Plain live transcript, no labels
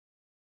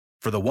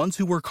For the ones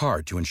who work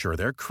hard to ensure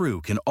their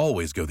crew can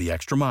always go the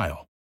extra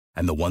mile,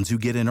 and the ones who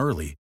get in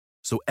early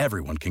so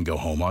everyone can go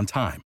home on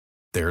time,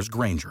 there's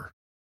Grainger,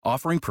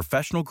 offering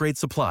professional-grade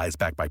supplies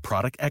backed by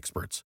product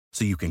experts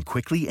so you can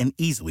quickly and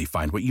easily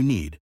find what you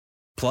need.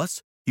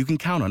 Plus, you can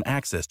count on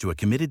access to a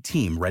committed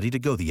team ready to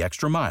go the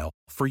extra mile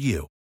for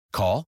you.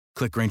 Call,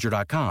 click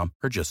Grainger.com,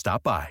 or just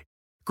stop by.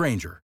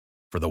 Grainger,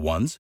 for the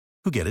ones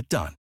who get it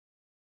done.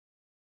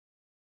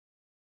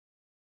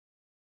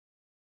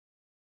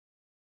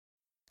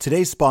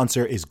 Today's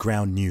sponsor is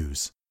Ground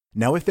News.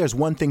 Now, if there's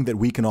one thing that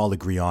we can all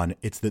agree on,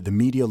 it's that the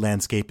media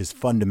landscape is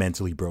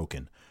fundamentally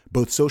broken.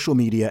 Both social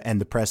media and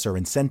the press are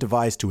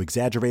incentivized to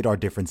exaggerate our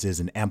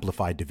differences and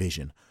amplify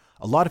division.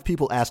 A lot of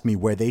people ask me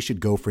where they should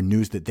go for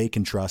news that they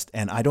can trust,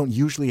 and I don't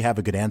usually have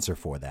a good answer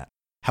for that.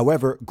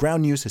 However,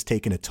 Ground News has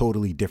taken a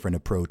totally different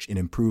approach in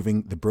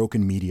improving the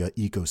broken media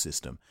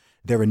ecosystem.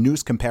 They're a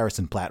news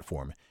comparison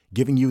platform,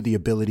 giving you the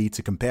ability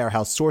to compare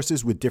how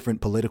sources with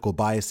different political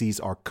biases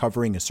are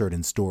covering a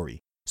certain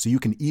story, so you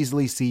can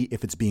easily see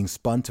if it's being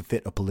spun to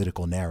fit a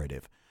political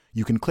narrative.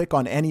 You can click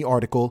on any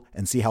article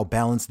and see how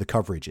balanced the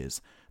coverage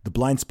is. The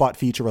blind spot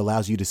feature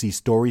allows you to see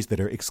stories that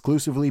are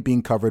exclusively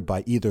being covered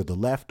by either the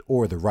left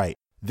or the right.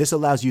 This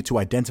allows you to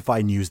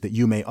identify news that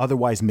you may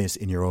otherwise miss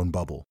in your own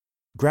bubble.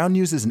 Ground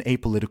News is an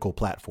apolitical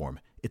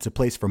platform. It's a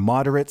place for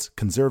moderates,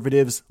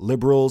 conservatives,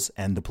 liberals,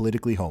 and the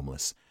politically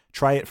homeless.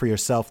 Try it for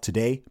yourself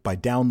today by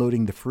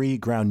downloading the free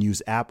Ground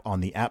News app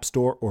on the App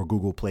Store or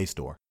Google Play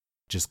Store.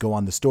 Just go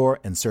on the store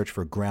and search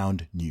for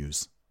Ground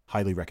News.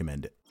 Highly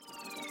recommend it.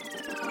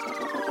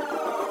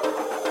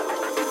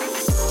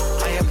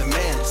 I am the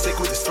man, sick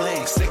with the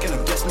slang, sick and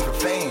I'm destined for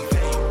fame.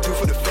 Do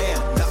for the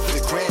fam, not for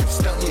the gram,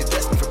 stunting you're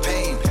destined for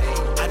pain.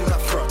 I do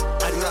not front,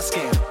 I do not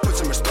scam, put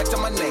some respect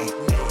on my name.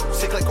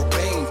 Sick like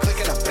Cobain, click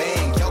and I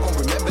bang, y'all gon'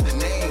 remember the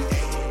name.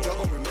 Y'all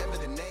gon' remember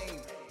the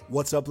name.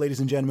 What's up, ladies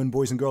and gentlemen,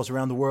 boys and girls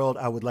around the world?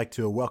 I would like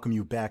to welcome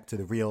you back to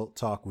the Real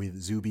Talk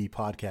with Zuby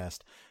podcast.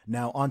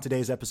 Now, on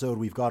today's episode,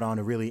 we've got on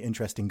a really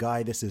interesting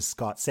guy. This is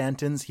Scott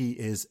Santens. He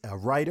is a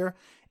writer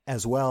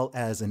as well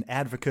as an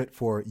advocate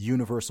for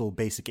universal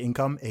basic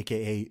income,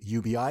 aka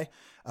UBI.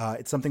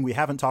 It's something we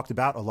haven't talked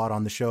about a lot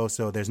on the show,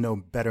 so there's no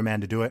better man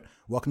to do it.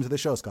 Welcome to the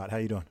show, Scott. How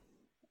you doing?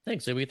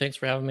 Thanks, Zuby. Thanks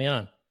for having me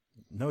on.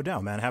 No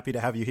doubt, man. Happy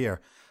to have you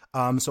here.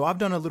 So I've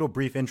done a little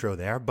brief intro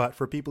there, but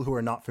for people who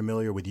are not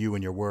familiar with you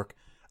and your work,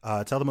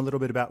 tell them a little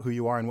bit about who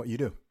you are and what you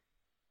do.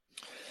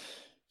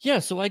 Yeah,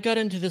 so I got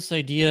into this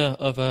idea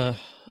of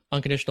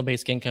unconditional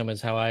basic income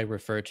is how I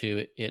refer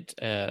to it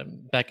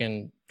back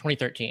in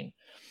 2013.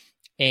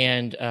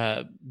 And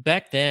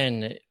back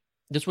then,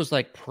 this was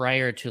like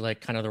prior to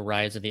like kind of the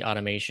rise of the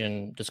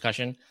automation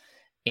discussion.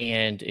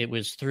 And it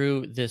was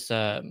through this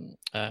an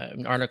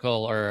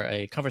article or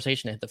a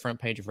conversation that hit the front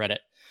page of Reddit.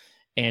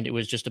 And it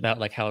was just about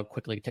like how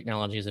quickly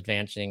technology is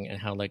advancing and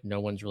how like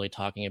no one's really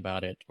talking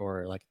about it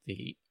or like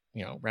the,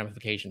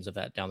 ramifications of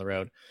that down the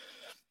road.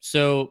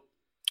 So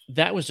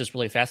that was just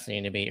really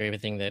fascinating to me,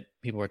 everything that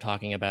people were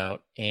talking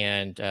about.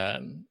 And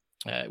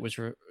there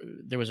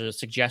was a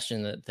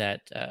suggestion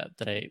that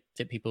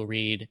people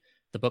read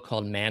the book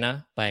called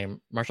Manna by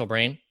Marshall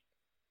Brain.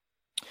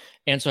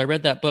 And so I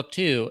read that book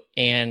too.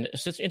 And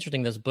it's just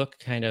interesting. This book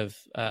kind of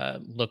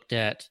looked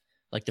at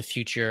like the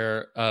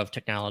future of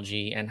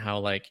technology and how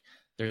like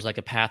there's like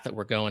a path that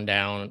we're going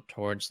down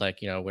towards like,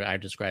 what I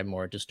describe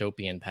more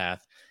dystopian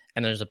path.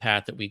 And there's a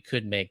path that we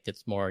could make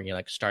that's more,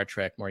 like Star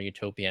Trek, more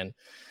utopian.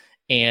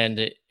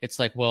 And it's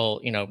like,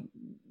 well,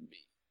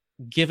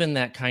 given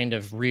that kind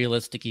of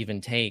realistic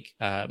even take,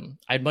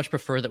 I'd much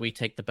prefer that we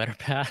take the better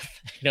path,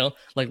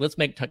 like let's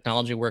make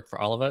technology work for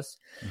all of us.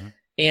 Mm-hmm.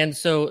 And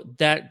so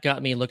that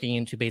got me looking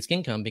into basic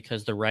income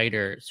because the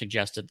writer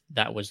suggested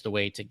that was the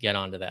way to get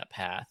onto that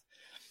path.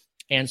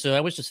 And so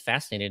I was just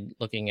fascinated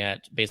looking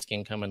at basic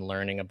income and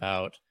learning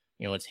about,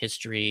 its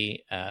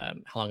history, how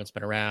long it's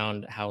been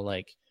around, how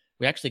like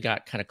we actually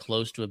got kind of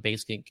close to a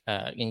basic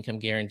income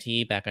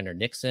guarantee back under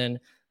Nixon.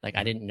 Like,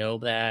 I didn't know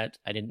that.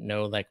 I didn't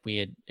know, like, we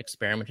had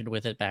experimented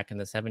with it back in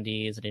the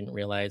 70s. I didn't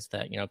realize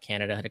that,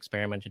 Canada had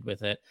experimented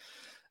with it.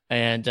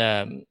 And,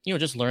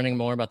 just learning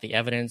more about the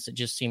evidence, it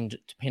just seemed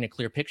to paint a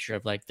clear picture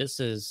of, like, this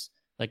is,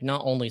 like,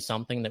 not only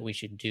something that we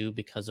should do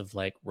because of,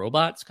 like,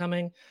 robots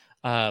coming,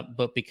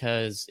 but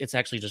because it's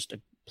actually just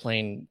a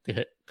plain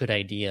good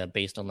idea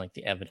based on, like,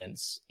 the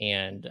evidence.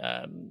 And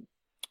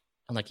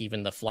like,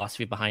 even the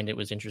philosophy behind it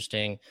was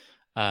interesting,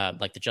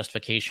 like, the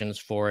justifications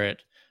for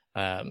it.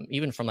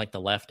 Even from like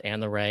the left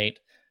and the right,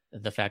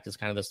 the fact is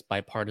kind of this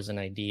bipartisan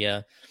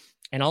idea.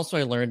 And also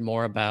I learned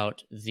more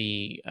about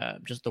the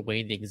just the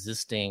way the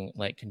existing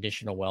like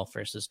conditional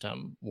welfare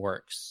system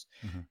works,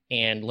 mm-hmm.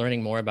 and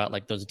learning more about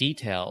like those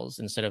details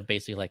instead of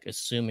basically like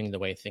assuming the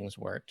way things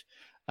worked,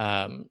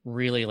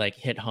 really like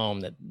hit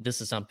home that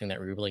this is something that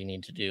we really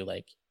need to do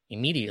like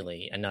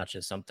immediately and not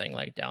just something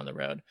like down the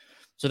road.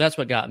 So that's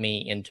what got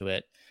me into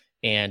it.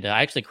 And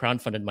I actually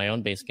crowdfunded my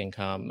own basic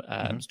income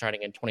mm-hmm.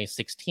 starting in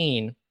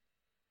 2016.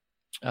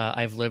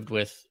 I've lived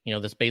with,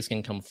 this basic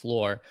income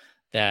floor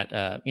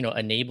that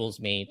enables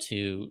me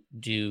to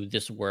do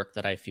this work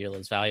that I feel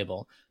is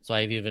valuable. So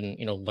I've even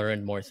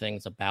learned more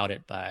things about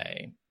it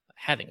by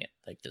having it,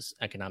 like this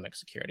economic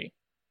security.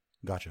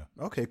 Gotcha.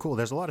 Okay, cool.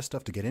 There's a lot of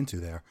stuff to get into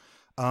there.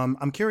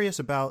 I'm curious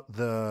about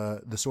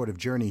the sort of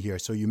journey here.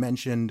 So you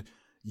mentioned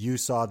you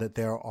saw that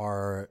there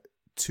are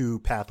two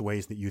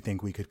pathways that you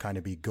think we could kind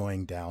of be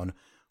going down.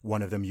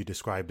 One of them you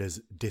described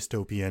as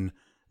dystopian,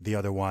 the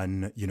other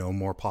one,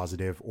 more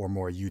positive or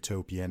more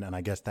utopian. And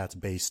I guess that's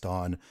based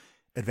on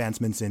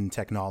advancements in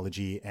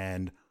technology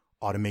and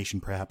automation,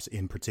 perhaps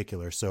in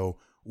particular. So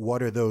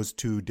what are those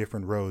two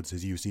different roads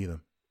as you see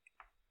them?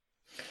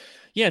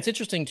 Yeah, it's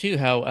interesting too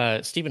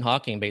how Stephen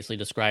Hawking basically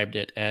described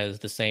it as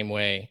the same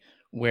way,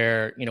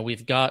 where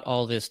we've got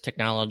all this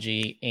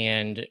technology,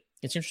 and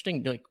it's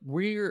interesting. Like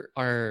we're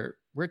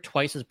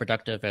twice as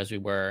productive as we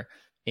were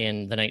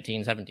in the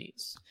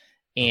 1970s,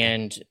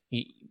 and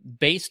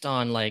based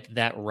on like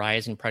that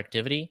rise in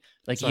productivity,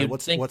 like sorry,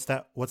 what's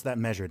that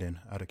measured in?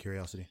 Out of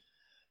curiosity.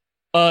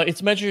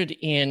 It's measured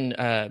in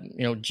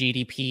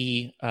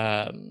GDP,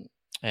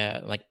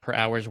 like per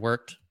hours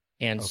worked,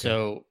 and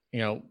so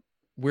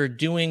we're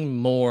doing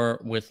more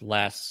with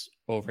less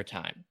over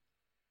time.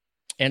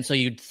 And so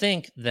you'd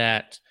think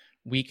that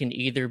we can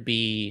either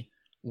be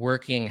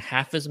working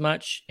half as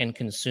much and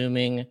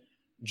consuming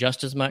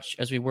just as much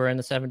as we were in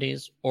the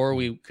 70s, or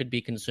we could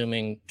be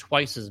consuming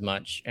twice as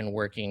much and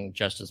working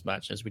just as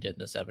much as we did in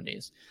the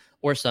 70s,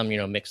 or some,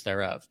 mix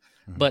thereof.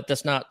 Mm-hmm. But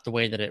that's not the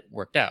way that it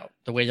worked out.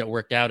 The way that it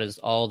worked out is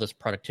all this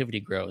productivity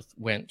growth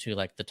went to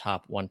like the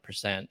top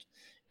 1%.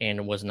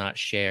 And was not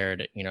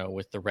shared,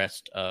 with the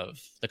rest of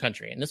the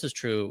country. And this is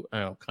true,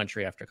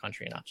 country after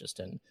country, not just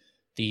in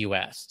the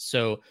U.S.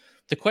 So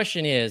the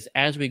question is,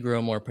 as we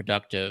grow more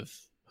productive,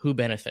 who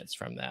benefits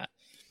from that?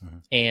 Mm-hmm.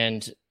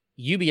 And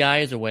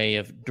UBI is a way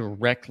of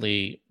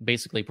directly,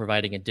 basically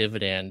providing a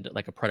dividend,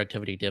 like a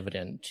productivity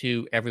dividend,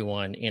 to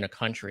everyone in a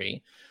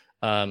country,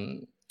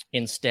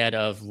 instead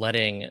of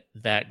letting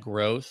that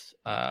growth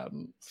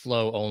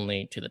flow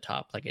only to the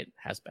top, like it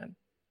has been.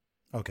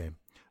 Okay.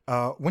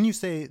 When you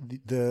say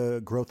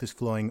the growth is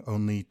flowing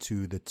only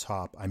to the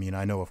top, I mean,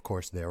 I know, of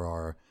course, there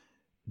are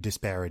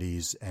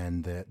disparities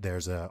and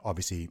there's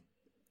obviously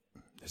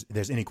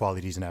there's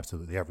inequalities in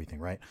absolutely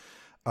everything, right?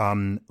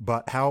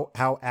 But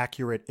how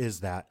accurate is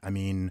that? I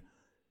mean,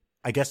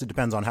 I guess it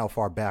depends on how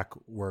far back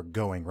we're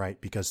going, right?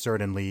 Because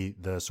certainly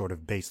the sort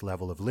of base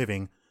level of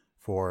living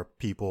for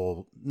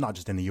people, not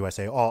just in the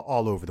USA,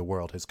 all over the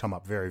world has come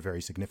up very,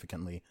 very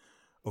significantly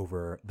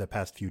over the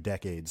past few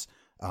decades.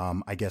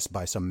 I guess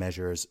by some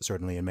measures,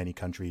 certainly in many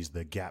countries,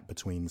 the gap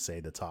between,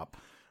 say, the top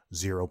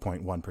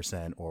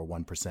 0.1% or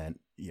 1%,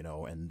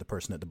 and the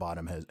person at the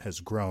bottom has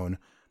grown.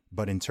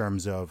 But in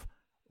terms of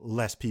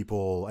less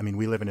people, I mean,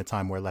 we live in a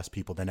time where less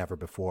people than ever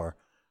before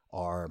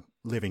are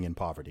living in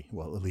poverty.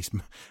 Well, at least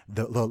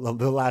the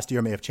last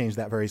year may have changed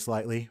that very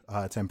slightly,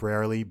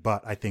 temporarily.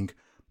 But I think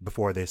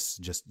before this,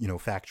 just,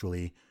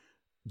 factually,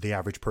 the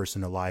average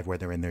person alive,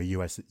 whether in their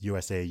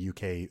USA,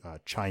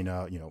 UK,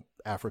 China,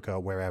 Africa,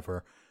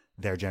 wherever,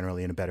 they're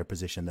generally in a better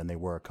position than they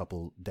were a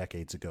couple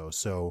decades ago.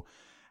 So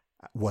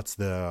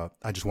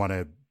I just want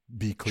to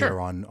be clear Sure.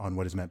 on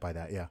what is meant by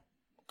that. Yeah.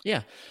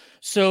 Yeah.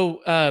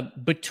 So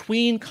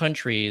between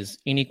countries,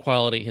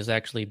 inequality has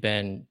actually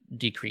been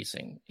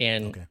decreasing.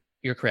 And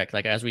you're correct.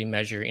 Like as we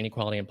measure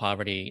inequality and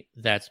poverty,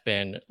 that's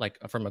been like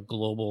from a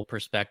global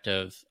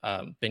perspective,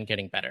 been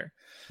getting better.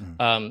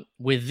 Mm-hmm.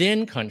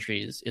 Within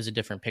countries is a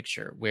different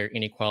picture where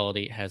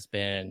inequality has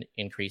been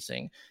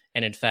increasing.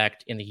 And in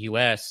fact, in the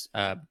US,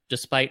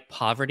 despite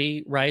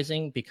poverty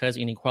rising, because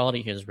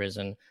inequality has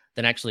risen,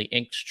 then actually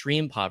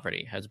extreme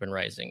poverty has been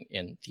rising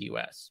in the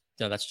US.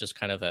 So that's just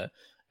kind of a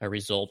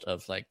result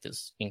of like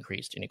this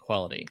increased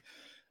inequality.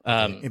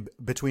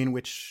 Between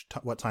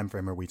what time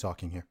frame are we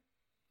talking here?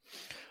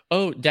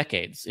 Oh,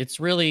 decades. It's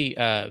really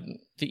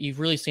you've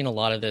really seen a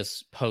lot of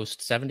this post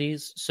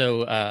 70s.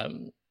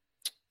 So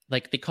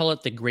like they call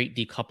it the Great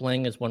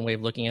Decoupling is one way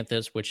of looking at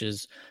this, which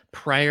is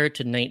prior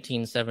to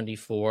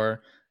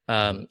 1974,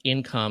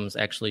 incomes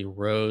actually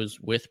rose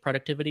with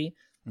productivity.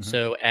 Mm-hmm.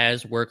 So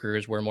as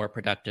workers were more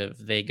productive,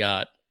 they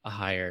got a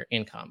higher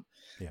income.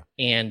 Yeah.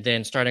 And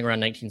then starting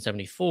around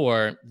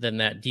 1974, then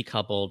that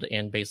decoupled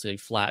and basically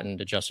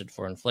flattened, adjusted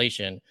for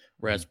inflation,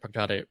 whereas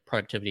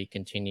productivity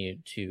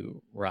continued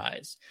to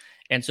rise.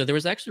 And so there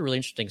was actually a really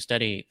interesting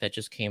study that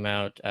just came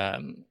out a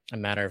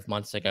matter of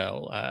months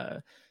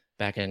ago,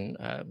 back in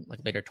like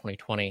later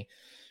 2020.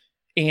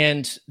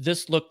 And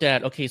this looked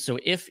at, okay, so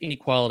if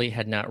inequality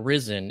had not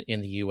risen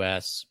in the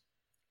US,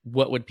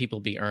 what would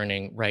people be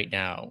earning right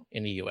now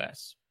in the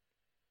US?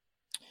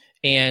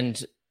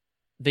 And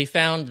they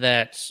found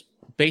that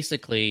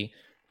basically,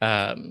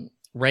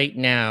 right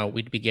now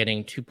we'd be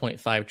getting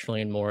 $2.5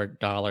 trillion more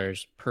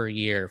dollars per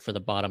year for the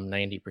bottom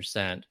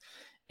 90%,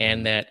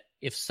 and that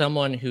if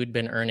someone who'd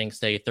been earning,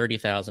 say,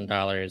 $30,000 in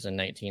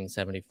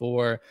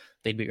 1974,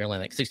 they'd be earning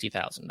like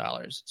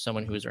 $60,000.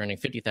 Someone who was earning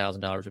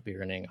 $50,000 would be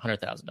earning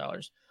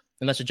 $100,000,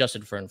 and that's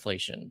adjusted for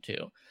inflation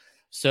too.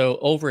 So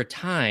over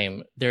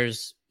time,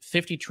 there's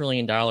 $50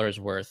 trillion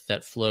worth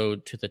that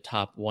flowed to the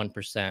top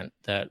 1%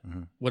 that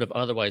would have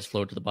otherwise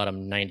flowed to the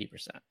bottom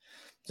 90%.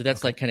 So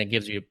that's like kind of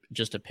gives you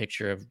just a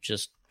picture of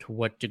just to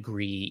what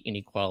degree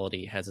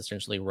inequality has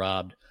essentially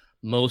robbed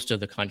most of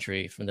the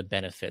country from the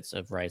benefits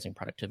of rising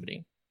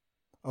productivity.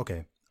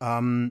 Okay.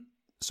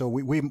 So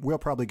we're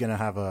probably going to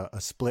have a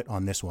split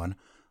on this one,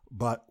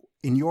 but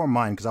in your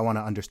mind, because I want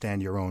to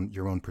understand your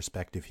own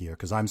perspective here,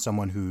 because I'm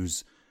someone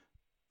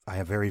I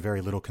have very,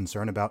 very little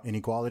concern about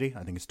inequality.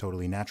 I think it's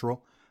totally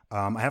natural.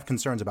 I have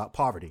concerns about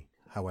poverty,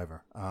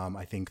 however.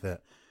 I think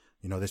that,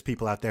 there's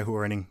people out there who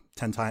are earning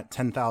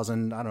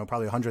 10,000, I don't know,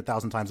 probably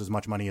 100,000 times as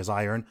much money as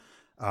I earn.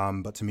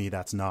 But to me,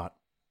 that's not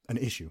an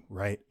issue,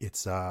 right?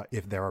 It's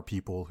if there are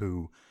people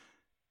who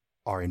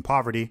are in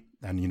poverty,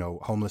 and,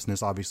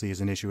 homelessness obviously is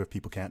an issue if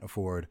people can't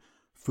afford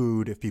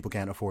food, if people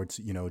can't afford,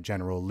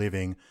 general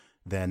living,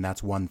 then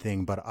that's one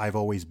thing. But I've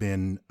always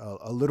been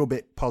a little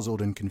bit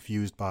puzzled and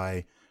confused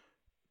by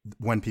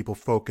when people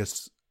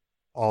focus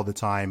all the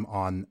time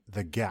on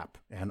the gap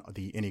and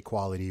the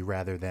inequality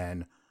rather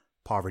than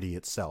poverty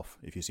itself,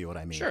 if you see what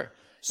I mean. Sure.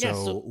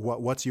 So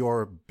what's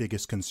your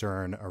biggest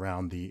concern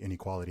around the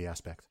inequality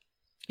aspect?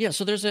 Yeah,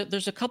 so there's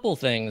a couple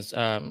things,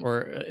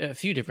 or a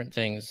few different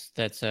things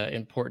that's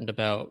important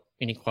about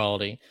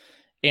inequality,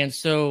 and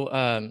so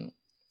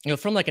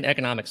from like an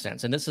economic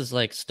sense, and this is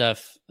like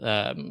stuff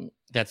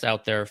that's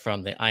out there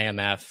from the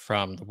IMF,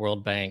 from the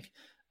World Bank.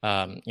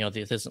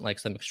 This isn't like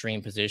some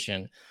extreme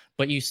position,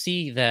 but you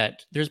see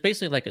that there's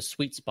basically like a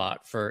sweet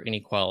spot for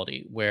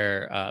inequality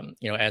where,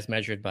 as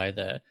measured by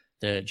the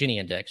Gini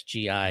index,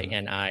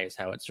 GINI is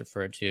how it's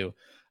referred to,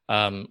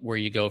 where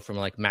you go from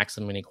like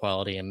maximum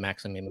inequality and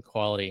maximum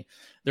equality.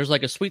 There's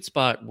like a sweet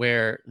spot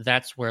where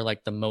that's where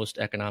like the most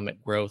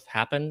economic growth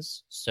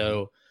happens.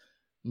 So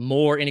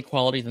more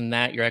inequality than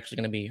that, you're actually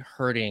going to be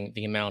hurting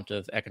the amount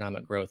of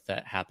economic growth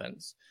that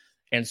happens.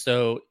 And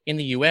so in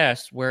the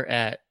US, we're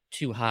at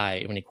too high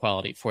of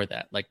inequality for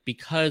that, like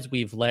because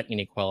we've let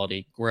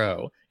inequality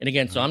grow. And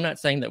again, so I'm not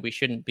saying that we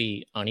shouldn't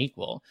be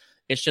unequal.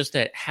 It's just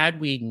that had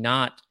we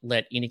not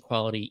let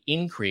inequality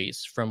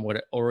increase from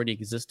what already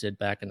existed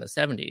back in the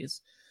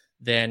 70s,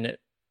 then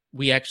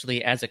we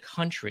actually, as a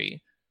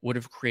country, would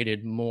have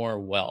created more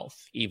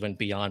wealth even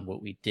beyond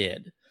what we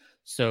did.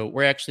 So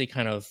we're actually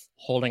kind of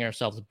holding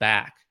ourselves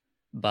back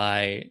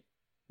by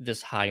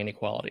this high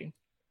inequality.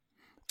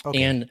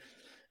 Okay.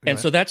 And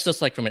so that's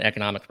just like from an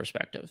economic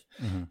perspective,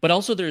 but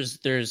also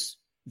there's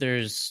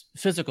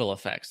physical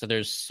effects. So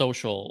there's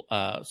social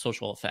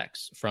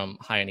effects from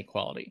high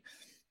inequality.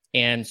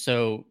 And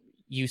so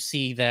you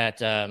see that,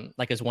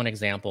 like as one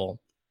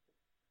example,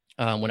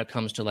 when it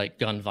comes to like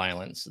gun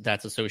violence,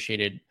 that's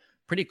associated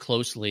pretty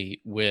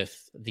closely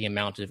with the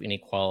amount of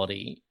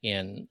inequality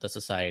in the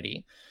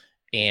society.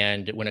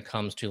 And when it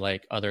comes to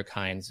like other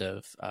kinds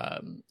of,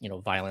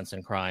 violence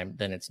and crime,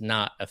 then it's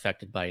not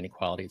affected by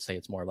inequality. I'd say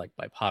it's more like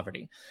by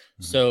poverty.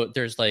 So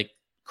there's like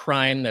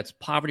crime that's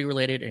poverty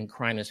related and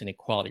crime that's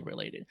inequality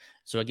related.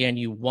 So again,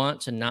 you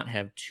want to not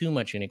have too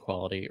much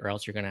inequality, or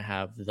else you're going to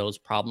have those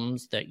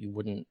problems that you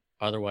wouldn't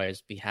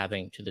otherwise be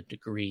having to the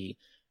degree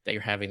that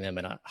you're having them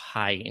in a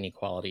high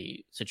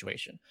inequality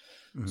situation.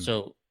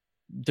 So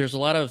there's a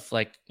lot of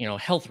like,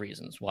 health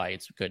reasons why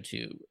it's good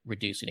to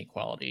reduce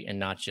inequality and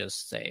not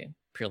just say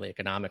purely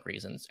economic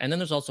reasons. And then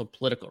there's also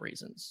political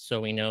reasons. So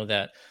we know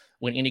that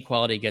when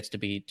inequality gets to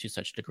be to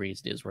such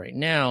degrees it is right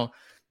now,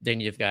 then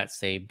you've got,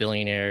 say,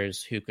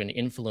 billionaires who can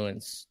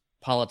influence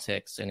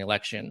politics and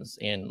elections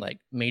in like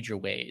major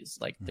ways,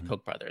 like the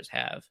Koch brothers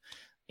have.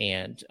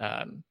 And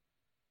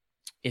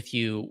if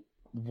you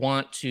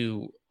want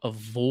to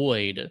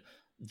avoid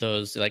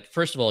those, like,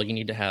 first of all, you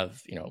need to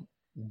have,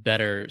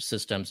 better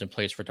systems in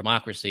place for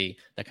democracy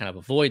that kind of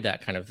avoid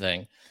that kind of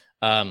thing.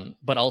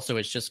 But also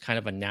it's just kind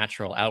of a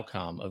natural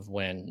outcome of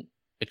when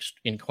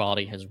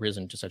inequality has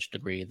risen to such a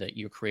degree that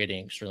you're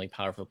creating extremely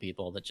powerful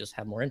people that just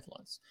have more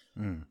influence.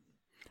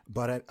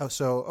 But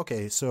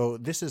so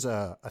this is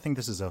I think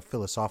this is a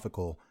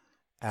philosophical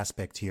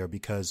aspect here,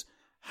 because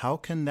how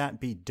can that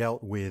be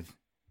dealt with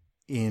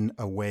in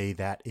a way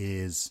that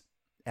is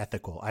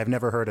ethical? I've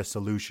never heard a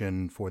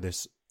solution for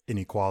this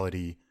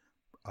inequality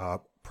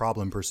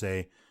problem per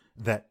se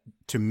that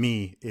to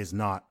me is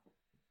not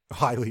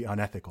highly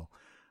unethical.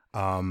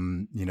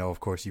 Of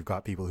course, you've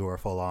got people who are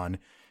full on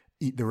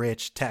eat the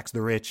rich, tax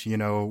the rich,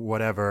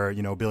 whatever,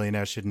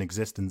 billionaires shouldn't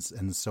exist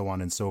and so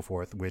on and so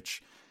forth,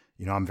 which,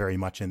 I'm very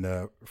much in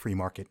the free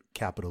market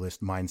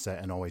capitalist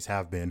mindset and always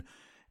have been.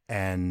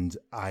 And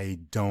I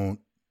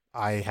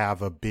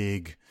have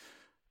big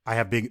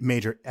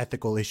major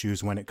ethical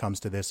issues when it comes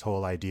to this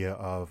whole idea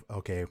of,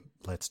 okay,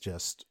 let's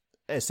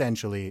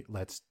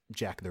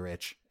jack the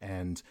rich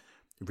and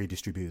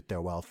redistribute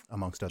their wealth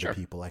amongst other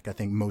people. Like, I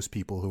think most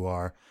people who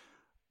are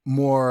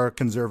more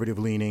conservative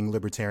leaning,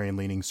 libertarian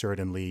leaning,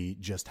 certainly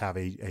just have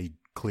a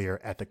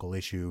clear ethical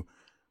issue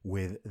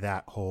with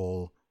that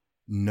whole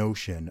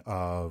notion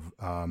of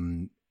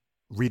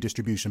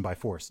redistribution by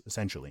force,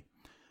 essentially.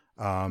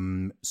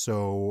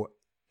 So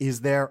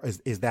is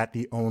that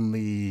the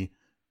only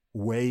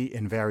way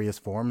in various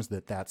forms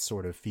that that's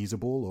sort of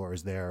feasible, or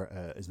is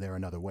there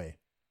another way?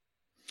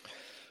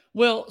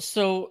 Well,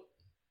 so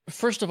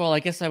first of all, I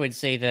guess I would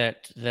say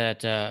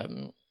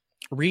that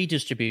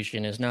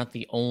redistribution is not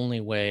the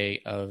only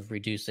way of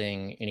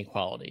reducing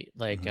inequality.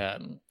 Like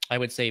I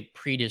would say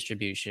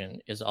pre-distribution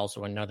is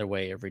also another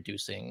way of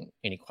reducing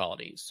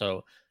inequality.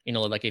 So,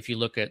 like if you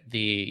look at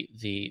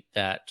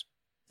that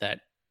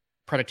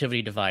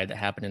productivity divide that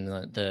happened in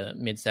the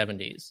mid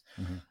 70s,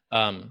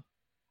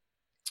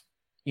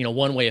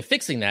 one way of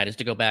fixing that is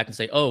to go back and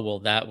say, oh, well,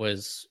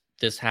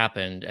 this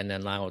happened, and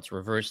then now let's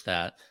reverse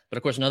that. But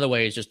of course, another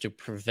way is just to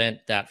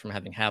prevent that from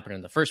having happened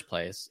in the first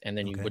place, and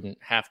then you wouldn't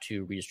have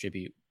to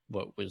redistribute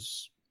what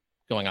was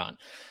going on.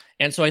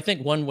 And so I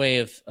think one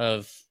way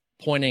of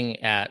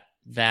pointing at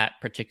that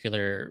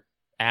particular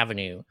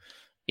avenue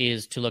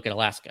is to look at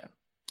Alaska.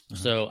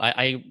 So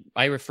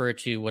I refer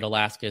to what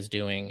Alaska is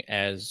doing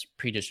as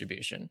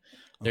pre-distribution.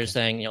 They're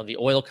saying, the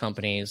oil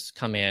companies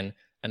come in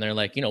and they're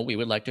like, we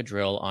would like to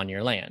drill on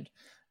your land.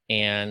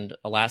 And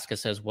Alaska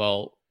says,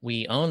 well,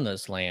 we own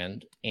this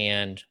land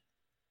and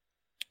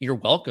you're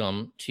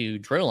welcome to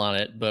drill on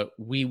it, but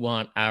we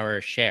want our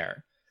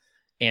share.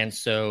 And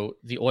so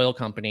the oil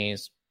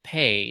companies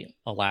pay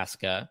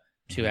Alaska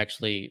to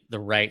actually the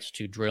rights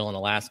to drill in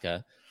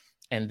Alaska.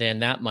 And then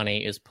that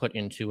money is put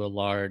into a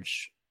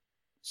large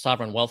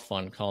sovereign wealth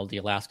fund called the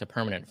Alaska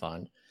Permanent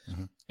Fund.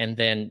 And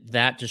then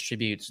that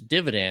distributes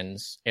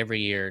dividends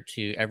every year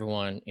to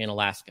everyone in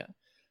Alaska.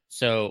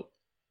 So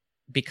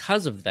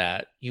because of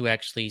that, you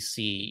actually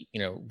see,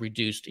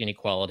 reduced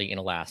inequality in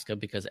Alaska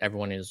because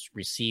everyone is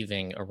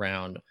receiving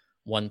around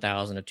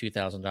 $1,000 to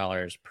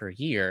 $2,000 per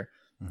year.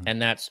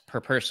 And that's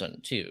per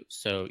person too.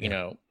 So,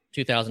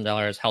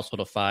 $2,000 household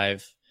of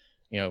 5,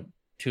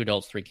 2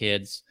 adults, 3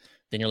 kids,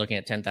 then you're looking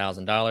at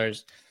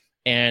 $10,000.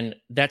 And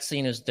that's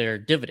seen as their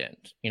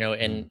dividend,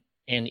 and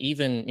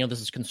even,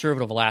 this is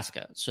conservative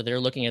Alaska. So they're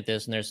looking at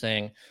this and they're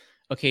saying,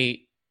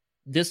 okay,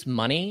 this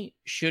money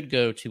should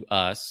go to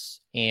us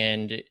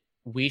and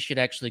we should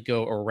actually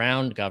go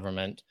around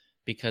government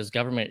because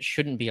government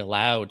shouldn't be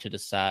allowed to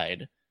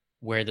decide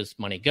where this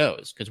money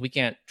goes because we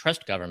can't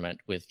trust government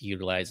with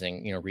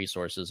utilizing,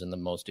 resources in the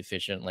most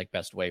efficient,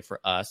 best way for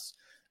us.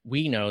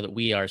 We know that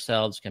we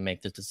ourselves can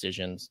make the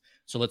decisions.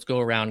 So let's go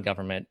around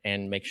government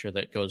and make sure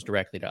that it goes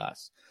directly to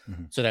us.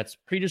 So that's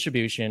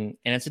pre-distribution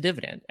and it's a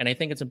dividend. And I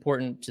think it's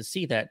important to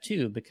see that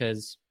too,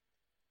 because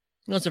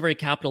it's a very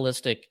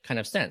capitalistic kind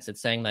of sense.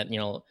 It's saying that,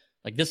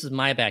 this is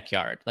my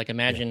backyard.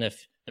 Imagine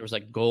if there was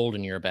gold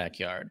in your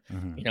backyard,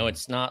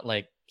 it's not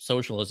like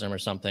socialism or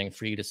something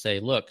for you to say,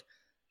 look,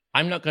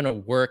 I'm not going to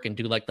work and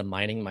do the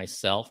mining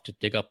myself to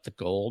dig up the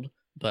gold,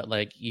 but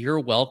you're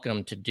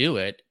welcome to do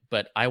it,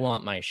 but I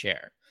want my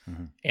share.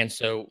 And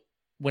so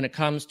when it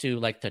comes to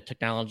the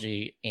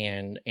technology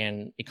and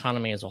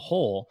economy as a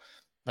whole,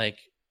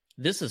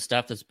 this is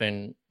stuff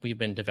we've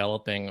been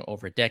developing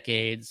over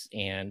decades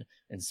and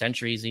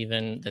centuries,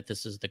 even that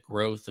this is the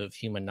growth of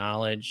human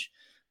knowledge,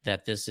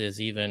 that this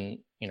is even,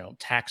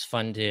 tax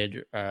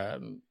funded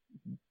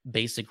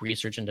basic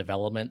research and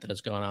development that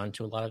has gone on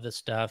to a lot of this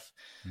stuff.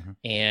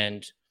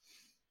 And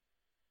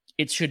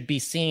it should be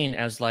seen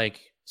as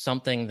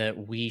something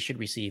that we should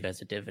receive as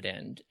a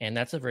dividend. And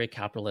that's a very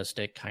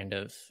capitalistic kind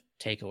of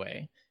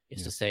takeaway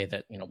is to say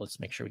that, let's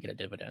make sure we get a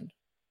dividend.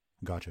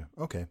 Gotcha.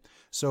 Okay.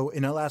 So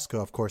in Alaska,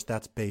 of course,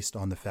 that's based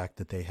on the fact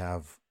that they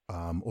have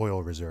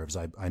oil reserves.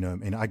 I know,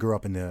 and I grew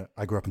up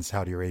in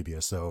Saudi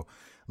Arabia. So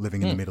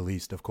living in the Middle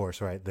East, of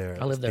course, right there.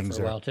 I lived there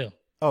for a while too.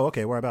 Oh,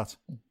 okay. Whereabouts?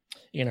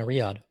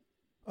 Riyadh.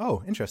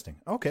 Oh, interesting.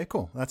 Okay,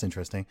 cool. That's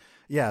interesting.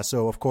 Yeah.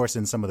 So of course,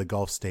 in some of the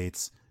Gulf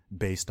states,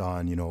 based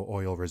on,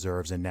 oil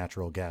reserves and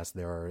natural gas,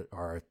 there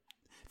are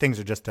things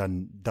are just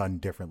done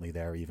differently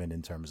there, even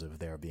in terms of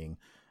there being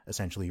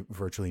essentially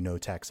virtually no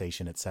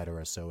taxation, et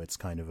cetera. So it's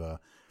kind of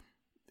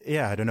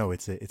I don't know.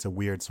 It's a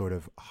weird sort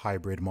of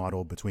hybrid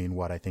model between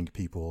what I think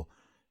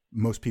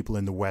most people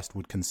in the West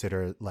would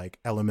consider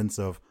elements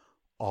of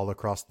all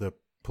across the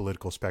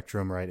political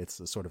spectrum, right?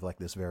 It's sort of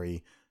this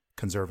very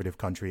conservative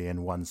country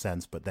in one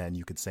sense, but then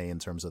you could say in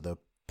terms of the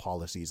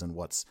policies and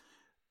what's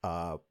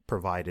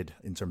provided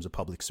in terms of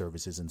public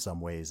services in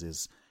some ways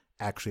is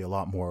actually a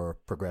lot more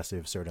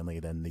progressive, certainly,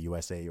 than the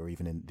USA or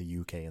even in the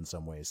UK in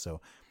some ways.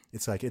 So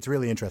it's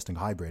really interesting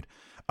hybrid.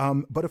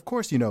 But of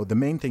course, the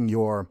main thing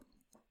you're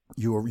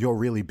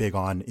really big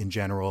on in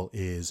general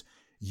is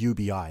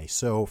UBI.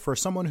 So for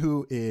someone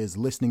who is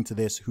listening to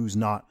this, who's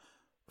not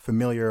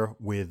familiar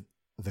with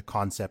the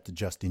concept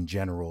just in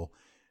general,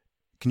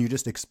 can you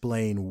just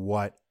explain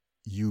what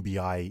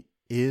UBI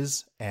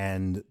is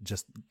and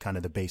just kind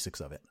of the basics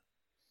of it?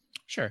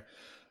 Sure.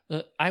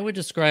 I would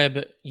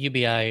describe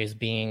UBI as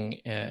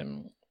being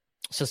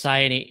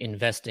society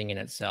investing in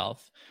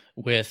itself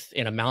with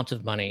an amount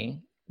of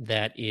money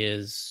that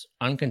is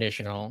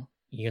unconditional,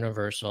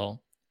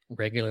 universal,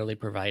 regularly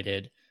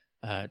provided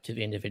to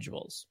the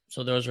individuals.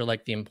 So those are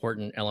the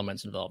important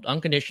elements involved.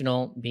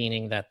 Unconditional,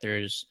 meaning that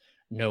there's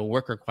no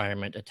work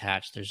requirement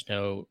attached. There's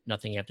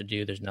nothing you have to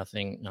do. There's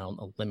nothing,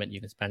 a limit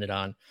you can spend it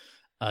on.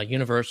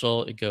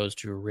 Universal, it goes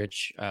to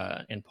rich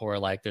and poor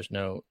alike. There's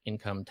no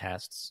income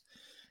tests,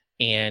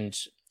 and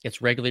it's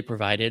regularly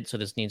provided. So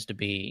this needs to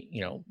be,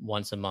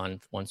 once a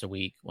month, once a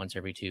week, once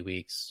every 2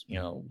 weeks,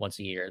 once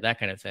a year, that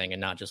kind of thing,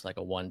 and not just like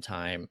a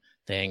one-time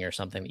thing or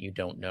something that you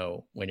don't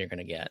know when you're going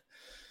to get.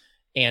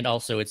 And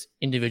also it's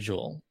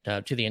individual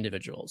to the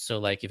individual. So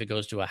like if it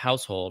goes to a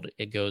household,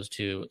 it goes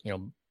to,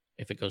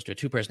 if it goes to a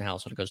 2-person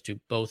household, it goes to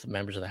both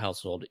members of the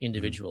household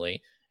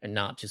individually, and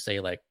not to say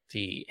like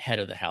the head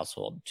of the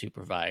household to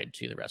provide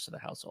to the rest of the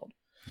household.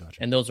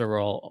 Gotcha. And those are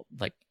all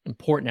like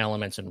important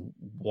elements and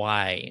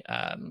why,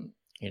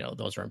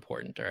 those are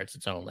important, or it's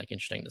its own like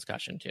interesting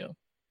discussion too.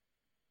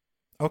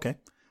 Okay.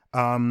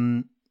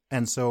 And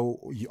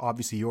so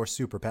obviously you're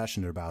super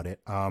passionate about it.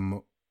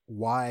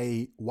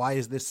 Why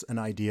is this an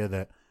idea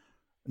that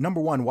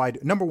number one, why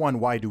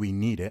do we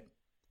need it?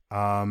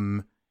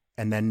 And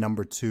then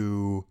number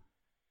two,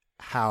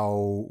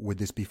 how would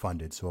this be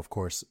funded? So of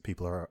course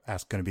people are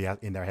going to be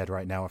in their head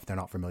right now, if they're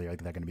not familiar,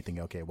 like they're going to be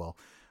thinking, okay, well,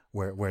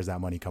 where's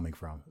that money coming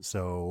from?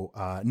 So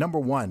number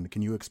one,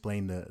 can you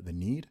explain the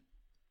need?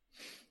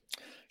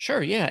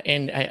 Sure, yeah.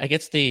 And I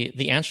guess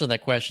the answer to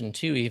that question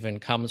too even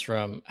comes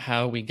from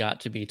how we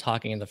got to be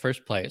talking in the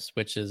first place,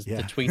 which is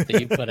the tweet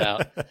that you put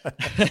out.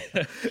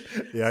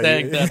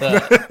 Saying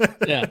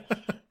that,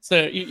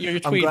 So your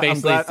tweet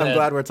basically said, I'm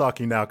glad we're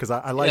talking now, because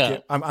I like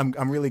it.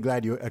 I'm really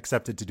glad you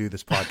accepted to do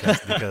this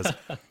podcast, because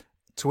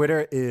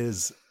Twitter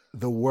is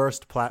the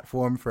worst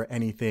platform for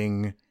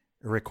anything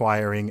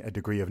requiring a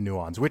degree of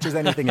nuance, which is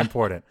anything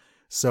important.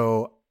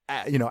 So,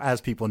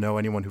 as people know,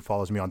 anyone who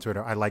follows me on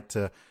Twitter, I like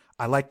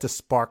to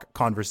spark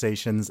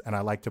conversations, and I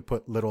like to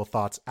put little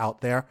thoughts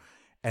out there.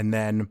 And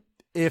then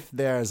if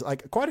there's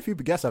like quite a few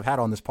guests I've had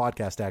on this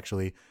podcast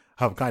actually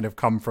have kind of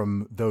come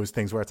from those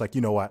things where it's like,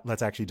 you know what,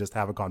 let's actually just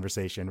have a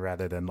conversation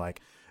rather than like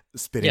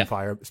spitting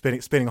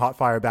hot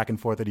fire back and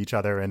forth at each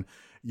other and,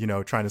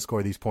 trying to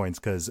score these points.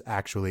 Cause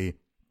actually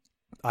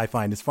I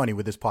find it's funny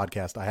with this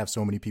podcast. I have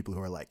so many people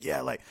who are like,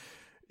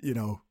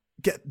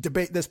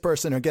 debate this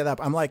person or get up.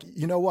 I'm like,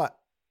 you know what?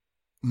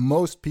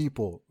 Most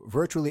people,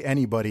 virtually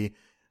anybody,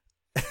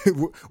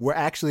 we're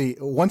actually,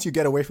 once you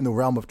get away from the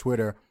realm of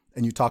Twitter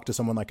and you talk to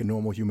someone like a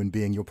normal human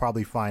being, you'll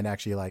probably find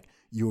actually like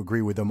you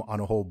agree with them on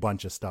a whole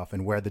bunch of stuff,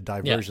 and where the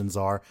diversions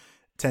are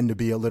tend to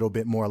be a little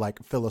bit more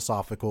like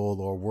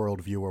philosophical or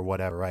worldview or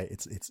whatever, right?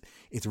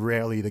 It's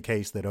rarely the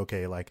case that,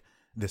 okay, like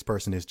this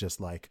person is just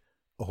like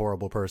a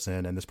horrible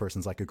person and this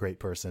person's like a great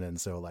person,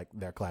 and so like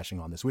they're clashing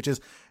on this, which is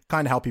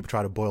kind of how people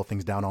try to boil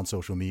things down on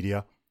social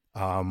media,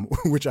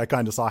 which I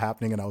kind of saw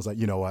happening, and I was like,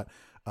 you know what,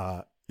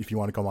 if you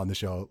want to come on the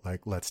show,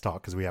 like, let's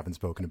talk, because we haven't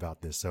spoken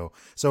about this. So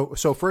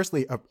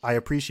firstly, I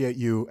appreciate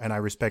you and I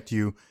respect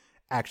you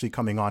actually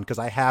coming on, because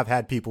I have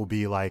had people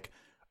be like,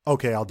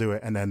 okay, I'll do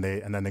it, and then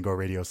they go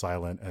radio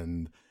silent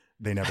and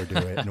they never do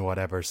it and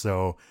whatever.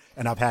 So,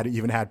 and I've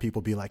even had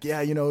people be like,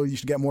 yeah, you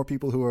should get more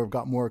people who have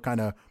got more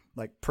kind of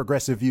like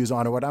progressive views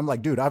on it. What I'm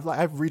like, dude,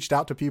 I've reached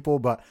out to people,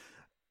 but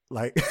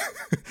like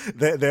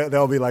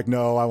they'll be like,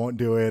 no, I won't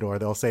do it, or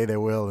they'll say they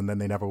will and then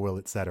they never will,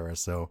 etc.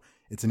 So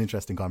it's an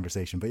interesting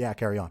conversation, but yeah,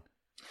 carry on.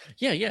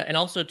 Yeah. And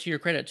also to your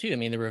credit too, I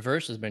mean, the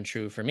reverse has been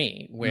true for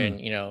me when,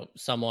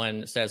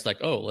 someone says like,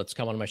 oh, let's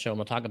come on my show and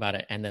we'll talk about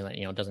it. And then,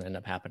 it doesn't end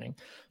up happening.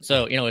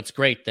 So, it's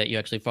great that you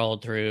actually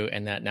followed through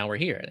and that now we're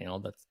here.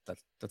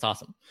 That's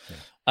awesome.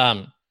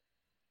 Yeah.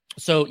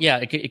 So yeah,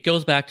 it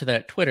goes back to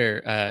that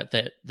Twitter,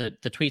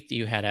 the tweet that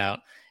you had out.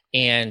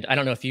 And I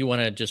don't know if you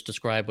want to just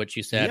describe what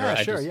you said.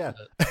 Yeah, sure.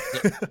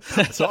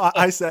 So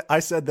I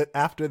said that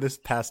after this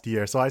past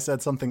year, so I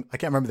said something, I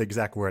can't remember the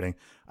exact wording.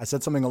 I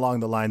said something along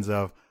the lines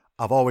of,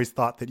 I've always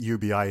thought that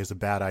UBI is a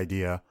bad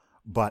idea,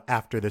 but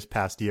after this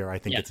past year, I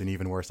think it's an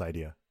even worse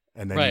idea.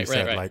 And then you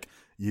said like,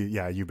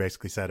 you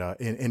basically said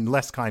in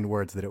less kind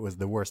words that it was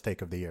the worst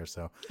take of the year.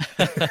 So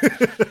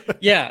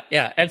yeah.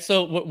 And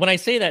so when I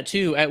say that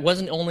too, it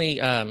wasn't only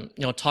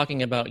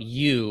talking about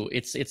you.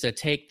 It's a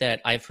take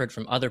that I've heard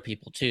from other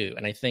people too,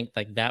 and I think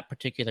like that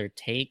particular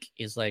take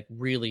is like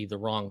really the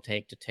wrong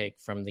take to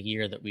take from the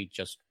year that we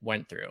just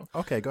went through.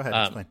 Okay, go ahead.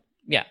 Explain.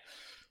 Yeah.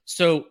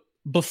 So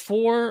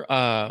before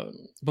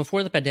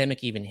the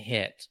pandemic even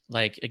hit,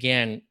 like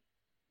again,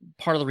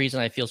 part of the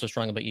reason I feel so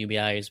strong about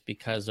UBI is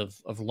because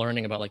of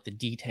learning about like the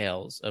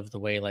details of the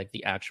way like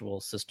the actual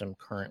system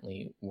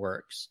currently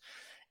works.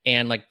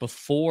 And like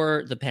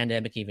before the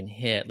pandemic even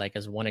hit, like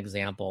as one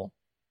example,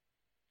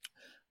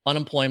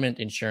 unemployment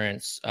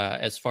insurance,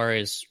 as far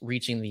as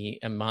reaching the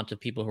amount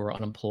of people who are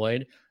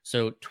unemployed,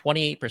 so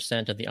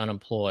 28% of the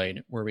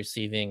unemployed were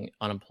receiving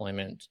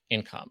unemployment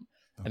income.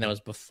 And that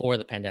was before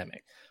the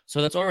pandemic. So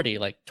that's already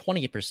like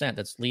 20%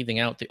 that's leaving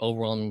out the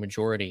overwhelming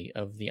majority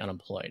of the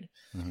unemployed.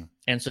 Mm-hmm.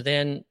 And so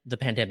then the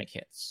pandemic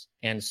hits.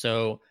 And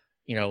so,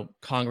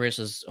 Congress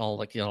is all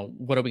like,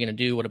 what are we going to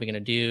do? What are we going to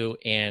do?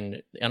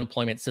 And the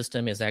unemployment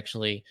system is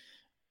actually,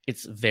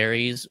 it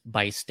varies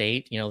by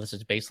state. This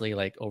is basically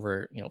like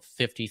over,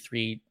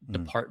 53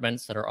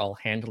 departments that are all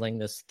handling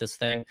this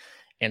thing.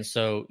 And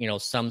so,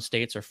 some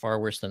states are far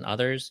worse than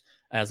others.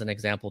 as an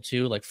example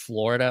too. Like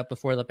Florida,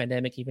 before the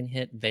pandemic even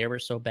hit, they were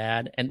so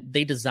bad, and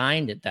they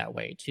designed it that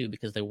way too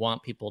because they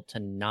want people to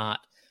not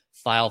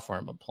file for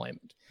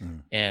unemployment,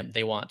 and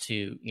they want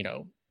to,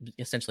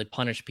 essentially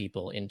punish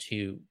people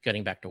into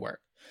getting back to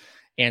work.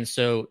 And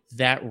so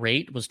that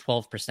rate was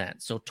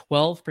 12%. So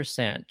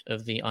 12%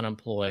 of the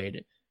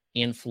unemployed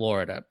in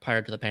Florida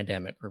prior to the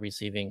pandemic were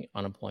receiving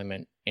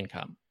unemployment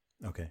income.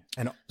 Okay.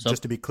 And so,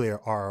 just to be clear,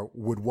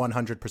 would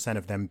 100%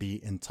 of them be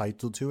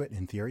entitled to it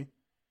in theory?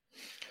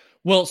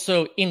 Well,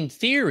 so in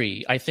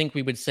theory, I think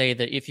we would say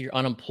that if you're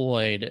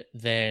unemployed,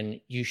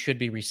 then you should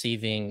be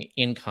receiving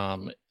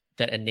income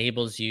that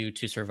enables you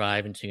to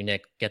survive and to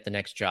get the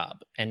next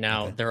job. And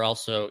now there are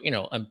also,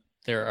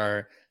 there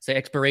are, say,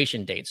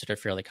 expiration dates that are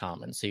fairly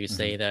common. So you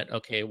say that,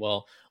 okay,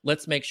 well,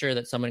 let's make sure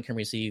that someone can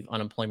receive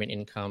unemployment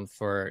income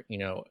for,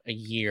 a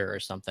year or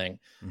something.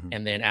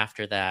 And then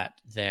after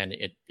that, then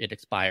it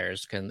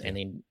expires and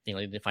then,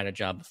 they find a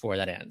job before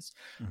that ends.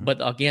 But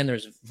again,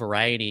 there's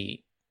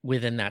variety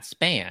within that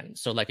span.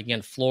 So like,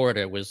 again,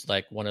 Florida was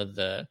like one of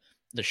the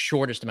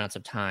shortest amounts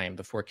of time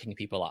before kicking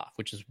people off,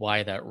 which is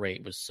why that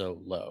rate was so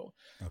low.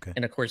 Okay.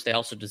 And of course, they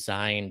also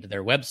designed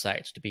their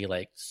websites to be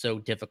like so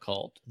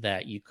difficult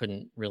that you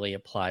couldn't really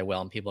apply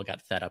well, and people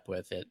got fed up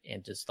with it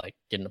and just like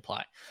didn't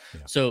apply.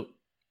 Yeah. So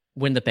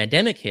when the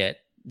pandemic hit,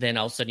 then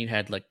all of a sudden you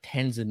had like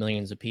tens of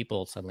millions of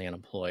people suddenly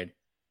unemployed,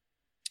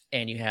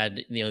 and you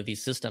had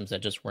these systems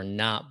that just were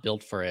not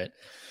built for it.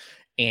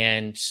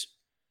 And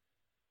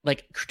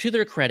like, to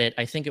their credit,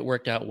 I think it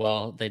worked out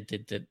well. They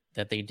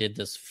did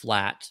this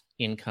flat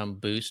income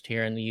boost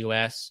here in the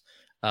U.S.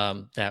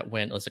 That it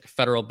was like a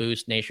federal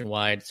boost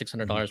nationwide,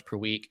 $600 per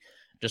week,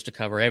 just to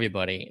cover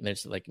everybody. And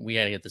it's like, we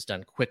got to get this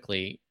done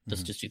quickly.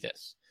 Let's just do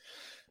this.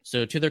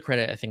 So to their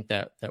credit, I think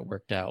that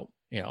worked out,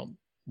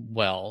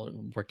 well,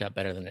 worked out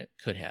better than it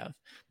could have.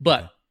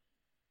 But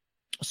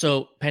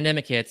so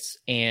pandemic hits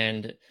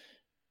and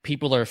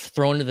people are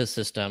thrown into the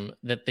system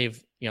that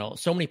they've,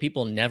 so many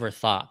people never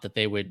thought that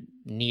they would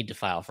need to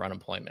file for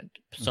unemployment.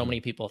 So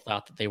many people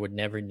thought that they would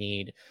never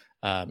need,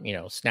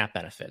 SNAP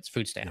benefits,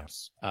 food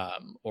stamps,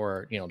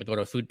 or, to go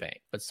to a food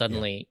bank. But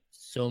suddenly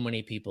so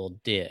many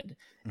people did.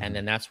 And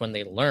then that's when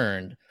they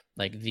learned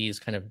like these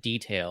kind of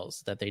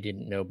details that they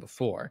didn't know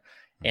before.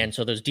 And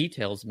so those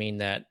details mean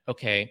that,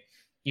 okay,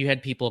 you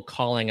had people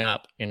calling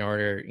up in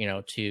order,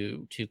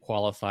 to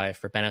qualify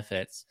for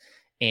benefits.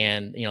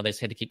 And, they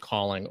just had to keep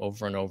calling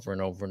over and over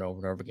and over and over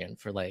and over again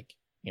for like,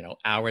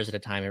 hours at a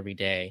time every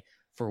day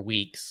for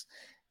weeks,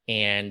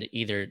 and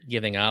either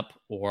giving up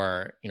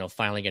or,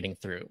 finally getting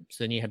through.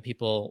 So then you had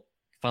people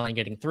finally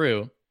getting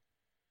through,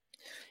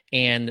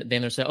 and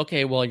then they say,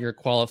 okay, well, you're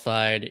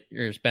qualified,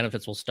 your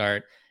benefits will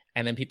start.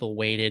 And then people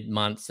waited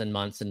months and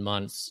months and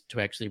months to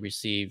actually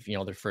receive,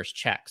 their first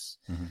checks.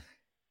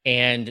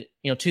 And,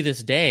 to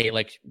this day,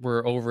 like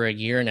we're over a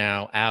year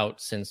now out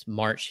since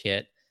March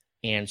hit,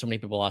 and so many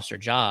people lost their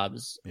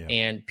jobs,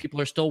 and people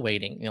are still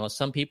waiting.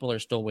 Some people are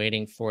still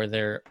waiting for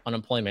their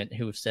unemployment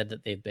who have said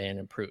that they've been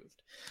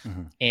improved.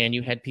 And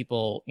you had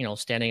people,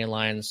 standing in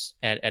lines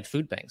at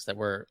food banks that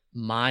were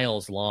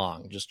miles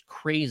long, just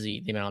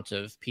crazy the amount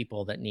of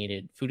people that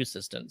needed food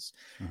assistance.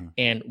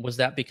 And was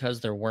that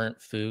because there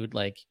weren't food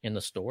like in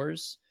the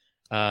stores?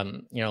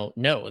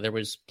 No, there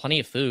was plenty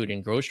of food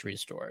in grocery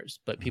stores,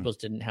 but people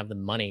didn't have the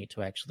money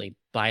to actually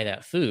buy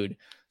that food.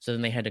 So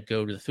then they had to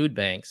go to the food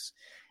banks.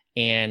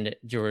 And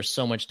there was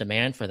so much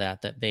demand for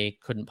that they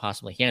couldn't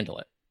possibly handle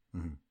it.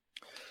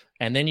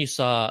 And then you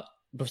saw,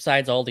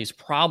 besides all these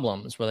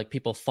problems where like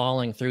people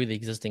falling through the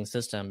existing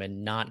system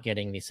and not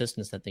getting the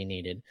assistance that they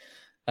needed,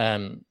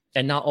 and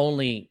not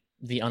only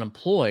the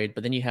unemployed,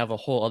 but then you have a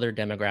whole other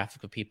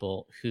demographic of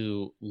people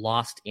who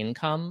lost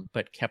income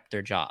but kept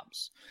their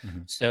jobs.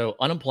 So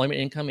unemployment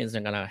income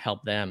isn't going to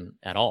help them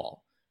at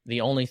all. The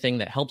only thing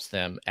that helps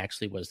them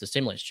actually was the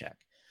stimulus check.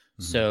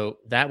 So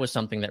that was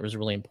something that was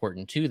really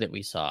important too that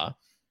we saw.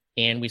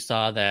 And we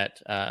saw that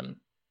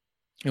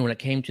when it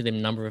came to the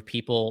number of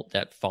people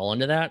that fall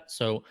into that,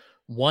 so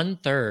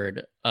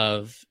 1/3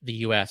 of the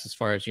US, as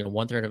far as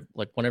 1/3 of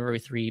like 1 of every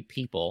 3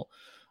 people,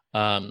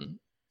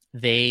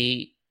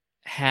 they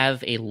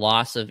have a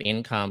loss of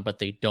income, but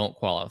they don't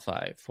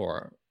qualify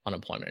for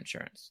unemployment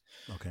insurance.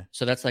 Okay.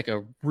 So that's like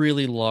a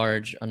really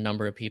large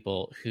number of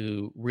people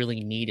who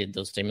really needed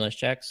those stimulus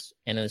checks.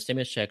 And then the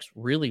stimulus checks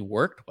really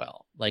worked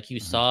well. Like you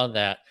saw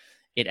that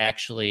it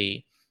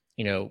actually,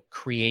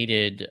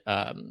 created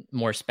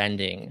more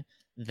spending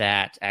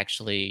that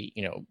actually,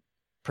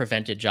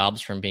 prevented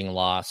jobs from being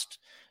lost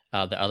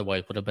that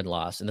otherwise would have been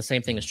lost. And the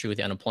same thing is true with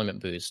the unemployment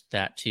boost,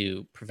 that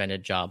too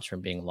prevented jobs from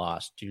being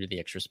lost due to the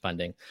extra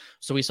spending.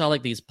 So we saw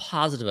like these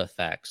positive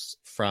effects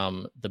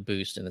from the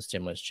boost and the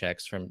stimulus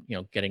checks, from,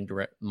 getting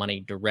money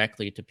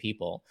directly to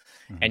people.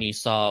 And you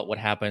saw what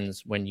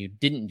happens when you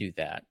didn't do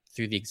that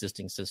through the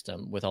existing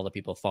system, with all the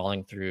people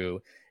falling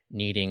through,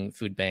 needing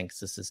food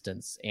banks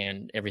assistance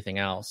and everything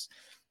else.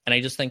 And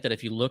I just think that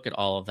if you look at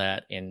all of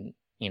that in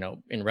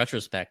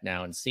retrospect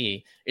now and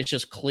see, it's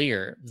just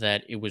clear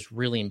that it was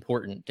really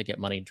important to get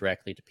money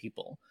directly to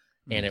people.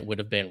 And it would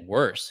have been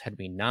worse had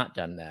we not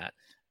done that.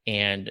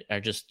 and are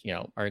just,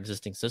 our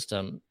existing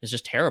system is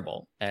just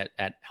terrible at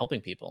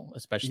helping people,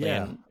 especially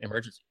in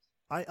emergencies.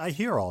 I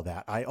hear all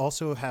that. I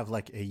also have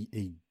like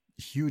a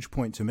huge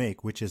point to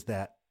make, which is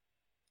that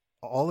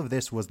all of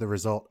this was the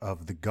result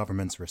of the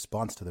government's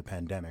response to the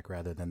pandemic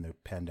rather than the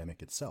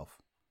pandemic itself,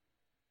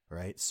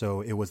 right?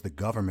 So it was the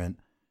government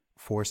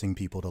forcing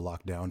people to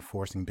lock down,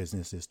 forcing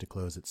businesses to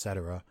close,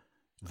 etc.,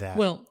 that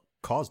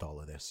caused all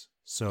of this.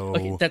 So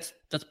okay,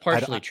 that's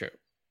partially true.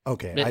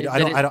 Okay,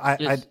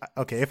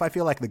 okay. If I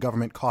feel like the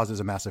government causes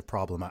a massive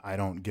problem, I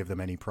don't give them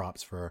any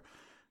props for,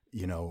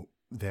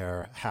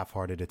 their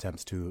half-hearted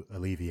attempts to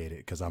alleviate it,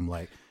 because I'm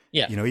like,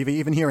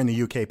 even here in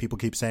the UK, people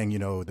keep saying,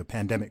 the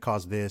pandemic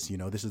caused this,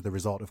 this is the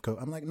result of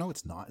COVID. I'm like, no,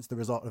 it's not. It's the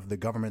result of the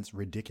government's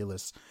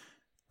ridiculous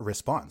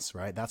response,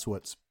 right? That's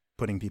what's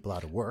putting people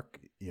out of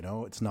work.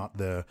 It's not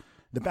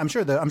I'm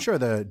sure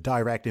the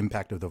direct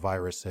impact of the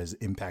virus has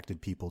impacted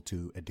people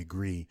to a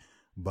degree,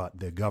 but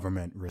the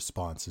government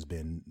response has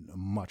been a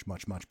much,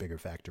 much, much bigger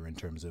factor in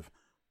terms of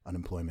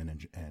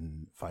unemployment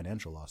and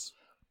financial loss.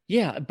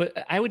 Yeah,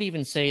 but I would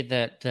even say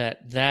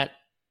that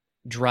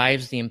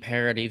drives the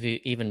imperative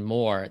even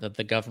more, that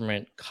the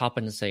government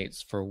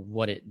compensates for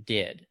what it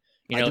did.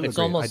 I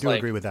do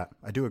agree with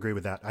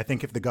that. I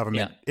think if the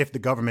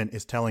government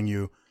is telling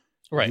you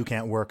you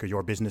can't work or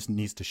your business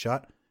needs to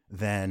shut,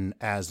 then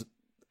as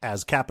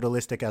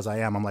capitalistic as I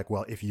am, I'm like,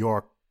 well, if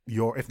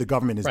the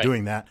government is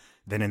doing that,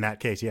 then in that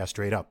case,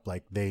 straight up,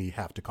 like, they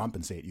have to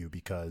compensate you,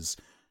 because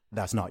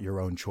that's not your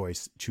own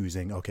choice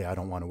choosing, okay, I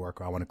don't want to work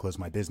or I want to close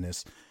my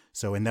business.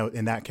 So in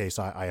that case,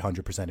 I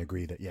 100%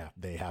 agree that,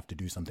 they have to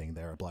do something.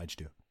 They're obliged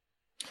to.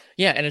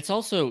 Yeah. And it's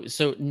also,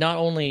 so not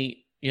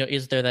only,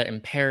 is there that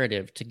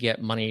imperative to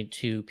get money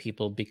to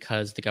people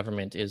because the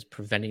government is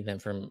preventing them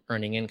from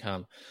earning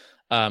income,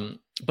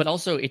 but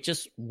also it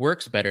just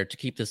works better to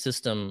keep the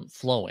system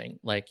flowing.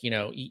 Like,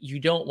 you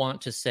don't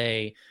want to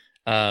say,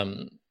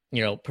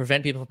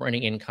 prevent people from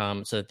earning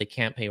income so that they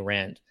can't pay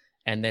rent,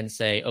 and then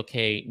say,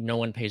 okay, no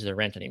one pays their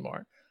rent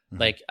anymore.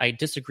 Mm-hmm. Like, I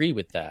disagree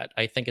with that.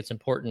 I think it's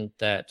important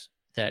that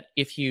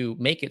if you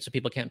make it so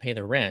people can't pay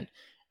their rent,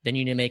 then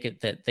you need to make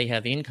it that they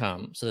have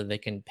income so that they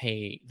can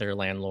pay their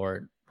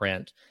landlord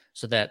rent,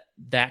 so that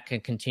can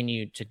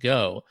continue to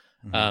go.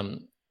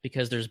 Mm-hmm.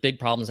 Because there's big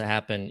problems that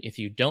happen if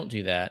you don't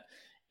do that.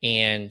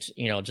 And,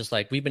 just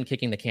like we've been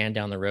kicking the can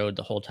down the road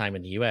the whole time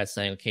in the US,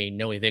 saying, okay,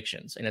 no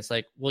evictions. And it's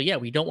like, well, yeah,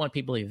 we don't want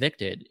people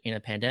evicted in a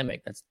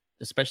pandemic. That's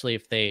especially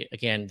if the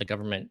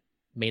government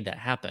made that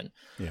happen.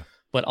 Yeah.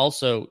 But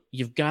also,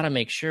 you've got to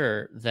make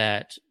sure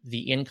that the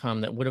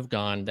income that would have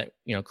gone, that,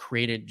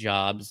 created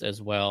jobs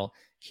as well,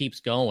 keeps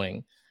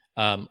going,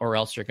 or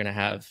else you're going to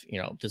have,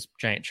 this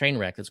giant train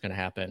wreck that's going to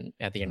happen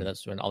at the end of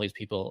this, when all these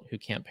people who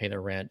can't pay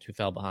their rent, who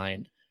fell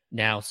behind,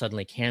 now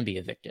suddenly can be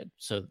evicted.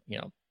 So,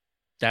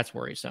 that's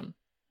worrisome.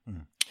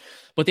 Mm.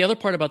 But the other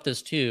part about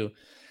this too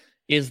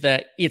is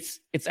that it's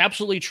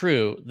absolutely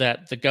true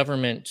that the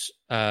government,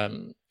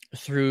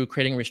 through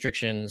creating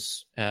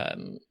restrictions,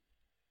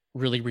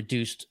 really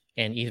reduced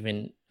and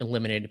even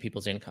eliminated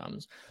people's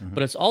incomes. Mm-hmm.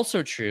 But it's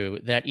also true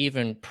that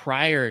even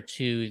prior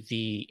to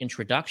the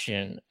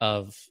introduction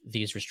of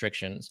these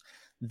restrictions,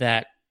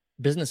 that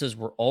businesses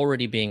were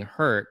already being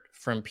hurt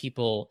from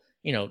people,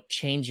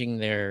 changing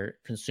their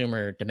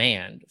consumer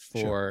demand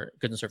for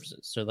goods and services.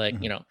 So like,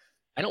 mm-hmm.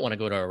 I don't want to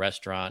go to a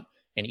restaurant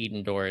and eat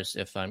indoors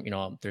if I'm,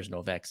 there's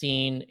no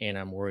vaccine and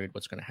I'm worried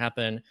what's going to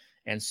happen.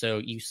 And so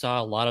you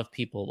saw a lot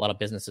of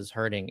businesses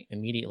hurting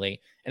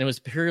immediately, and it was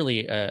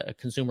purely a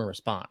consumer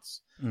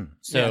response. Mm.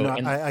 So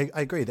I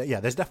agree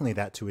that, there's definitely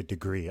that to a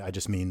degree. I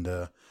just mean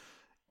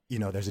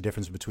there's a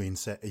difference between,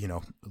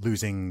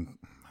 losing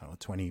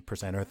 20%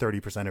 or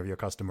 30% of your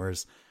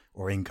customers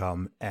or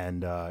income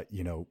and,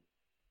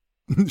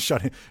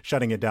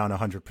 shutting it down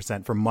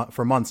 100%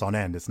 for months on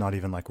end. It's not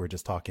even like we're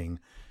just talking.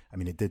 I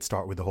mean, it did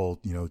start with the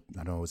whole, I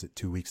don't know, was it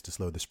 2 weeks to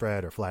slow the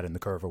spread or flatten the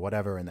curve or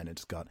whatever, and then it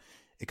just got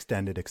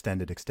extended.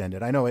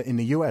 I know in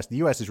the U.S.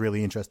 is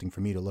really interesting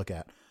for me to look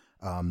at,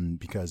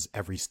 because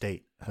every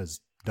state has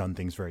done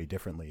things very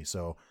differently.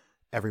 So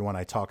everyone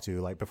I talked to,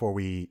 like before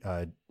we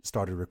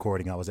started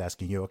recording, I was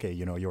asking you, okay,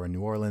 you're in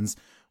New Orleans.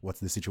 What's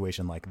the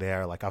situation like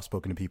there? Like, I've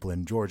spoken to people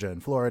in Georgia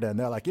and Florida, and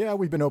they're like, yeah,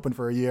 we've been open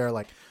for a year.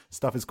 Like,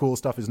 stuff is cool.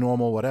 Stuff is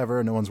normal,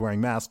 whatever. No one's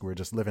wearing masks. We're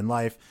just living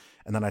life.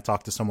 And then I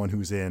talked to someone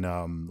who's in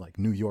like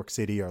New York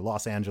City or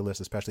Los Angeles,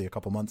 especially a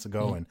couple months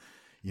ago. Mm-hmm.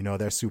 And,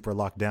 they're super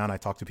locked down. I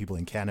talked to people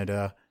in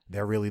Canada.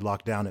 They're really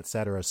locked down, et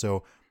cetera.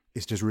 So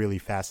it's just really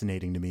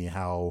fascinating to me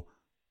how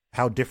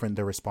different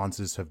the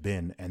responses have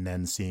been, and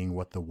then seeing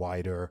what the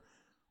wider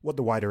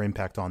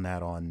impact on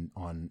that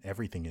on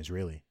everything is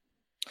really.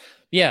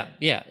 Yeah.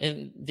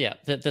 And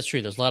that's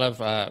true. There's a lot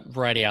of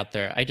variety out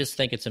there. I just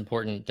think it's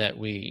important that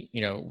we,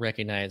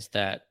 recognize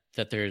that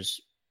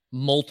there's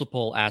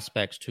multiple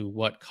aspects to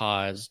what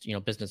caused,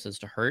 businesses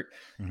to hurt.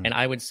 And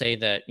I would say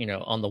that,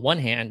 on the one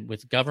hand,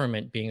 with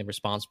government being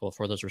responsible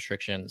for those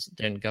restrictions,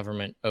 then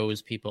government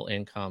owes people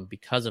income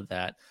because of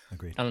that.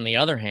 Agreed. And on the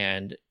other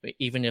hand,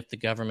 even if the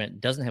government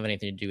doesn't have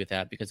anything to do with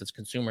that, because it's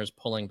consumers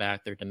pulling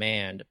back their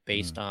demand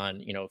based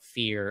on,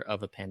 fear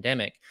of a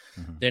pandemic,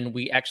 then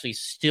we actually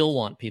still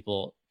want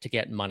people to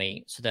get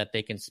money so that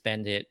they can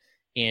spend it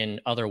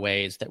in other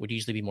ways that would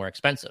usually be more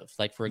expensive.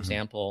 Like, for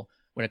example,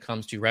 when it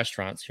comes to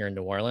restaurants here in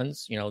New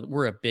Orleans,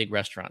 we're a big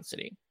restaurant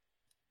city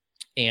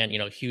and,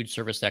 huge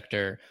service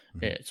sector,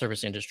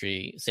 service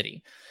industry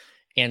city.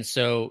 And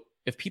so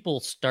if people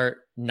start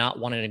not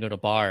wanting to go to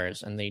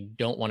bars and they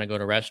don't want to go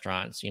to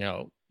restaurants,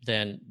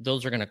 then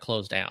those are going to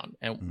close down,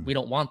 and we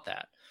don't want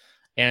that.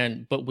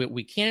 But what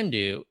we can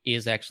do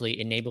is actually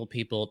enable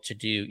people to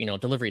do,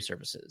 delivery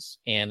services,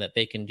 and that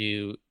they can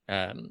do,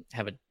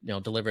 have it,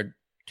 delivered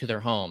to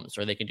their homes,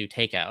 or they can do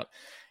takeout.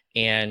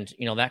 And,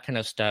 that kind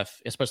of stuff,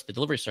 especially the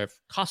delivery stuff,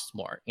 costs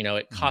more.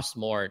 It costs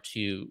more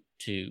to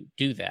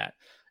do that.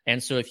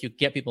 And so if you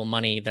get people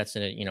money that's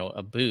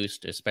a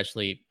boost,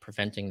 especially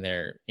preventing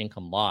their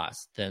income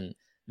loss, then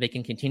they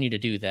can continue to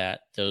do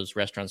that. Those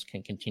restaurants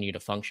can continue to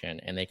function,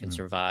 and they can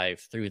survive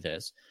through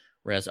this.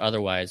 Whereas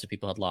otherwise, if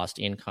people had lost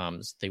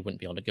incomes, they wouldn't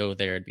be able to go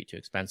there. It'd be too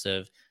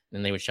expensive,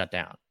 and they would shut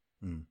down.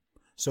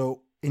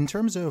 So in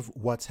terms of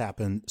what's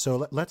happened,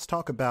 so let's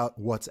talk about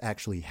what's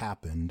actually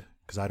happened,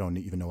 because I don't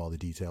even know all the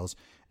details.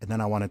 And then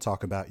I want to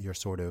talk about your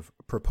sort of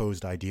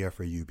proposed idea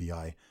for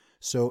UBI.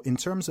 So in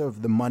terms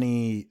of the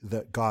money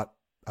that got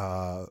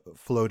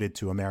floated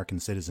to American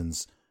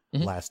citizens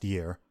last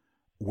year,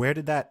 where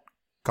did that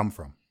come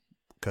from?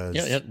 Because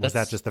was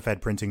that just the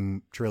Fed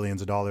printing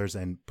trillions of dollars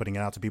and putting it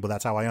out to people?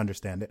 That's how I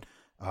understand it.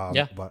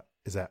 But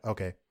is that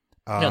okay?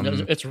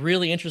 It's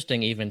really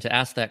interesting even to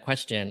ask that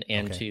question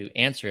and to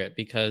answer it,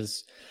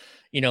 because,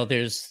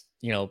 there's,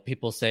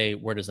 people say,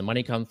 where does the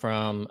money come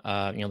from?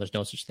 There's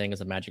no such thing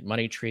as a magic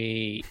money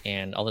tree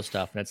and all this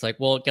stuff. And it's like,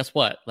 well, guess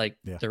what? Like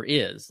there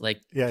is,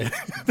 there's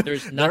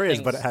nothing. There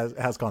is, but it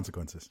has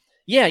consequences.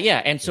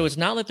 Yeah. And so it's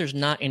not that there's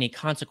not any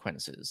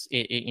consequences.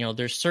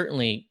 There's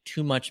certainly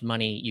too much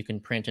money you can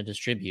print and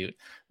distribute,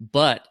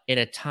 but at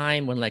a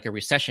time when like a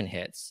recession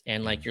hits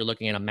and like you're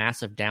looking at a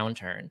massive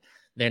downturn,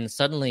 then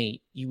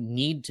suddenly you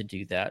need to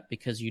do that,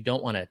 because you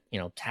don't want to,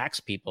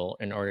 tax people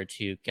in order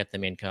to get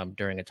them income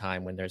during a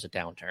time when there's a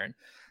downturn.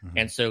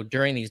 And so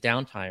during these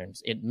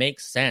downtimes, it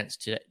makes sense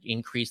to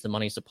increase the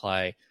money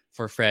supply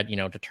for Fed,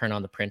 to turn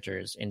on the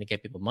printers and to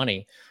get people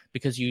money,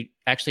 because you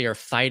actually are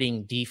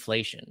fighting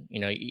deflation.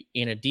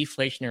 In a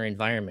deflationary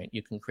environment,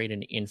 you can create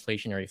an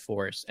inflationary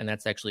force, and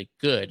that's actually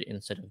good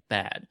instead of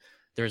bad.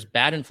 There's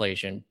bad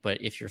inflation,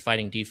 but if you're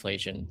fighting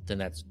deflation, then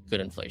that's good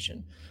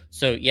inflation.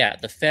 So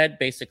the Fed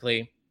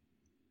basically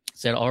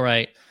said, all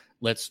right,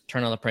 let's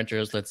turn on the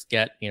printers. Let's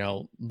get,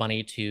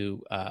 money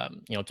to,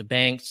 to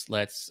banks.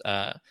 Let's,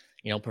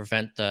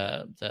 prevent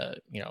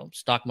the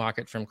stock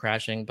market from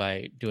crashing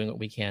by doing what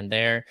we can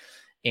there.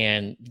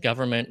 And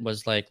government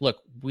was like,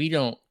 look, we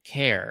don't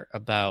care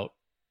about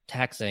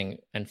taxing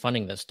and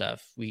funding this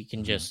stuff. We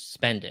can just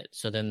spend it.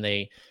 So then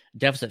they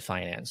deficit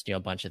financed, a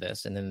bunch of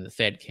this, and then the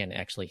Fed can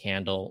actually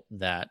handle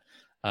that.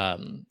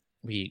 The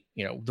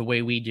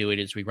way we do it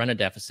is we run a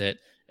deficit,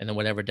 and then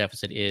whatever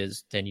deficit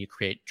is, then you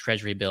create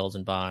treasury bills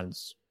and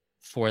bonds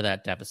for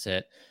that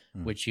deficit,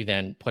 which you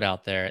then put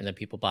out there, and then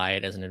people buy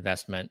it as an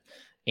investment.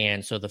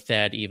 And so the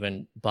Fed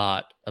even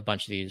bought a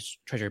bunch of these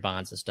treasury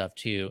bonds and stuff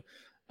too.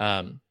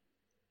 And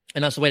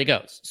that's the way it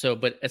goes. So,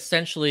 but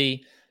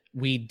essentially,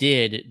 we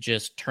did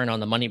just turn on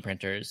the money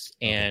printers,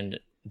 and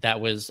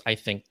that was, I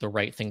think, the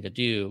right thing to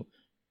do,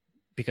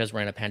 because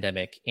we're in a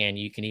pandemic, and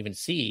you can even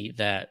see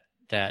that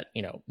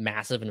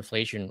massive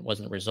inflation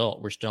wasn't a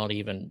result. We're still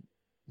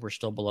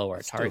below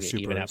our target,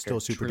 even after still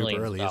super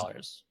trillions early. of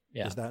dollars.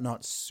 Is that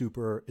not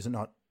super? Is it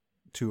not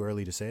too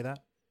early to say that?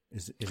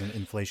 Isn't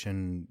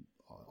inflation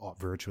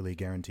virtually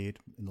guaranteed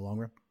in the long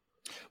run?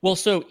 Well,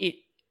 so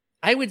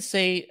I wouldn't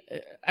say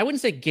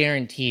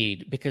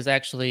guaranteed, because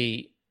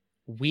actually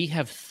we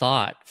have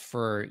thought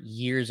for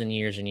years and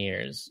years and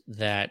years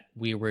that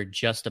we were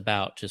just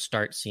about to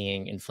start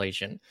seeing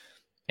inflation,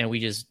 and we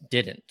just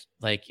didn't.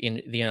 Like,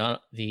 in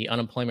the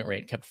unemployment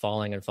rate kept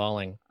falling and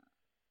falling,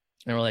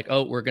 and we're like,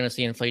 oh, we're going to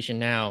see inflation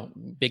now,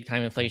 big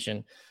time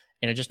inflation,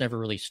 and it just never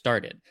really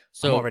started.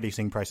 So I'm already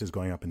seeing prices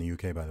going up in the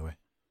UK, by the way.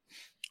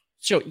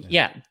 So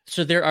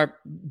so there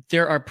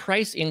are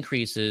price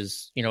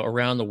increases,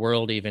 around the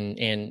world, even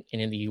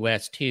in the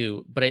US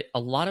too. But a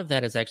lot of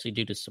that is actually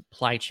due to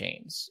supply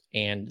chains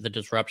and the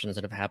disruptions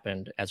that have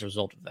happened as a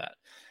result of that.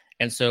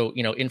 And so,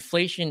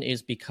 inflation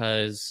is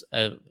because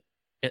of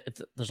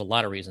there's a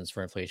lot of reasons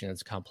for inflation.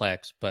 It's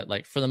complex, but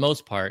like for the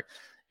most part,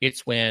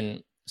 it's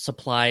when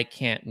supply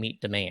can't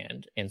meet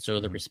demand, and so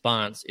the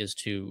response is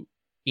to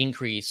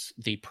increase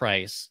the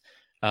price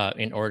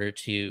in order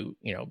to,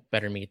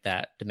 better meet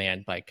that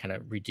demand by kind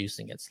of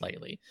reducing it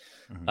slightly.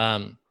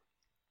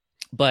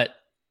 But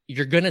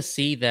you're going to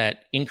see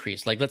that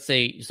increase. Like, let's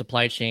say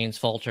supply chains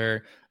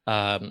falter,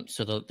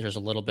 there's a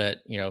little bit,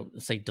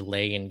 say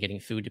delay in getting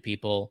food to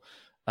people,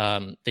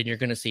 then you're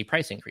going to see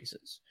price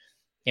increases.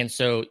 And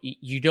so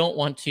you don't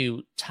want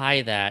to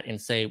tie that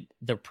and say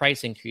the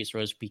price increase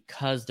rose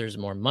because there's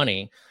more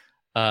money.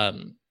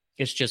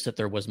 It's just that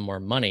there was more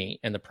money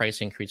and the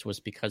price increase was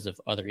because of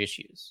other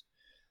issues.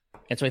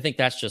 And so I think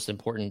that's just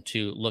important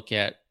to look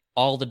at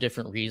all the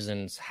different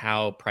reasons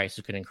how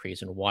prices could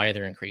increase and why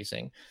they're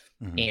increasing,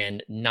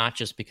 and not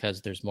just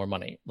because there's more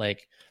money.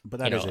 Like, but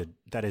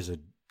that is a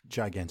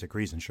gigantic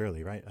reason,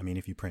 surely, right? I mean,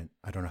 if you print,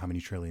 I don't know how many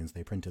trillions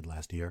they printed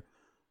last year.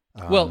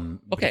 Okay.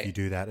 But if you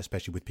do that,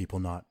 especially with people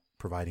not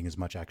providing as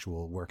much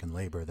actual work and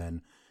labor,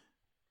 then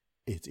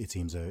it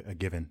seems a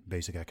given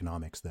basic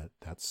economics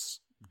that's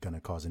going to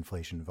cause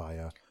inflation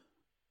via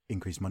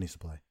increased money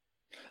supply.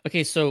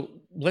 Okay, so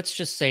let's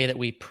just say that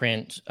we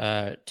print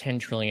 10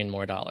 trillion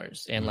more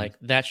dollars, and like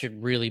that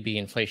should really be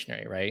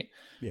inflationary, right?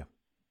 Yeah.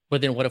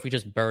 But then what if we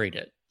just buried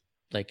it?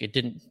 Like it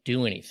didn't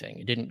do anything.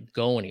 It didn't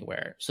go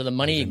anywhere. So the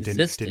money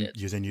existed.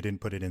 You didn't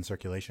put it in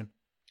circulation?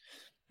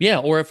 Yeah,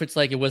 or if it's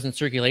like it was in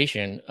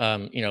circulation,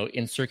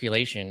 in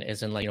circulation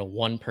as in like,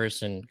 one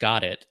person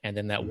got it and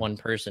then that one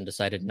person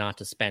decided not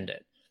to spend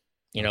it.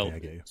 Okay, I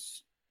get you.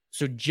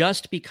 So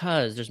just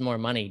because there's more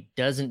money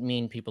doesn't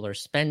mean people are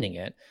spending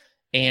it.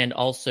 And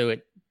also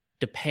it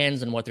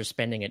depends on what they're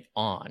spending it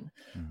on.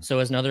 So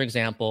as another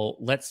example,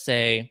 let's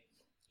say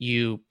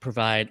the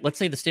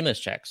stimulus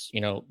checks,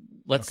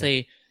 let's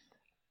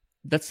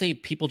say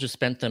people just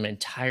spent them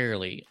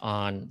entirely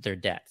on their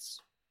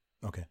debts.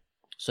 Okay.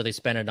 So they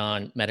spend it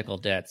on medical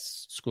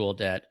debts, school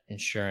debt,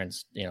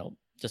 insurance,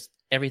 just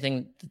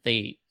everything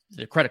the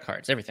credit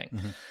cards,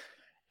 everything.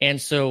 And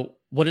so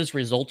what is the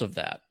result of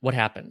that? What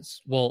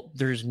happens? Well,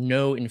 there's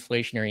no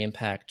inflationary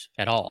impact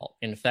at all.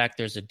 In fact,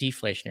 there's a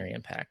deflationary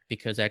impact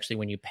because actually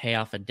when you pay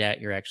off a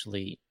debt, you're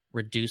actually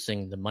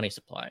reducing the money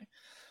supply.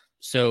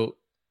 So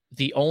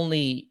the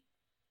only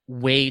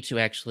way to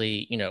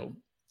actually,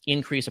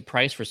 increase a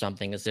price for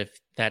something is if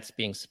that's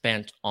being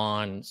spent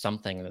on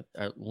something that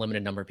a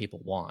limited number of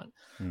people want.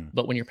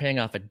 But when you're paying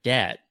off a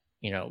debt,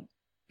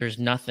 there's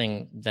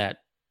nothing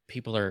that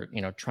people are,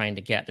 trying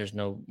to get. There's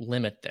no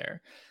limit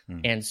there.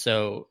 And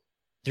so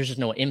there's just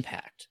no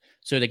impact.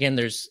 So again,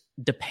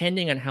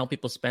 depending on how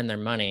people spend their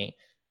money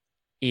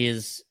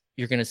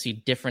you're going to see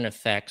different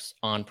effects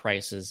on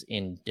prices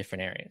in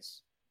different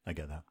areas. I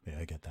get that. Yeah,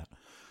 I get that.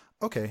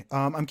 Okay.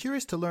 I'm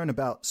curious to learn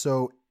about,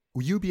 so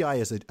UBI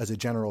as a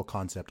general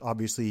concept,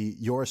 obviously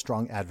you're a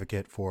strong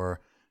advocate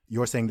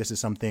you're saying this is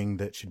something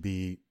that should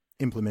be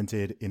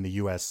implemented in the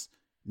US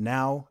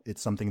now.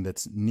 It's something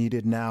that's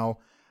needed now.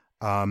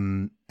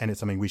 And it's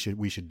something we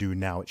should do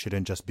now. It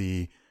shouldn't just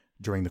be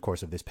during the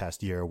course of this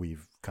past year.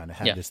 We've kind of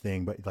had this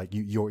thing, but like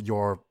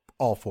you're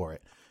all for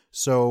it.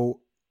 So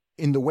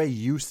in the way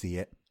you see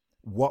it,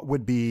 how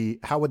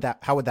would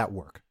that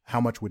work?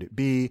 How much would it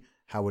be?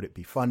 How would it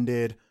be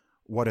funded?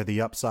 What are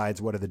the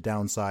upsides? What are the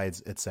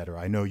downsides, et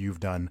cetera? I know you've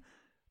done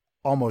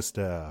almost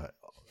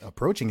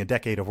approaching a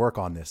decade of work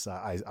on this.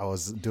 I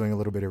was doing a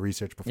little bit of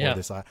research before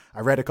this. I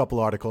read a couple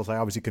articles. I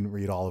obviously couldn't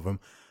read all of them.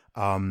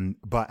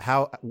 But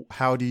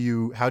how do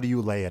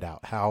you lay it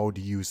out? How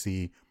do you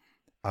see,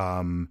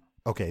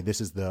 okay,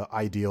 this is the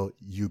ideal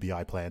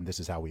UBI plan. This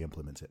is how we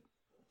implement it.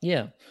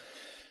 Yeah.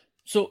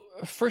 So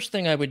first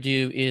thing I would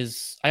do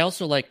is I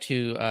also like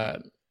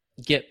to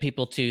get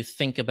people to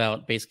think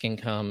about basic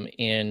income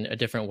in a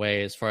different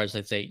way as far as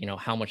let's say,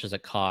 how much does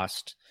it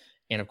cost?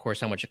 And of course,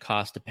 how much it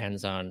costs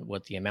depends on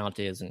what the amount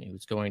is and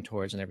who's going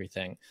towards and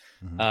everything.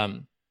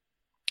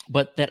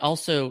 But that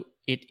also,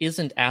 it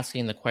isn't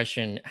asking the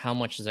question, how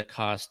much does it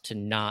cost to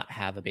not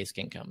have a basic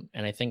income?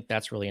 And I think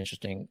that's a really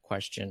interesting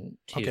question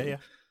too. Okay, yeah.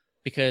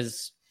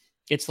 Because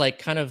it's like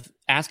kind of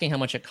asking how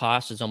much it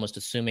costs is almost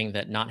assuming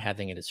that not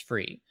having it is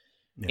free.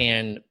 Yeah.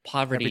 And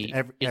poverty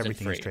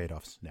everything free. Is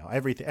trade-offs now.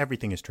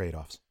 Everything is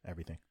trade-offs.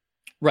 Everything.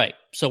 Right.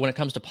 So when it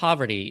comes to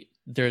poverty,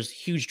 there's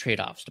huge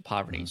trade-offs to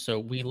poverty. So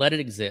we let it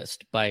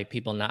exist by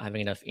people not having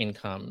enough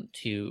income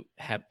to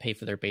pay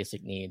for their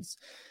basic needs.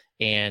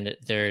 And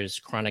there's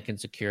chronic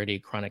insecurity,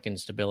 chronic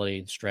instability,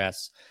 and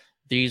stress.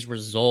 These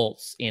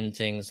results in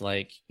things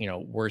like,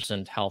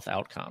 worsened health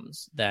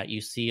outcomes that you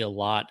see a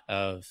lot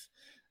of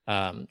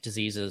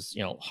diseases,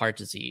 heart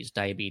disease,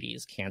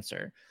 diabetes,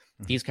 cancer.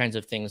 These kinds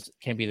of things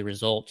can be the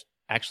result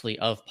actually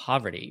of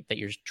poverty that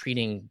you're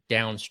treating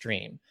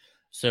downstream.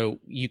 So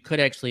you could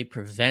actually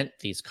prevent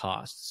these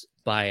costs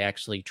by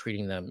actually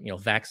treating them,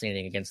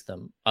 vaccinating against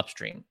them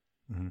upstream.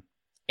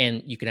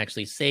 And you can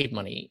actually save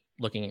money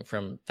looking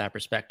from that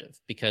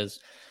perspective because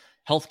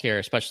healthcare,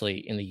 especially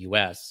in the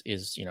US,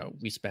 is,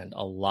 we spend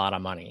a lot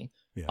of money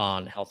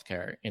on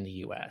healthcare in the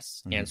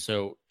US. And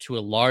so to a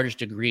large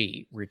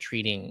degree, we're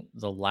treating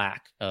the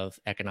lack of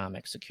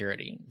economic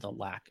security, the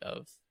lack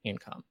of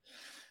income.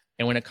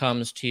 And when it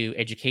comes to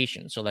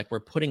education, so like we're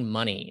putting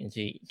money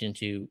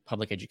into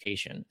public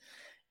education.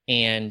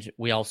 And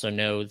we also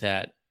know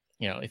that,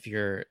 if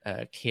you're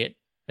a kid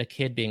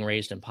being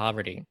raised in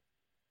poverty,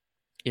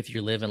 if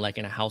you live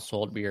in a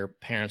household where your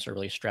parents are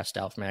really stressed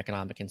out from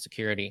economic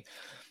insecurity,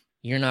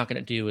 you're not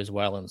going to do as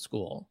well in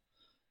school.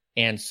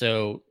 And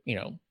so,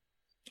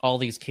 all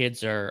these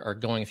kids are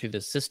going through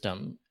this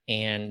system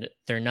and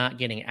they're not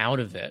getting out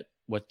of it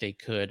what they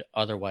could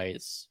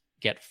otherwise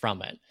get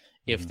from it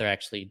if they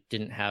actually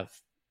didn't have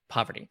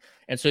poverty.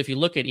 And so if you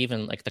look at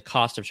even like the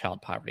cost of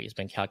child poverty has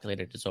been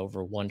calculated as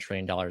over $1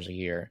 trillion a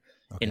year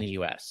in the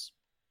US.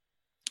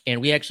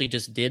 And we actually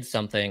just did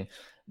something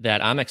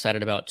that I'm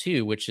excited about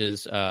too, which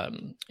is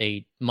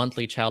a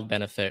monthly child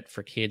benefit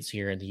for kids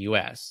here in the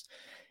US.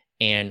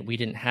 And we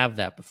didn't have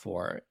that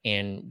before.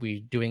 And we're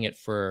doing it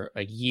for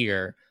a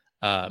year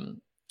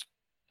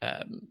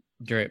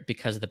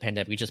because of the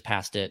pandemic. We just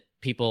passed it.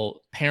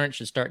 Parents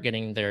should start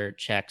getting their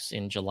checks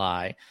in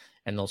July,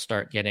 and they'll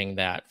start getting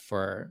that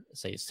for,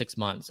 say, 6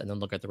 months, and then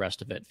look at the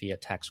rest of it via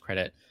tax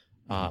credit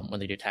when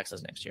they do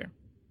taxes next year.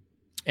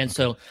 And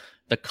so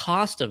the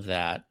cost of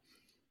that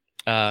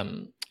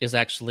is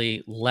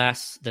actually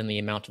less than the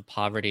amount of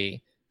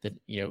poverty that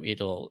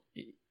it'll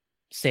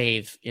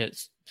save.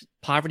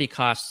 Poverty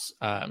costs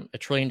 $1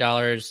 trillion.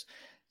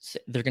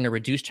 They're going to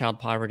reduce child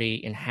poverty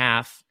in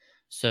half.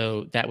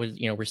 So that was,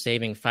 we're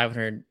saving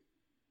 $500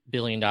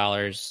 billion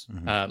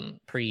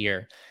per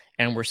year,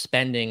 and we're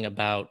spending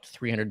about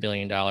 $300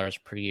 billion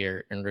per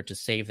year in order to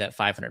save that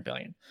 $500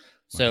 billion.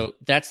 So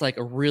that's like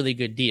a really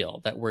good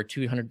deal that we're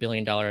 $200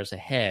 billion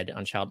ahead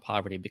on child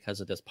poverty because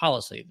of this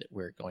policy that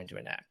we're going to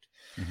enact.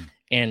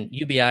 And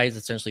UBI is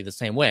essentially the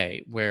same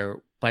way,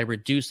 where by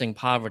reducing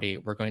poverty,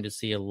 we're going to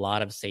see a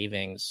lot of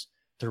savings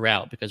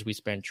throughout because we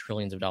spend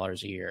trillions of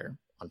dollars a year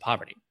on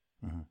poverty.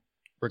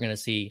 We're going to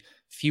see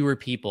fewer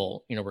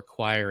people,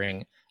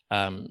 requiring,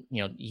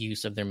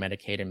 use of their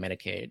Medicare and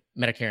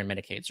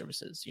Medicaid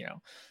services,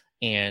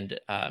 and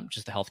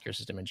just the healthcare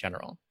system in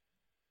general.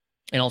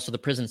 And also the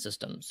prison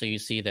system. So you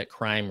see that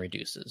crime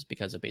reduces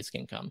because of basic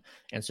income.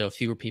 And so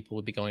fewer people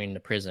would be going into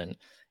prison,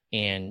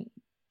 and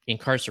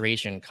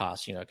incarceration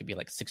costs, it could be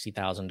like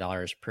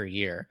 $60,000 per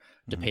year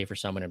to pay for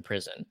someone in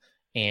prison.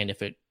 And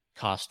if it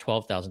costs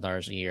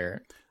 $12,000 a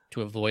year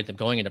to avoid them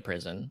going into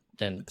prison,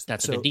 then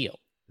that's a good deal.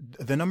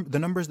 The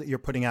numbers that you're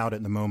putting out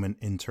at the moment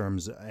in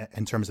terms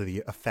of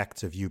the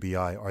effects of UBI,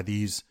 are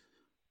these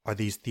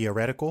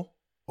theoretical,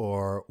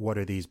 or what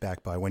are these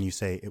backed by? When you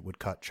say it would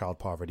cut child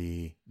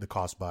poverty, the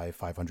cost by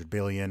 $500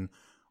 billion,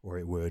 or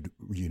it would,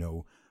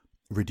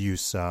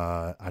 reduce,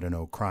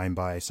 crime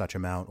by such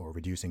amount, or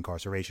reduce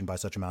incarceration by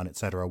such amount, et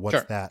cetera.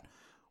 What's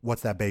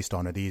that based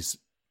on? Are these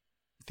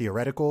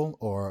theoretical,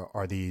 or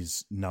are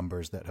these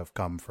numbers that have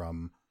come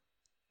from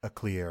a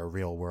clear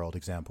real world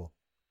example?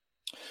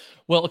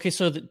 Well, okay,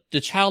 so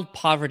the child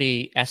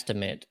poverty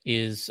estimate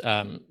is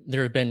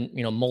there have been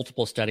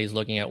multiple studies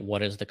looking at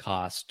what is the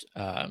cost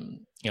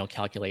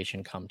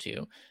calculation come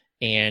to,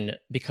 and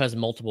because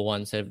multiple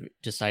ones have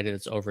decided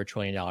it's over $1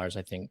 trillion,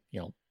 I think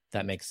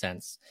that makes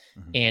sense.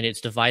 And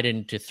it's divided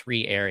into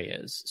 3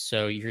 areas.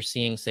 So you're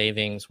seeing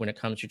savings when it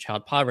comes to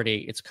child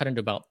poverty. It's cut into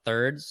about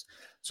thirds.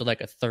 So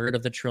like a third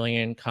of the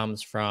trillion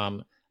comes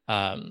from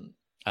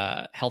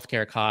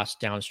healthcare costs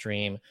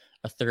downstream.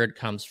 A third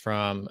comes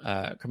from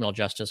criminal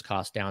justice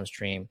costs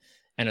downstream,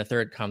 and a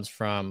third comes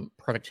from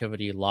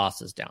productivity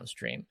losses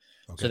downstream.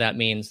 So that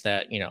means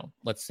that,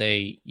 let's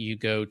say you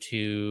go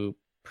to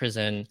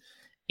prison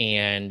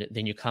and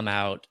then you come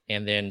out,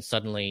 and then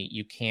suddenly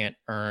you can't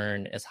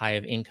earn as high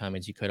of income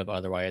as you could have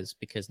otherwise,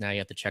 because now you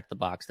have to check the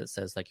box that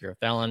says like you're a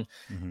felon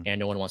and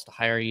no one wants to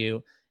hire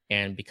you.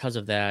 And because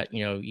of that,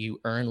 you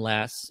earn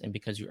less, and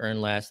because you earn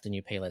less, then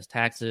you pay less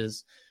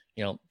taxes,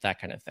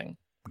 that kind of thing.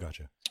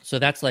 Gotcha. So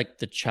that's like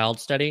the child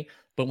study.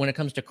 But when it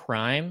comes to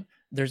crime,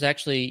 there's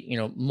actually,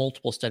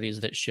 multiple studies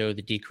that show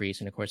the decrease.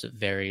 And of course, it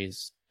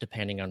varies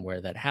depending on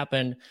where that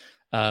happened.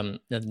 The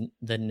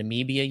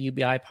Namibia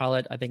UBI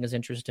pilot, I think, is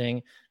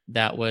interesting.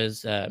 That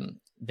was,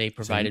 they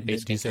provided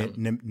basically.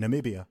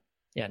 Namibia?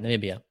 Yeah,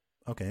 Namibia.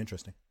 Okay,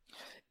 interesting.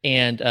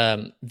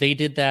 And they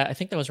did that, I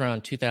think that was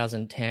around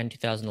 2010,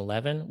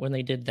 2011 when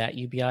they did that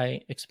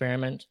UBI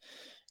experiment.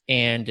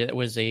 And it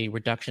was a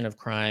reduction of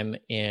crime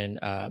in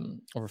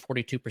over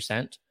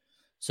 42%.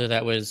 So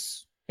that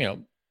was,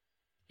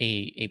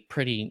 a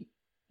pretty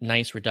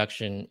nice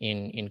reduction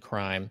in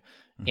crime.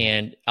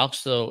 And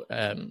also,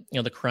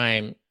 the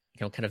crime,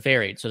 kind of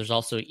varied. So there's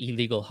also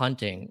illegal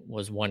hunting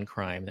was one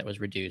crime that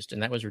was reduced,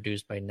 and that was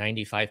reduced by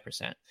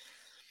 95%.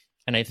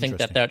 And I think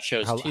that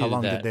shows how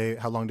long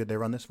did they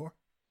run this for?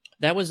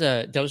 That was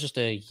just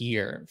a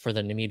year for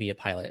the Namibia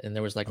pilot, and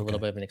there was like a little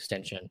bit of an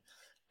extension.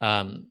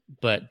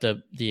 But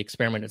the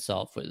experiment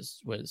itself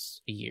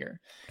was a year.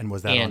 And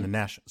was that on the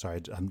national?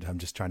 Sorry, I'm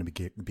just trying to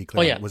be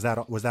clear. Oh, yeah. Was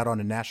that on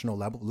a national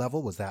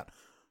level? Was that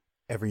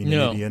every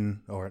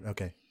Namibian or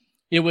okay?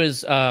 It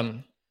was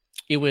on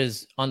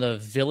the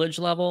village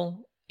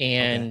level,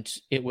 and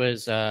it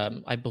was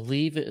I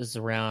believe it was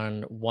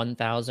around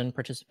 1,000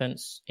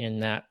 participants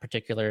in that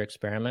particular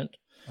experiment.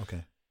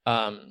 Okay.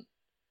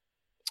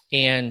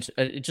 And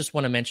I just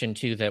want to mention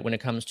too that when it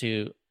comes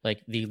to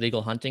like the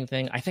illegal hunting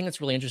thing, I think it's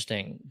really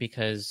interesting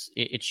because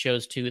it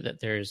shows too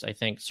that there's, I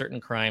think, certain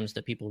crimes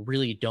that people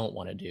really don't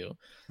want to do,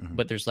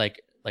 but there's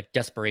like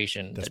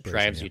desperation that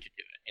drives you to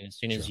do it. And as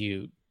soon as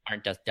you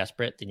aren't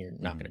desperate, then you're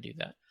not going to do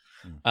that.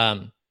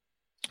 Mm.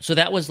 So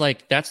that was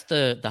like, that's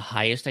the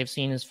highest I've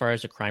seen as far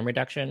as a crime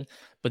reduction.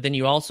 But then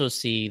you also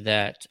see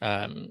that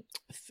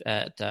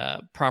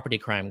property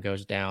crime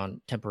goes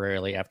down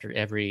temporarily after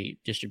every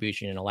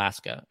distribution in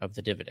Alaska of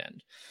the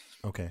dividend.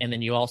 Okay. And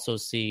then you also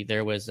see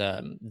there was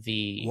but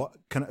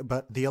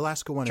the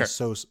Alaska one Sure. is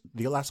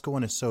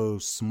so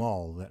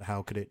small that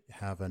how could it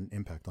have an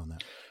impact on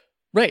that?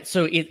 Right.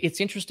 So it's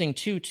interesting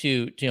too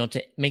to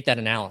make that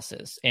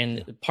analysis,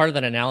 and part of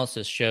that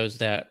analysis shows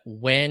that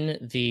when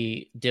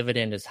the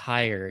dividend is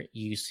higher,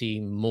 you see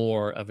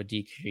more of a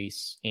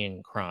decrease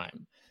in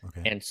crime.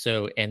 Okay.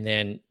 And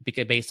then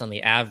because based on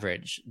the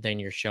average, then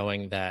you're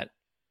showing that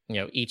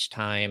each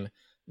time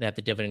that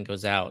the dividend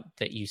goes out,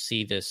 that you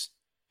see this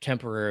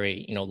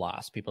temporary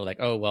loss. People are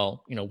like, oh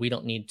well, we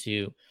don't need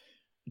to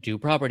do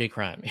property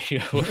crime.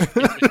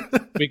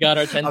 We got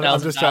our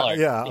 $10,000.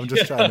 Yeah, I'm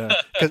just trying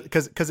to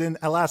because in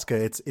Alaska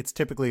it's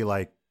typically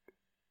like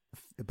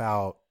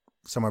about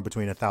somewhere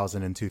between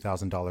 $1,000 and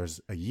 $2,000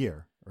 a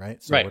year,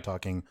 right? So Right. we're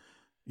talking,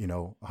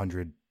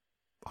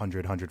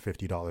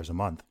 $150 a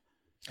month.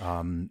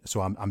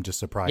 So I'm just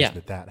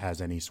surprised that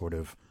has any sort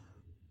of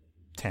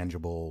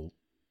tangible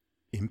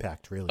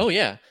impact, really. Oh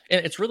yeah,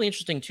 and it's really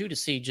interesting too to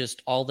see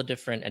just all the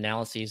different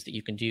analyses that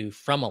you can do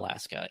from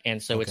Alaska.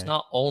 And so it's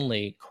not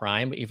only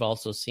crime, but you've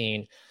also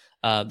seen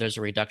there's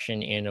a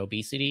reduction in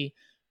obesity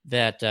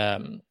that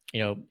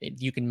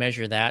you can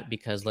measure that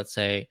because let's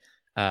say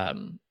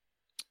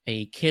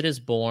a kid is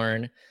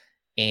born,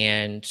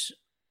 and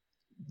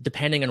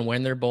depending on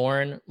when they're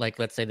born, like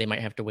let's say they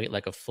might have to wait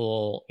like a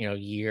full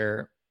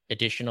year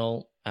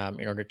additional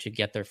in order to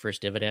get their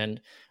first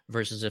dividend,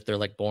 versus if they're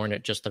like born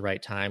at just the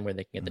right time where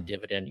they can get the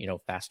dividend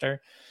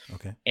faster.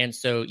 Okay. And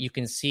so you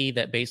can see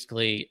that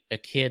basically a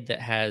kid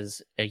that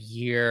has a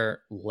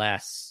year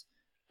less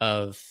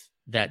of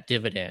that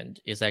dividend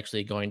is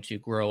actually going to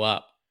grow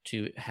up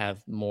to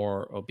have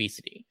more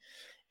obesity.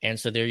 And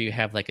so there you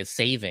have like a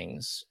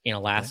savings in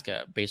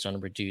Alaska based on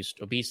reduced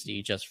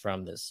obesity just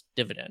from this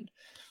dividend.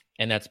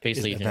 And that's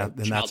basically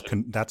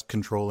that's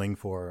controlling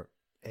for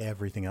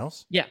everything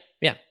else. Yeah.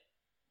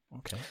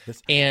 Okay.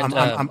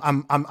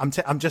 I'm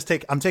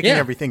taking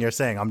everything you're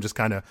saying. I'm just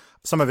kind of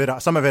some of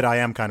it I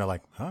am kind of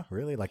like, huh,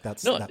 really? Like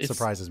that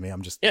surprises me.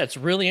 It's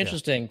really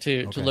interesting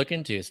to look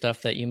into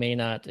stuff that you may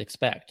not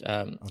expect.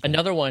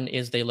 Another one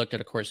is they looked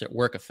at, of course, at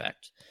work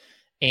effect,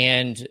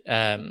 and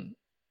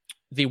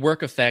the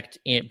work effect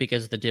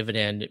because the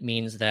dividend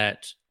means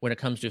that when it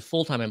comes to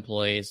full-time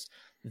employees,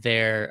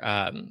 they're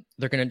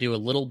going to do a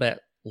little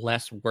bit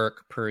less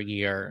work per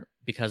year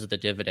because of the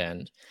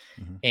dividend.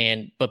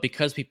 But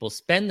because people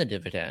spend the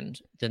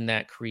dividend, then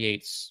that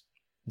creates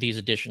these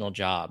additional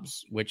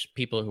jobs, which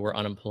people who are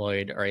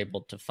unemployed are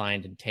able to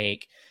find and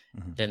take.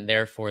 Then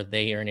therefore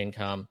they earn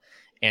income.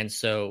 And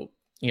so,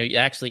 it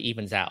actually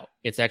evens out.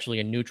 It's actually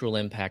a neutral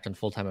impact on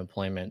full-time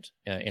employment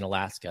in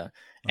Alaska.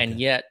 And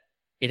yet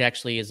it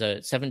actually is a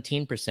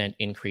 17%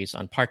 increase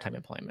on part-time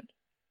employment.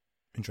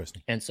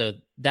 Interesting. And so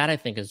that I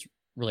think is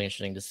really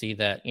interesting to see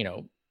that,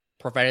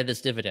 provided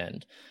this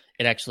dividend,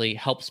 it actually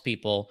helps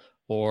people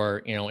or,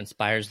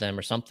 inspires them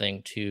or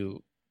something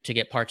to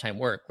get part-time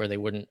work where they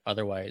wouldn't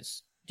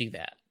otherwise do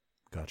that.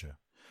 Gotcha.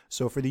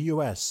 So for the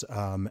U.S.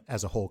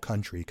 As a whole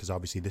country, because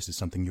obviously this is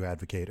something you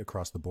advocate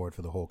across the board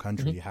for the whole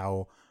country,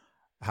 how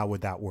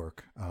would that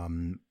work?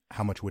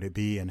 How much would it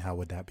be, and how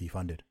would that be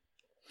funded?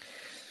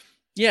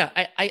 Yeah,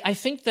 I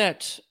think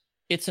that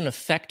it's an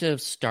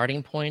effective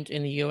starting point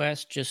in the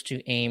U.S. just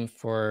to aim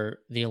for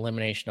the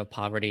elimination of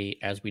poverty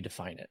as we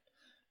define it.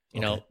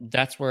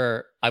 That's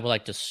where I would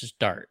like to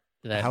start.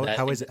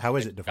 How is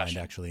it defined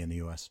actually in the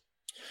U.S.?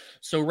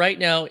 So right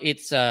now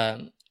it's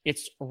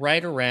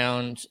right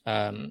around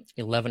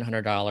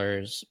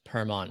 $1,100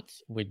 per month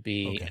would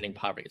be ending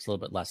poverty. It's a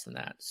little bit less than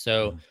that.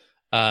 So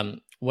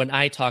when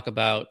I talk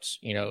about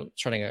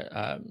starting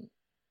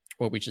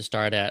what we should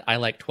start at, I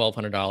like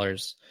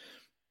 $1,200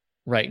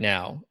 right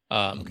now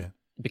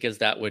because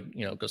that would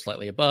go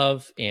slightly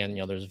above, and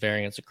there's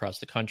variance across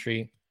the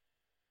country.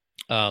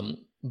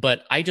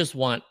 But I just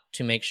want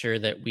to make sure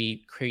that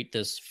we create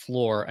this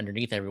floor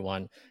underneath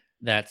everyone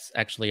that's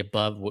actually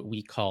above what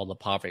we call the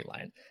poverty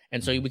line.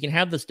 And so we can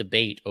have this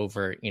debate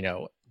over,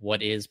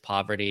 what is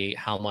poverty,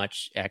 how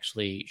much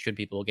actually should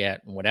people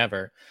get, and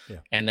whatever. Yeah.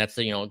 And that's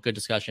a good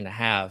discussion to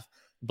have.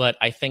 But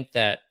I think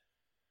that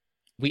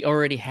we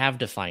already have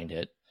defined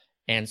it.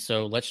 And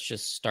so let's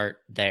just start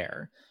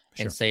there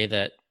and say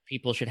that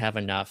people should have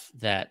enough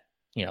that,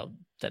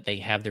 that they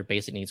have their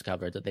basic needs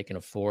covered, that they can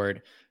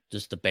afford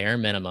just the bare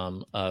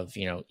minimum of,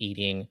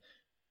 eating,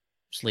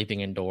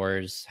 sleeping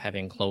indoors,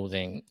 having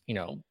clothing,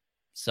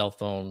 cell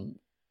phone,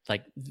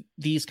 like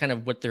these kind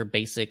of what their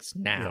basics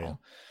now.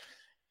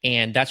 Yeah.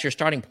 And that's your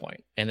starting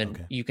point. And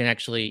then you can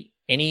actually,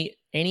 any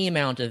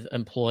amount of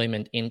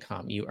employment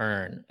income you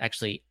earn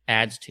actually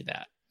adds to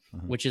that,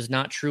 which is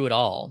not true at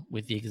all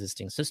with the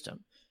existing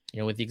system.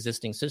 With the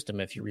existing system,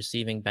 if you're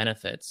receiving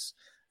benefits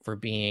for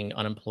being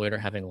unemployed or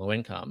having low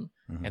income,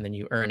 and then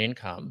you earn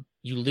income,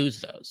 you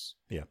lose those.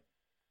 Yeah.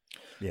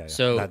 Yeah.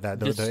 So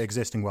the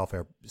existing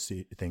welfare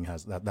thing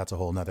has that's a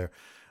whole nother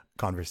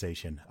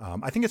conversation.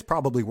 I think it's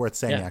probably worth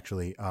saying,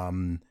 actually,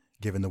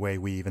 given the way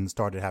we even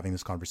started having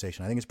this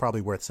conversation, I think it's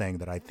probably worth saying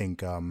that I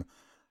think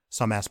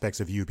some aspects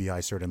of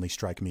UBI certainly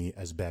strike me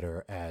as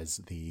better as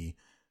the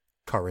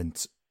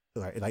current,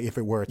 like if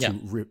it were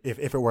to,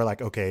 if it were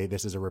like, okay,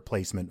 this is a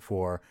replacement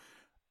for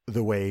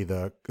the way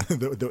the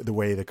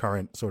way the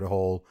current sort of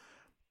whole,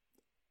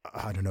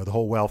 I don't know, the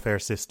whole welfare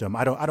system.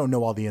 I don't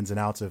know all the ins and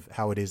outs of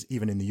how it is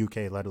even in the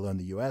UK, let alone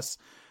the US.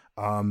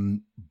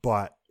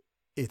 But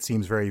it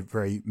seems very,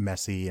 very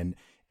messy and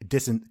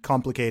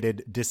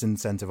complicated,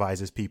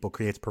 disincentivizes people,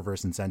 creates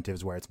perverse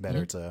incentives where it's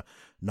better to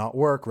not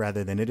work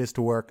rather than it is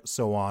to work,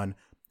 so on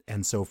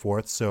and so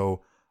forth.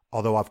 So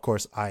although, of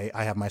course, I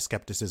have my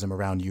skepticism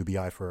around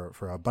UBI for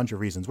a bunch of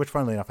reasons, which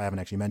funnily enough, I haven't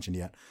actually mentioned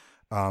yet.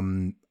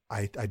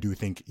 I do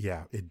think,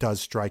 it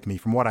does strike me,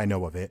 from what I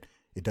know of it,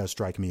 it does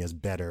strike me as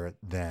better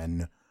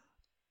than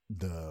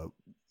the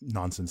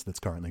nonsense that's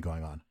currently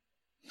going on.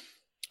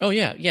 Oh,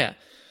 yeah. Yeah.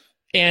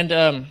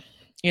 And,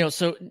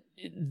 so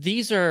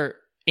these are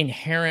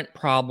inherent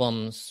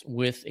problems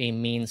with a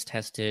means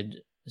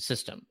tested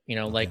system,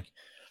 like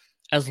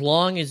as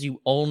long as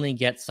you only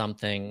get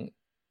something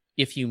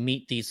if you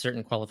meet these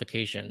certain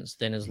qualifications,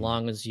 then as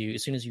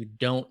soon as you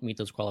don't meet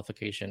those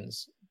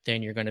qualifications,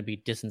 then you're going to be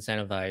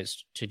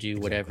disincentivized to do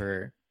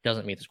whatever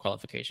doesn't meet those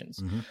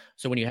qualifications.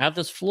 So when you have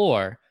this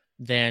floor,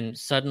 then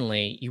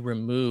suddenly you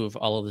remove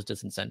all of those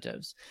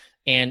disincentives.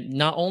 And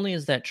not only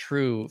is that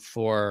true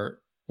for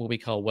what we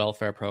call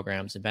welfare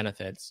programs and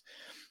benefits,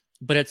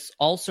 but it's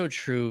also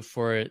true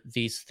for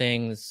these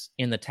things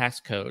in the tax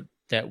code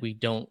that we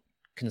don't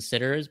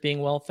consider as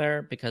being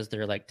welfare because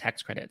they're like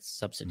tax credits,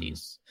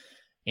 subsidies,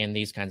 and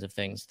these kinds of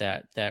things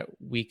that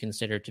we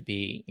consider to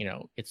be,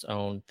 its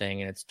own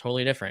thing, and it's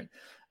totally different.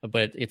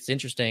 But it's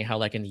interesting how,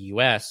 like in the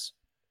US,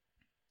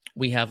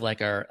 we have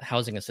like our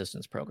housing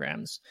assistance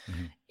programs,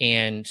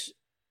 and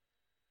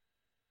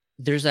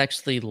there's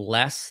actually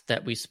less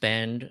that we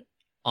spend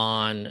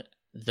on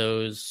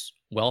those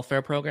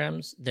welfare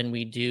programs than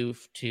we do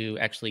to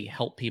actually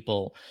help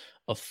people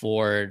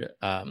afford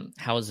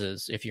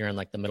houses if you're in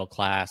like the middle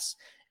class.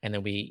 And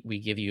then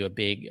we give you a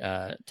big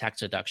tax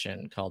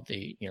deduction called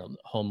the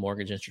home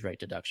mortgage interest rate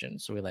deduction.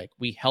 So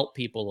we help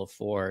people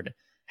afford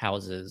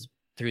houses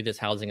through this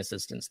housing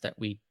assistance that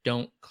we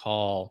don't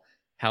call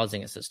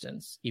housing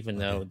assistance, even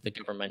though the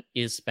government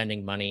is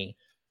spending money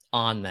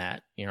on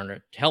that in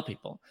order to help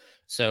people.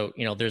 So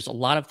there's a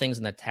lot of things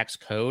in the tax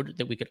code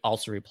that we could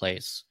also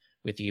replace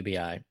with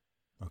UBI.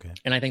 Okay.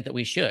 And I think that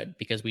we should,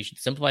 because we should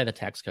simplify the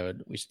tax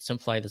code. We should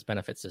simplify this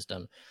benefit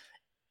system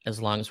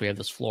as long as we have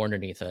this floor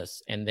underneath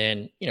us. And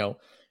then,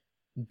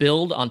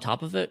 build on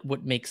top of it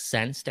what makes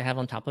sense to have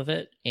on top of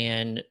it,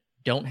 and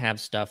don't have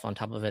stuff on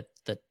top of it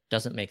that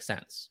doesn't make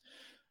sense.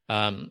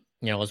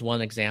 As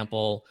one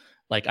example,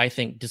 like I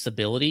think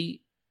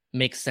disability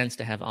makes sense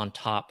to have on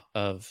top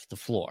of the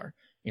floor.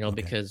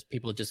 Because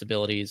people with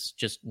disabilities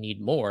just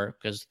need more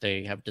because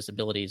they have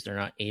disabilities. They're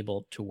not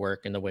able to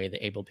work in the way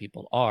the able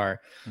people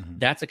are.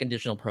 That's a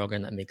conditional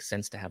program that makes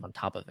sense to have on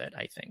top of it,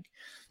 I think.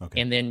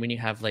 And then when you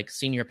have like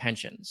senior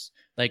pensions,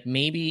 like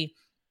maybe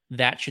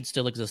that should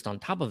still exist on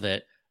top of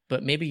it,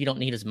 but maybe you don't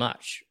need as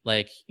much,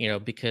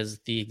 because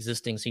the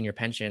existing senior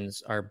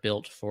pensions are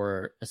built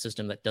for a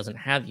system that doesn't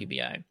have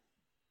UBI.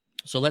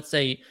 So let's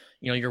say,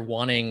 you're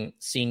wanting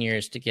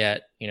seniors to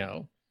get,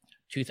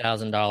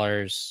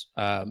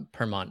 $2,000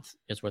 per month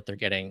is what they're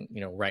getting,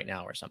 right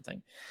now or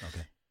something.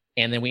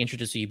 And then we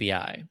introduce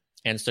UBI.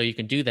 And so you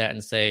can do that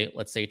and say,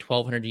 let's say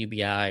 1,200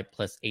 UBI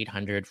plus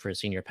 800 for a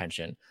senior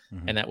pension.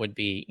 And that would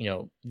be,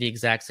 the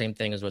exact same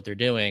thing as what they're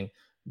doing,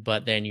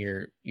 but then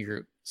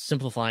you're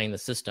simplifying the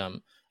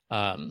system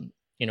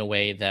in a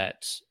way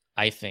that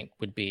I think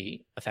would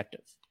be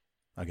effective.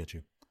 I get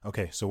you.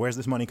 Okay. So where's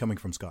this money coming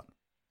from, Scott?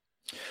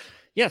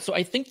 Yeah, so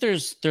I think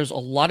there's a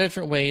lot of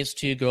different ways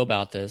to go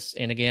about this.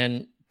 And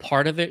again,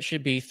 part of it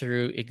should be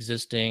through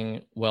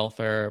existing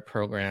welfare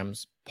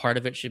programs. Part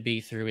of it should be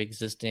through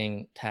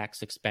existing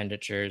tax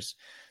expenditures.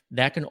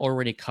 That can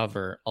already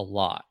cover a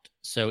lot.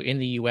 So in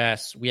the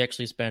US, we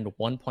actually spend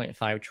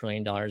 $1.5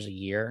 trillion a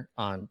year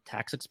on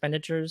tax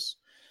expenditures.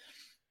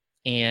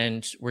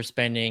 And we're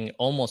spending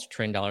almost $1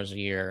 trillion a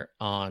year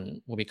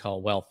on what we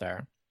call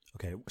welfare.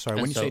 Okay. Sorry.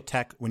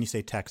 When you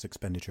say tax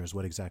expenditures,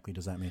 what exactly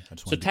does that mean?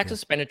 So tax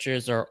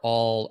expenditures are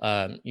all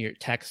your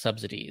tax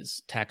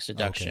subsidies, tax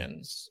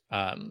deductions.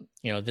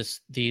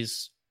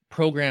 These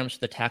programs for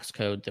the tax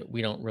code that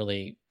we don't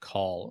really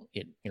call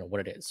it,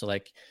 what it is. So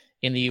like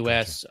in the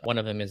US, one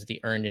of them is the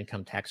earned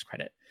income tax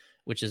credit,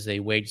 which is a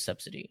wage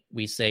subsidy.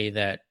 We say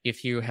that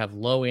if you have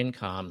low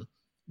income,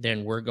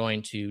 then we're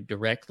going to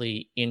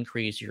directly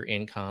increase your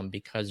income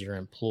because you're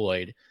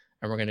employed,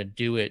 and we're going to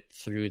do it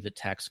through the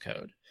tax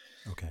code.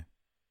 Okay.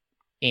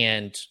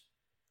 And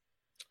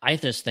I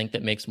just think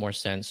that makes more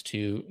sense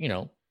to,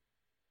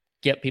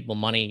 get people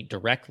money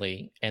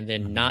directly and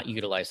then not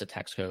utilize the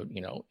tax code,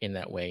 in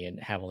that way, and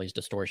have all these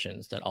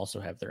distortions that also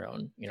have their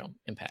own,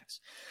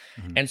 impacts.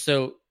 And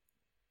so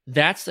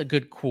that's a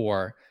good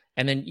core.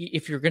 And then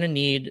if you're going to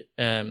need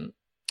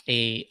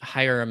a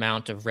higher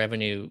amount of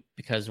revenue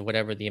because of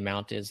whatever the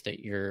amount is that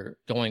you're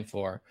going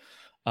for,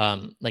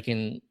 like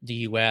in the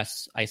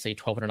US, I say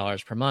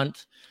 $1,200 per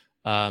month.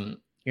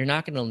 You're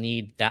not going to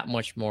need that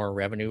much more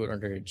revenue in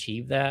order to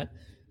achieve that.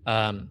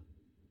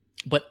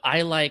 But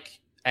I like,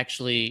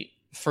 actually,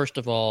 first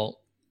of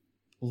all,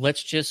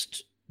 let's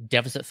just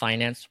deficit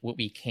finance what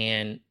we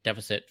can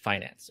deficit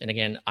finance. And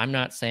again, I'm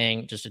not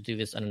saying just to do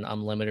this in an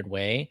unlimited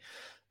way,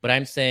 but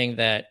I'm saying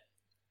that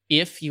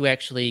if you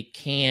actually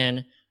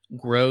can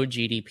grow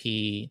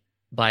GDP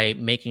by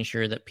making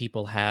sure that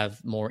people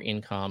have more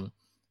income,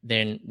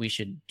 then we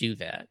should do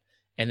that.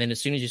 And then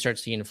as soon as you start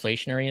seeing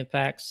inflationary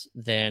impacts,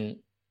 then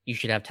you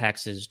should have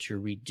taxes to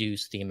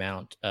reduce the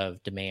amount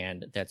of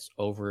demand that's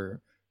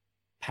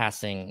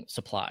overpassing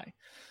supply.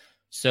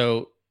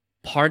 So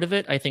part of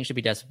it, I think, should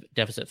be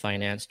deficit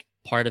financed.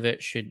 Part of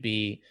it should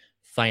be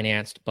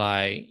financed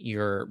by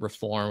your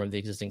reform of the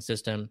existing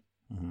system.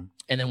 Mm-hmm.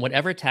 And then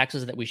whatever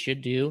taxes that we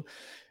should do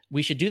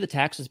the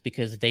taxes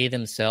because they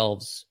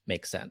themselves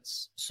make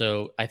sense.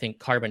 So I think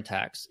carbon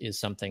tax is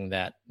something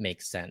that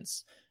makes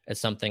sense as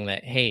something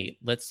that, hey,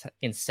 let's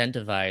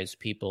incentivize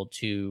people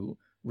to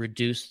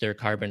reduce their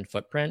carbon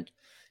footprint.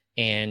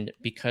 And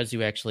because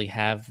you actually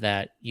have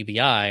that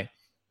UBI,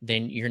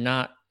 then you're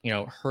not,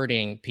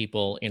 hurting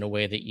people in a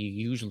way that you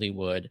usually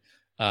would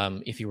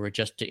if you were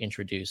just to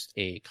introduce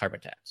a carbon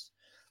tax.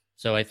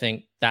 So I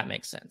think that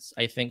makes sense.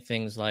 I think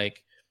things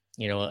like,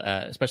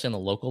 especially on the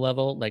local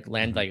level, like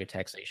land value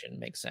taxation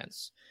makes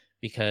sense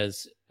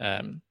because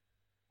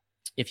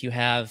if you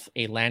have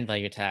a land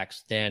value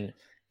tax, then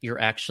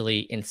you're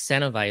actually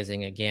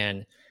incentivizing,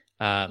 again,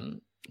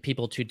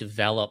 people to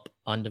develop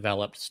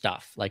undeveloped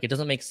stuff. Like it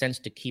doesn't make sense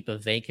to keep a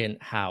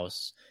vacant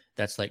house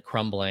that's like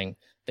crumbling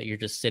that you're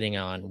just sitting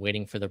on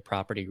waiting for the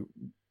property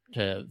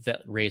to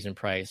raise in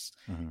price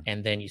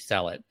and then you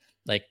sell it.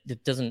 Like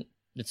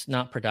it's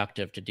not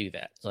productive to do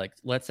that. So like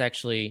let's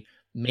actually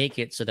make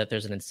it so that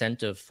there's an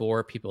incentive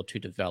for people to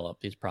develop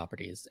these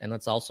properties. And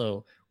let's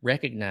also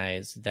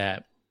recognize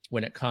that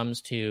when it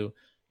comes to,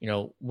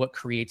 what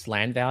creates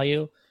land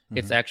value,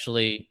 it's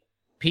actually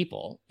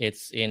people.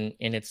 It's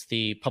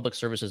the public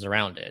services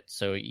around it.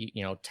 So,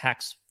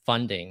 tax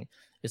funding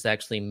is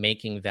actually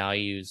making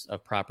values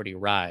of property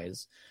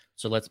rise.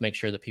 So let's make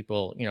sure that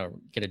people,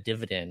 get a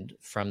dividend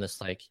from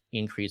this like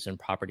increase in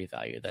property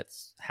value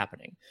that's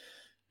happening.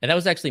 And that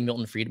was actually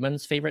Milton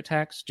Friedman's favorite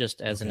tax,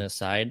 just as an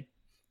aside.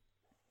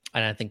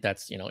 And I think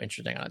that's,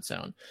 interesting on its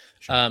own.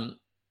 Sure.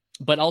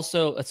 But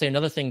also, let's say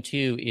another thing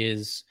too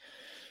is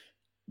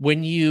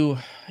when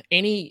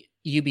any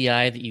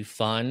UBI that you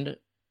fund,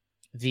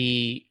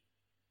 the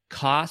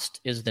cost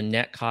is the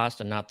net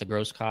cost and not the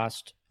gross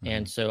cost.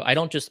 And so I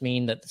don't just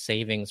mean that the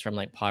savings from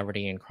like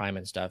poverty and crime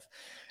and stuff.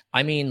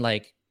 I mean,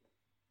 like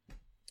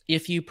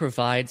if you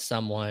provide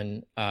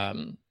someone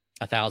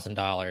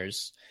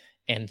 $1,000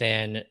 and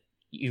then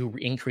you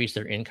increase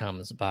their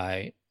incomes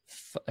by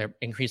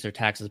increase their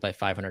taxes by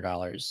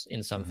 $500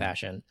 in some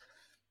fashion,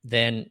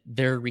 then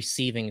they're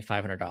receiving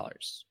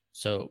 $500.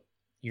 So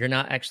you're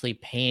not actually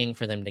paying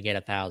for them to get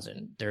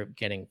 1,000; they're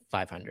getting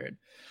 500.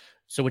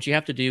 So what you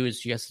have to do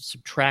is you have to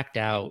subtract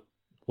out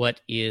what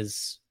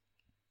is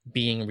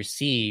being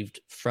received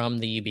from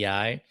the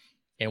UBI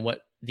and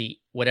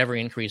whatever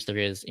increase there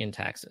is in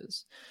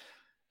taxes,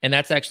 and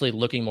that's actually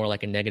looking more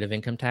like a negative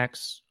income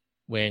tax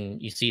when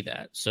you see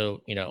that.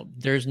 So,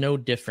 there's no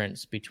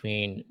difference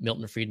between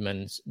Milton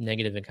Friedman's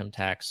negative income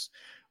tax,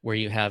 where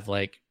you have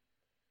like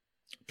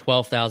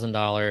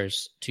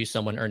 $12,000 to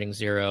someone earning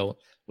zero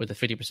with a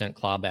 50%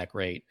 clawback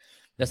rate.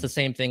 That's the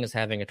same thing as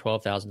having a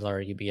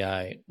 $12,000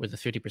 UBI with a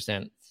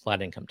 50%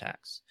 flat income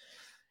tax.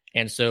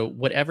 And so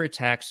whatever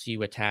tax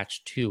you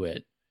attach to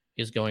it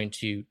is going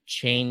to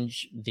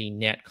change the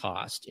net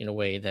cost in a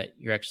way that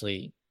you're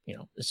actually,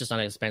 it's just not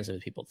as expensive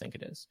as people think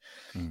it is.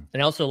 And I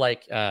also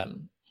like...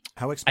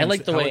 How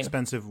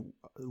expensive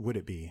would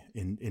it be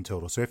in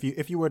total? So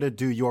if you were to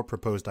do your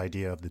proposed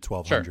idea of the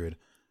 1,200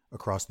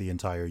 across the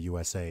entire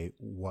USA,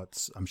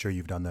 I'm sure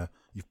you've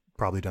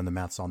probably done the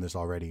maths on this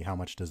already. How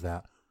much does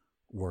that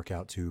work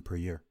out to per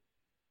year?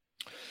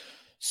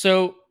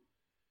 So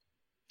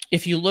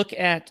if you look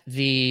at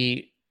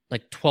the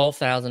like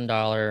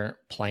 $12,000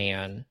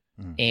 plan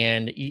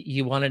and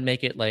you want to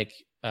make it like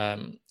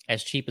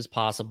as cheap as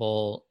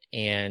possible,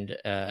 and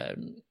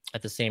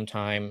at the same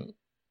time,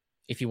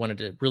 if you wanted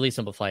to really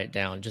simplify it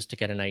down just to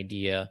get an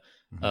idea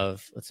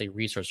of, let's say,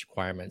 resource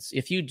requirements,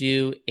 if you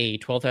do a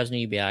 12,000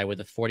 UBI with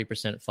a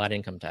 40% flat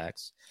income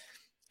tax,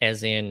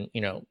 as in,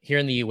 here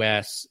in the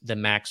US, the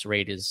max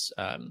rate is,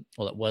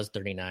 it was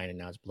 39 and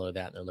now it's below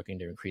that. And they're looking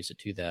to increase it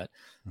to that,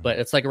 but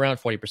it's like around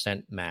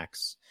 40%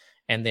 max.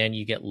 And then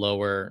you get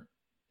lower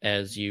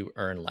as you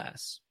earn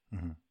less.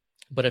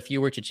 But if you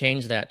were to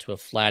change that to a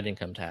flat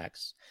income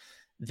tax,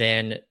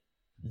 then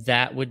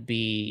that would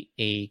be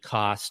a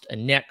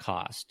net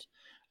cost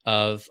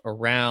of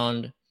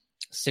around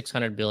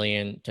 $600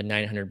 billion to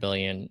 $900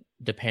 billion,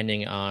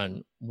 depending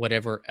on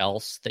whatever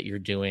else that you're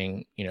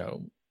doing,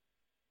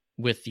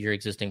 with your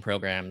existing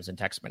programs and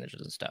tax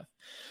managers and stuff.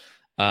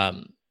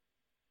 And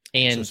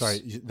so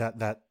sorry,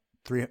 that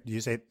you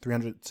say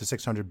 300 to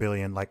 600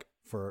 billion, like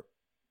for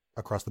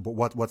across the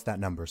board. What's that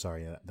number?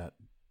 Sorry, that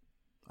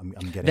I'm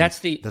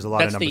getting. There's a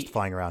lot of numbers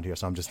flying around here,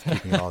 so I'm just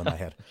keeping it all in my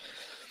head.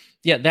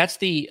 Yeah, that's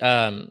the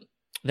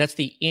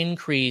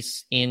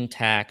increase in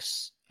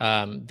tax.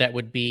 That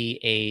would be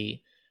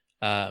a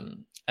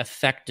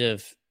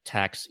effective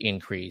tax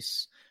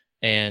increase.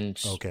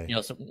 And okay.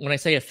 So when I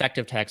say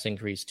effective tax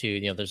increase too,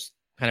 there's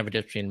kind of a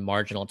difference between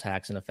marginal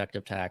tax and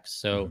effective tax.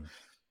 So,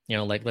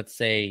 like let's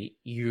say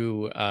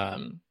you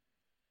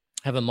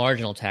have a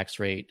marginal tax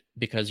rate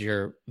because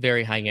you're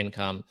very high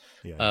income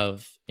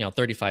of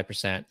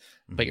 35%,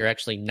 but you're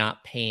actually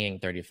not paying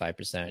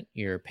 35%.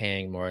 You're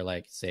paying more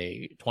like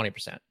say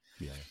 20%.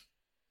 Yeah.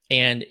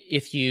 And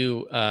if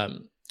you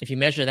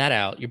measure that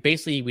out, you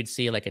basically would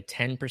see like a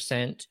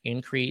 10%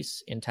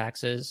 increase in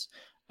taxes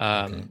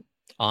on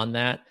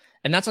that.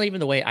 And that's not even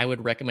the way I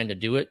would recommend to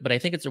do it, but I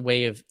think it's a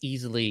way of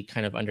easily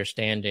kind of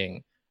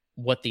understanding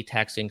what the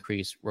tax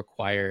increase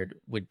required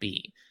would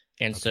be.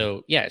 And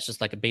so, it's just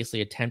like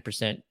basically a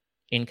 10%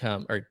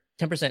 income or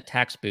 10%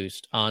 tax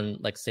boost on,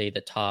 like, say,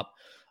 the top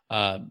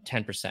 10%.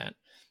 And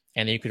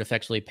then you could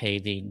effectively pay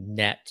the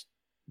net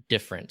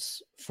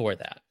difference for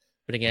that.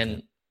 But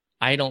again,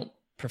 I don't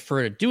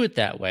prefer to do it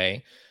that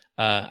way.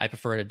 I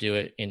prefer to do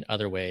it in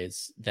other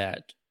ways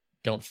that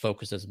don't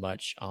focus as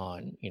much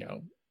on,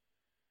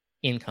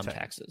 income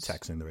taxes.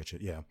 Taxing the rich,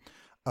 yeah.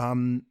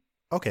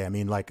 Okay, I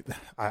mean, like,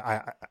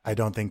 I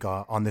don't think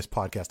on this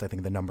podcast, I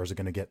think the numbers are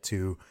going to get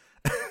too,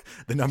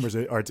 the numbers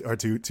are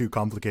too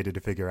complicated to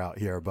figure out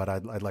here. But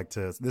I'd like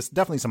to. This is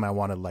definitely something I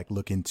want to like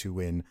look into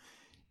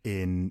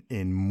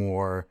in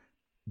more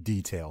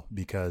detail,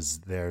 because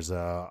there's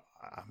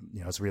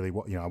it's really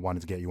what I wanted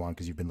to get you on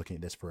because you've been looking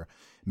at this for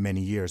many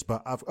years.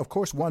 But of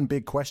course, one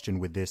big question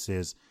with this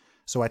is,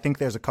 so I think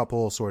there's a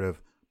couple sort of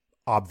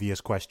obvious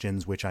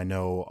questions, which I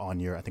know on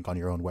your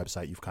own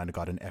website, you've kind of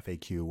got an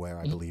FAQ where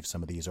I believe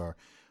some of these are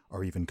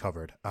even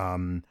covered.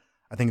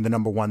 I think the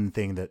number one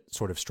thing that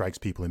sort of strikes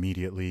people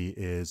immediately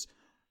is,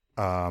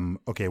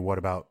 okay, what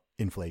about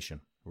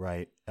inflation,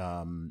 right?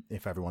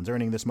 If everyone's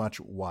earning this much,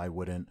 why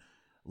wouldn't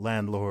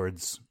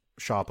landlords,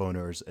 shop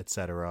owners,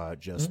 etc.,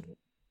 just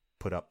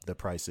put up the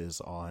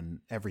prices on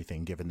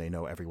everything, given they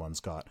know everyone's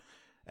got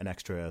an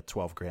extra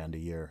 12 grand a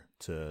year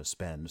to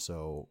spend?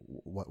 So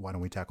why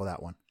don't we tackle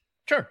that one?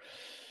 Sure.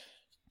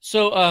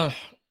 So,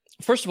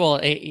 first of all,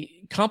 a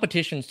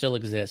competition still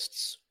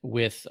exists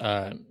with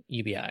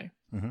UBI.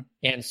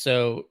 And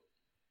so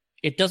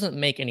it doesn't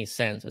make any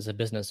sense as a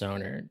business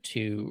owner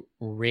to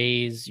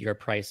raise your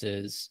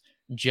prices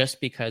just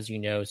because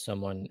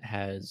someone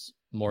has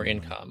more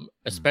income,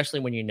 especially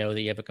when you know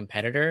that you have a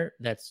competitor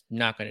that's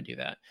not going to do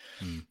that.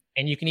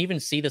 And you can even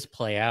see this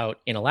play out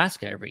in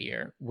Alaska every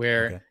year,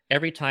 where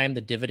every time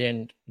the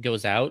dividend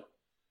goes out,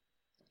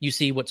 you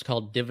see what's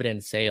called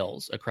dividend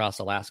sales across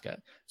Alaska.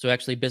 So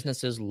actually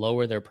businesses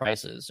lower their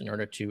prices in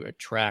order to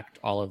attract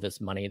all of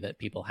this money that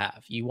people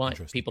have. You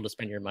want people to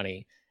spend your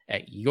money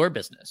at your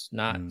business,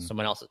 not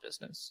someone else's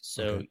business.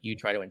 So you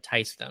try to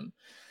entice them.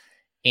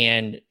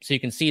 And so you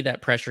can see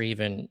that pressure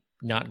even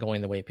not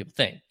going the way people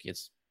think.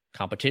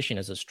 Competition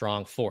is a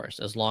strong force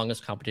as long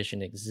as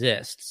competition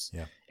exists.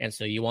 And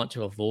so you want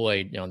to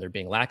avoid, there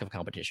being lack of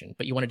competition,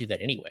 but you want to do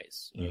that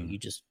anyways. You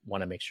just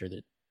want to make sure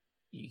that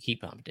you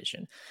keep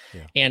competition.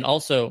 And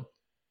also,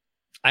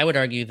 I would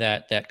argue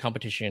that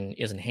competition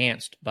is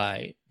enhanced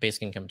by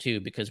basic income too,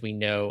 because we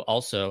know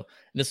also,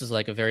 this is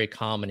like a very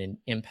common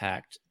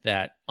impact,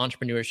 that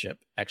entrepreneurship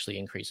actually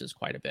increases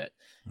quite a bit.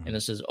 And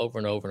this is over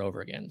and over and over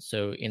again.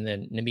 So in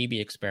the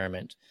Namibia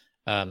experiment,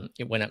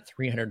 it went up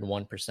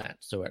 301%.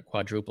 So it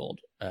quadrupled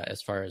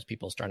as far as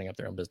people starting up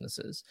their own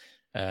businesses.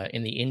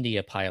 In the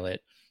India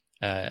pilot,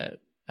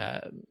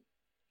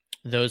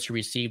 those who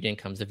received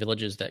incomes, the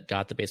villages that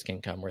got the basic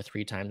income, were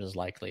 3 times as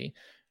likely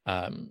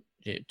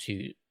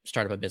to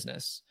start up a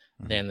business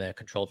than the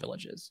control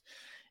villages.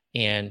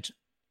 And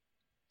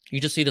you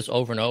just see this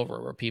over and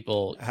over, where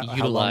people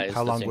utilize.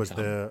 How long was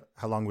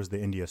the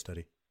India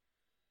study?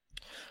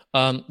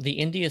 The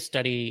India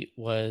study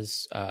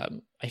was,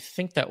 I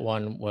think that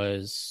one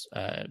was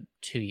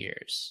 2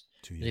 years.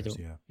 2 years,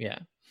 yeah.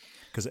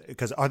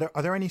 Because are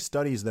there any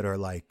studies that are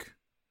like?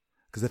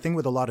 Because the thing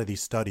with a lot of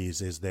these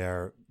studies is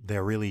they're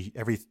really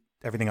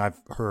everything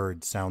I've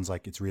heard sounds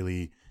like it's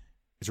really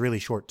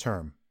short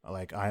term.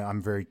 Like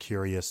I'm very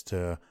curious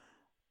to.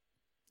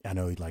 I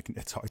know like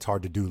it's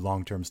hard to do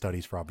long term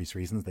studies for obvious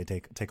reasons. They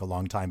take a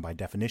long time by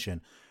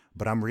definition,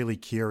 but I'm really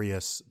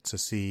curious to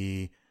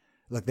see.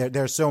 Like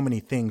there are so many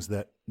things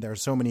there are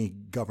so many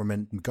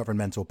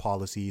governmental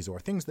policies or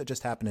things that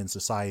just happen in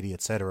society,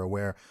 et cetera,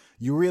 where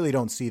you really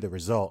don't see the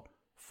result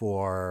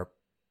for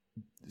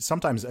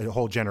sometimes a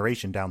whole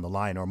generation down the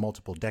line or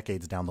multiple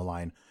decades down the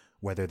line,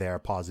 whether they're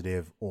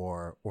positive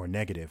or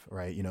negative,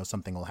 right?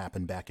 Something will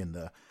happen back in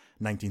the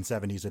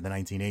 1970s or the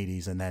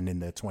 1980s, and then in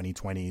the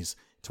 2010s,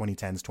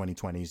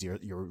 2020s,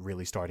 you're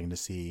really starting to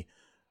see,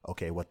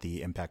 okay, what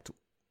the impact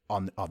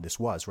on this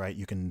was, right?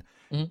 You can,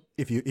 Mhm.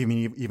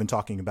 even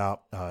talking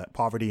about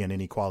poverty and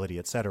inequality,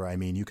 et cetera, I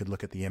mean, you could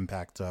look at the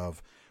impact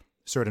of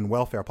certain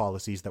welfare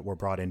policies that were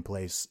brought in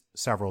place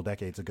several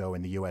decades ago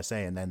in the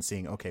USA, and then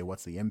seeing, okay,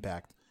 what's the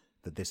impact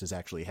that this has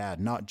actually had,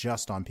 not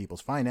just on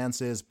people's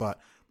finances, but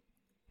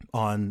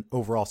on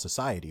overall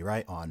society,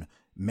 right? On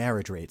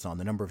marriage rates, on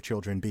the number of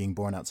children being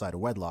born outside of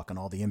wedlock, and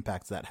all the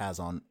impacts that has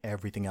on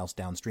everything else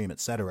downstream,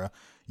 et cetera.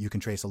 You can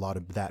trace a lot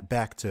of that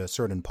back to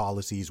certain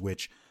policies,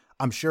 which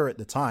I'm sure at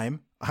the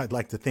time, I'd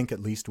like to think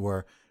at least,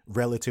 were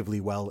relatively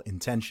well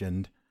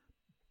intentioned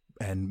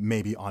and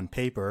maybe on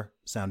paper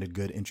sounded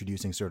good,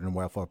 introducing certain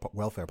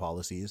welfare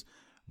policies,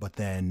 but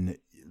then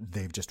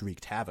they've just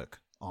wreaked havoc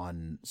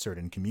on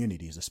certain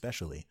communities,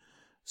 especially.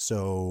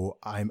 So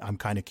I'm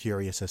kind of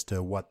curious as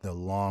to what the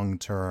long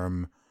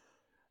term,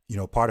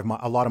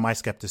 a lot of my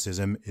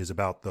skepticism is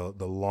about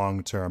the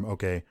long term.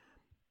 Okay,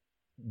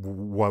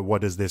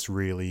 what does this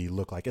really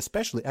look like?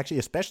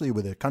 Especially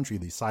with a country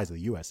the size of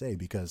the USA,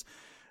 because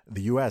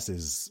the US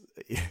is,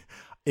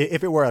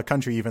 if it were a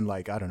country even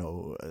like, I don't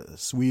know,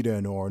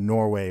 Sweden or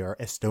Norway or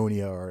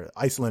Estonia or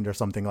Iceland or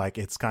something, like,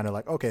 it's kind of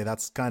like, okay,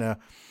 that's kind of,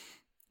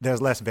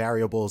 there's less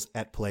variables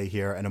at play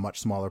here and a much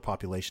smaller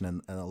population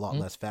and a lot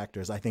less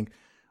factors. I think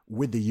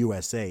with the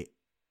USA,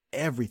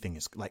 everything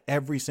is like,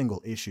 every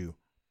single issue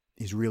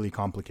is really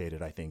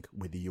complicated, I think,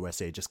 with the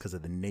USA, just because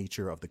of the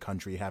nature of the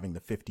country, having the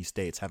 50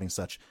 states, having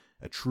such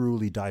a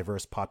truly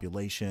diverse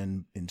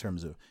population in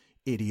terms of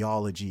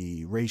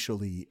ideology,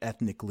 racially,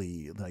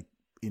 ethnically, like,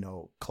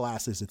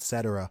 classes,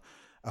 etc.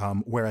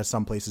 Whereas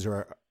some places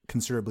are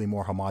considerably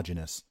more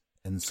homogenous.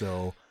 And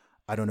so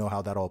I don't know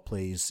how that all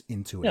plays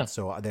into it. Yeah.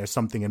 So there's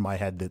something in my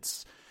head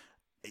that's,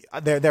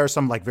 there are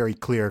some like very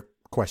clear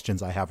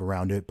questions I have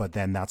around it, but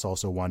then that's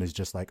also one is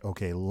just like,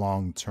 okay,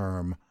 long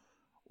term,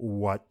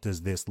 what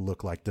does this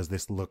look like? Does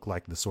this look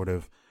like the sort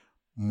of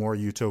more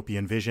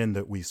utopian vision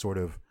that we sort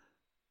of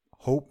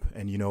hope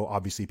and,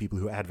 obviously people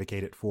who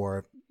advocate it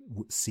for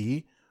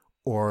see?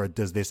 Or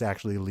does this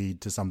actually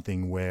lead to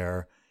something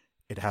where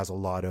it has a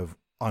lot of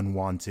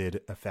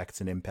unwanted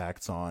effects and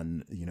impacts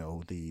on,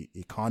 the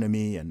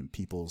economy and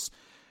people's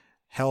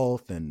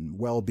health and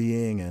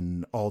well-being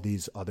and all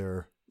these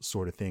other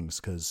sort of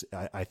things? Because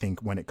I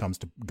think when it comes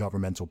to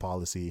governmental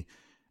policy,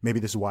 maybe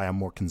this is why I'm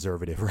more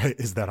conservative, right?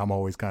 Is that I'm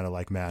always kind of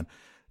like, man,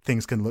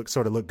 things can look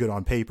good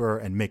on paper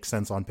and make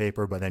sense on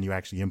paper, but then you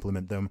actually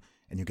implement them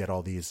and you get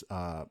all these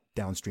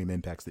downstream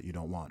impacts that you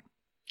don't want.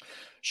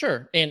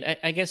 Sure. And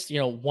I guess,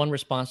 one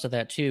response to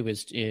that too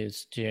is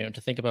to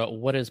think about,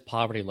 what does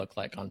poverty look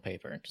like on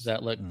paper? Does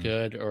that look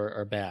good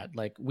or bad?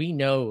 Like, we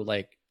know,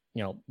 like,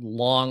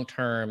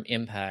 long-term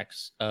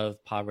impacts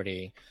of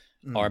poverty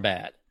are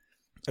bad.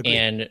 Agreed.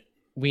 And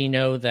we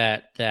know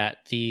that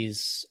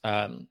these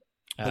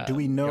but do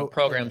we know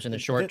programs in the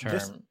short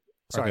term?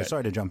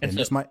 Sorry to jump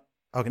in. Sorry.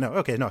 I don't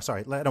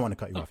want to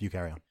cut you off. You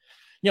carry on.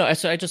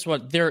 So I just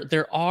want,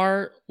 there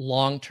are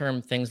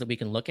long-term things that we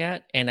can look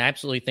at, and I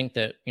absolutely think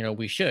that,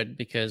 we should,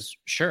 because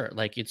sure,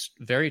 like, it's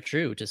very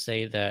true to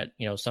say that,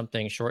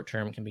 something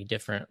short-term can be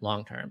different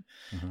long-term.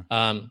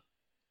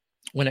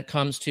 When it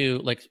comes to,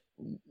 like,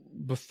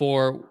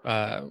 before we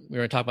were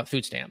going to talk about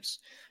food stamps.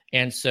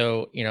 And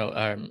so,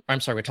 I'm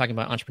sorry, we're talking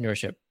about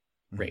entrepreneurship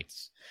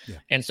rates. Yeah.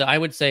 And so I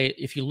would say,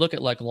 if you look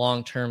at like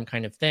long-term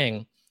kind of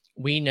thing,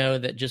 we know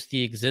that just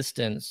the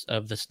existence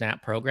of the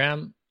SNAP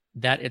program,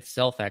 that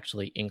itself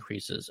actually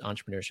increases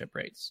entrepreneurship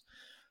rates.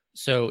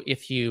 So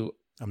if you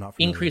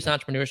increase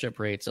entrepreneurship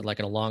rates in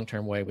a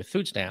long-term way with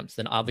food stamps,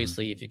 then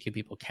obviously if you give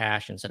people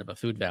cash instead of a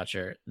food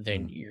voucher,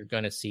 then you're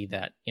going to see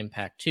that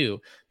impact too,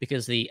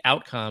 because the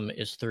outcome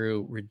is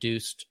through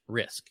reduced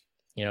risk.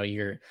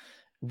 Your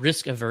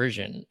risk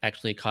aversion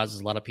actually causes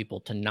a lot of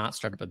people to not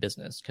start up a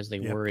business because they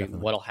worry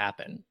what'll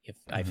happen if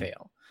I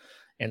fail.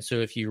 And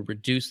so if you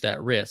reduce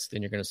that risk,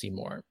 then you're going to see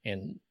more.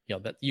 And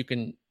that you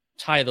can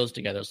tie those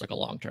together as like a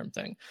long-term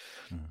thing.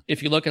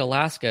 If you look at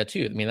Alaska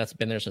too, I mean, that's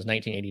been there since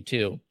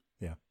 1982.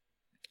 Yeah.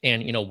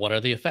 And, what are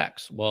the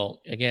effects?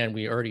 Well, again,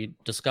 we already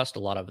discussed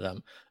a lot of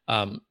them.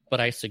 But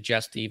I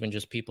suggest to even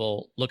just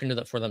people look into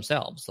that for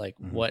themselves. Like,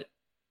 what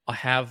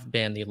have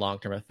been the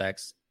long-term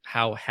effects?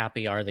 How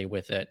happy are they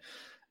with it?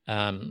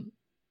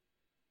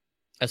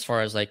 As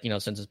far as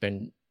since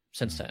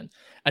then.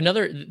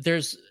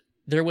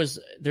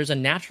 There's a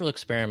natural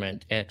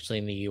experiment actually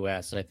in the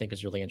US that I think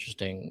is really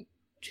interesting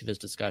to this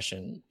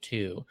discussion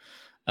too,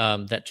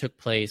 that took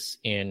place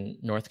in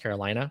North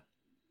Carolina.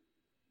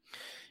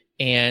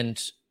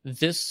 And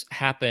this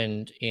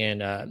happened in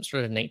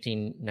sort of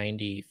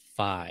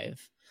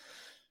 1995.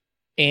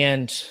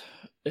 And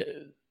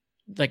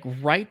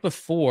right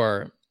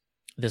before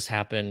this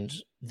happened,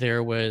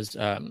 there was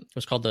it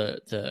was called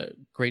the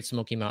Great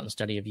Smoky Mountain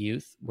Study of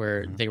Youth,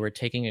 where they were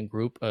taking a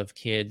group of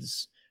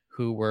kids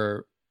who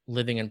were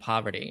living in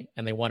poverty,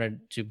 and they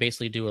wanted to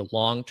basically do a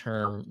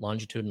long-term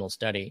longitudinal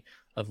study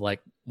of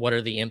what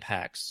are the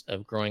impacts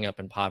of growing up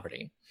in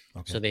poverty.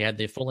 Okay. So they had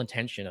the full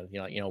intention of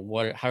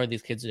how are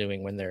these kids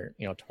doing when they're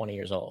 20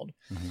 years old.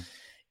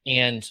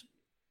 And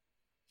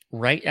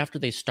right after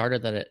they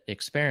started that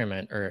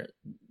experiment or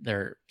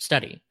their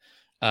study,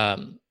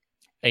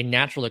 a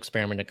natural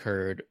experiment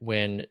occurred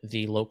when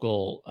the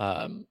local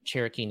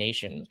Cherokee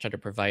Nation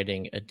started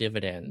providing a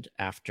dividend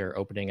after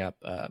opening up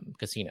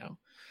casino.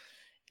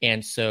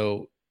 And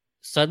so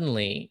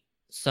suddenly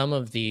some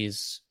of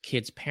these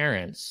kids'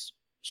 parents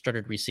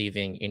started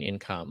receiving an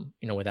income,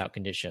 without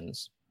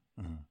conditions.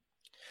 Mm-hmm.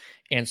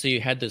 And so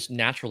you had this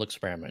natural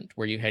experiment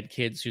where you had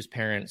kids whose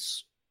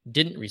parents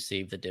didn't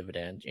receive the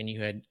dividend and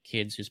you had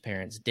kids whose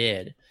parents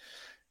did.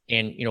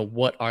 And,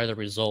 what are the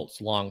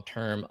results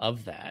long-term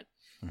of that?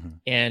 Mm-hmm.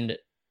 And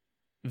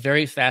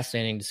very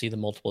fascinating to see the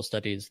multiple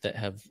studies that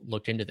have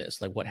looked into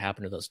this, like what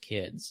happened to those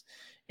kids.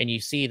 And you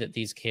see that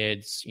these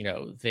kids,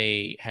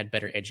 they had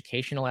better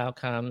educational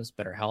outcomes,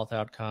 better health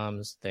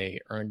outcomes, they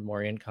earned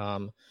more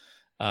income,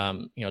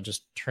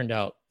 just turned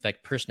out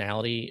like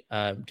personality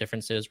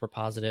differences were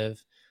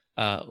positive,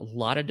 a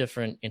lot of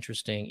different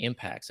interesting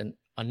impacts. And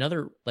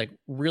another, like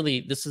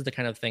really, this is the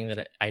kind of thing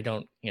that I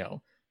don't,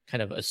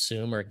 kind of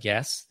assume or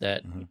guess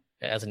that mm-hmm.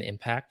 as an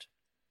impact.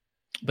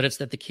 But it's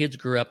that the kids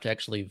grew up to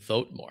actually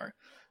vote more.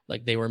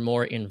 Like they were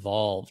more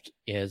involved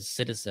as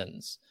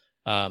citizens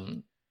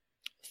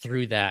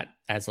through that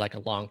as like a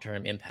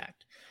long-term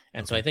impact.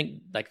 And so I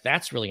think like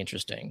that's really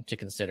interesting to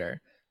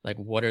consider. Like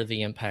what are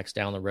the impacts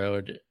down the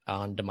road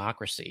on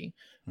democracy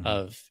mm-hmm.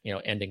 of,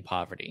 ending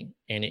poverty?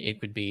 And it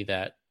could be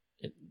that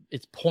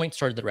it points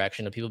toward the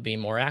direction of people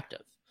being more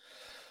active.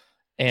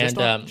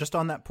 And just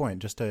on that point,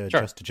 just to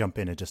jump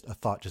in, a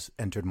thought just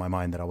entered my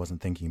mind that I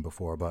wasn't thinking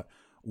before, but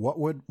what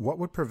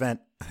would prevent,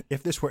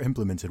 if this were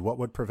implemented, what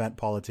would prevent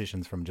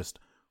politicians from just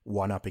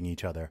one-upping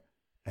each other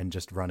and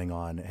just running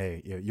on,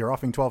 hey, you're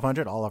offering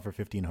 1,200, I'll offer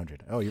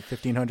 1,500. Oh, you're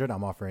 1,500,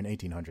 I'm offering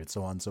 1,800,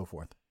 so on and so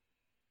forth.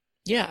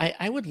 Yeah,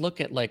 I would look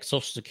at like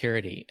Social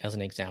Security as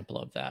an example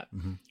of that,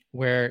 mm-hmm.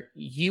 where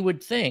you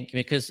would think,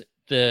 because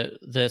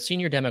the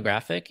senior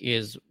demographic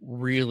is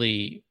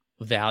really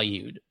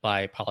valued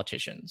by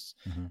politicians.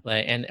 Mm-hmm.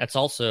 And it's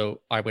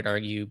also, I would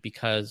argue,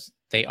 because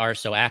they are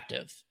so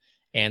active.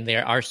 And they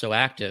are so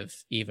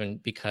active even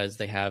because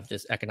they have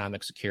this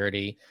economic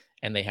security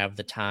and they have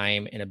the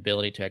time and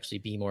ability to actually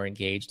be more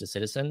engaged as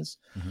citizens.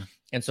 Mm-hmm.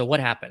 And so what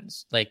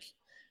happens? Like,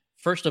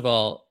 first of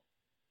all,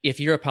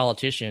 if you're a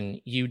politician,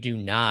 you do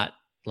not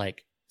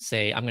like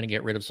say, I'm going to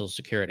get rid of Social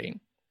Security.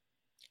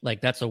 Like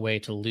that's a way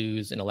to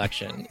lose an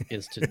election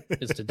is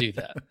to do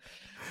that.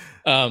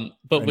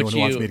 But anyone who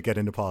wants me to get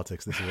into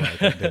politics, this is why I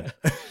can't do it.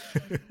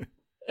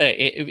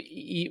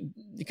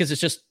 Because it's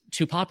just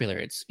too popular.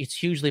 It's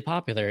hugely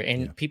popular,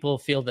 and people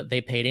feel that they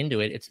paid into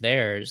it. It's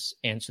theirs,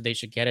 and so they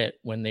should get it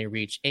when they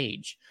reach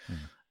age.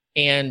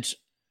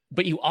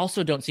 But you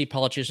also don't see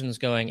politicians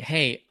going,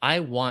 "Hey, I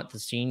want the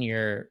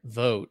senior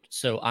vote,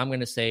 so I'm going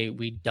to say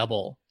we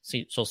double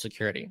Social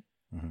Security."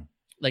 Mm-hmm.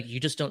 Like you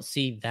just don't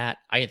see that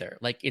either.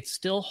 Like it's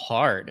still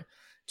hard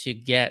to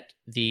get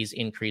these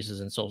increases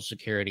in Social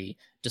Security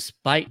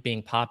despite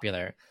being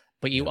popular.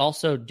 But you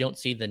also don't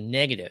see the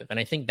negative. And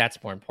I think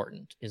that's more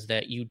important, is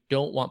that you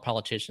don't want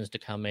politicians to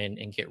come in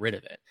and get rid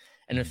of it.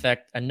 And in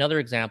fact, another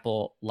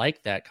example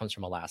like that comes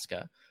from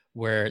Alaska,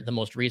 where the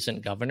most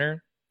recent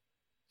governor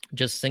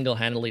just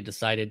single-handedly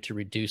decided to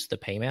reduce the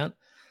payment.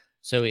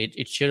 So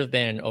it should have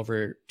been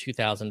over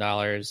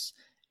 $2,000.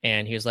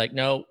 And he was like,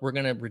 no, we're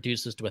going to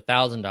reduce this to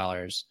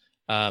 $1,000.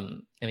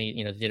 And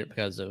he, did it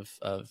because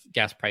of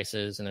gas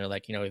prices. And they're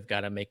like, we've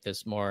got to make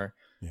this more,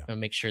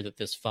 make sure that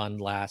this fund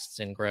lasts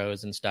and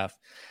grows and stuff.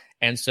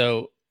 And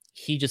so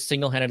he just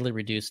single-handedly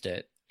reduced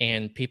it,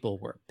 and people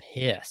were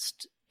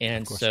pissed.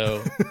 And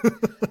so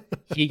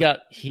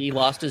he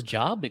lost his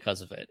job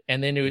because of it.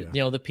 And then,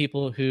 the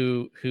people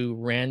who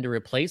ran to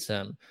replace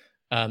him,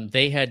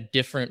 they had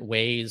different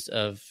ways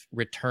of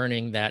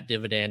returning that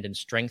dividend and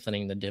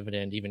strengthening the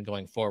dividend even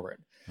going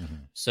forward.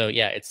 Mm-hmm. So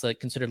it's like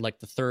considered like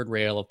the third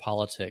rail of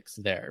politics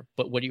there.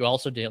 But what you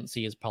also don't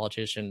see is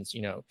politicians,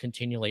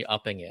 continually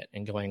upping it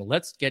and going,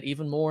 let's get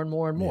even more and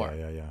more and more.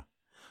 Yeah.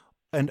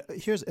 And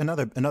here's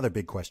another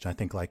big question. I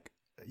think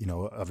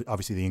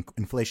obviously the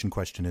inflation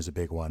question is a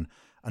big one.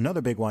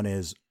 Another big one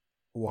is,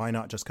 why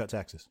not just cut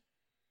taxes?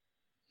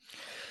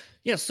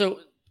 Yeah. So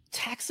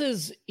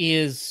taxes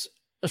is,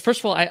 first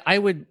of all, I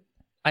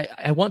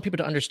want people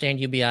to understand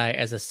UBI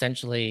as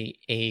essentially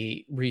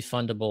a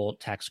refundable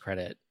tax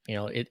credit.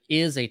 It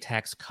is a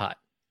tax cut.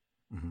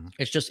 Mm-hmm.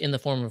 It's just in the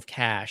form of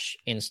cash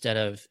instead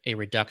of a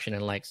reduction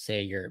in, like,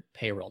 say, your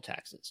payroll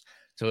taxes.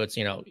 So it's,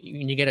 when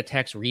you get a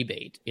tax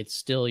rebate, it's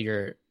still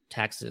your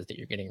taxes that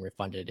you're getting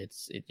refunded.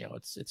 It's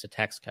a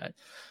tax cut,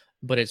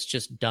 but it's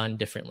just done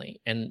differently.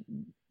 And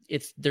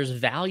there's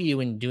value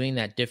in doing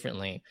that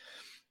differently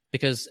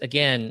because,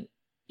 again,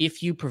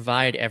 if you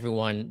provide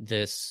everyone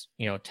this,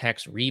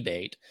 tax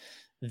rebate,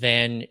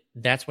 then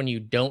that's when you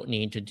don't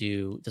need to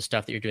do the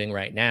stuff that you're doing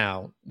right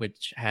now,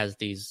 which has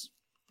these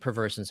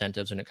perverse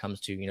incentives when it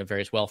comes to,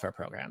 various welfare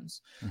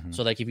programs. Mm-hmm.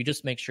 So like if you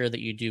just make sure that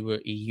you do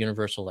a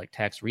universal like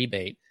tax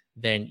rebate,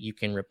 then you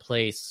can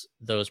replace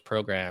those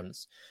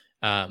programs.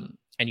 And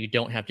you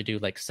don't have to do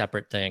like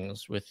separate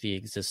things with the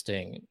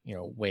existing,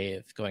 way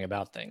of going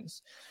about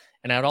things.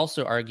 And I'd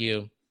also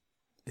argue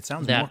it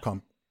sounds that,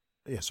 more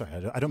yeah, sorry,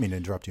 I don't mean to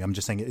interrupt you. I'm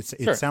just saying it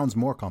Sure. sounds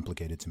more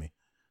complicated to me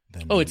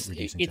than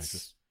reducing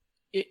taxes.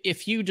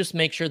 If you just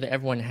make sure that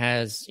everyone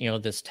has,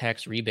 this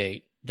tax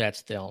rebate that's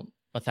still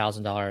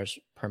 $1,000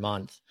 per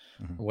month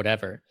or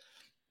whatever,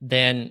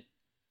 then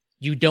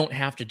you don't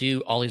have to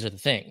do all these other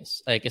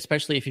things. Like,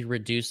 especially if you're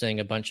reducing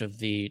a bunch of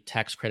the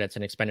tax credits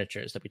and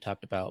expenditures that we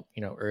talked about,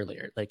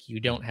 earlier. Like, you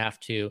don't have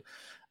to,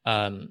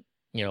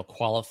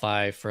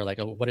 qualify for like,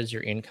 what is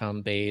your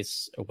income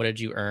base? Or what did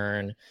you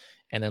earn?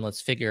 And then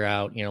let's figure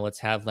out, let's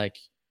have like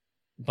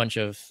a bunch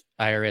of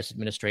IRS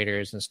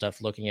administrators and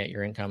stuff looking at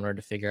your income in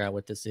order to figure out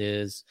what this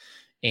is.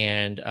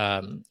 And,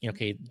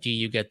 okay, do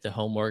you get the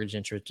home mortgage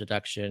interest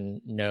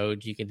deduction? No.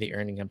 Do you get the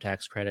earned income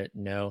tax credit?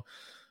 No.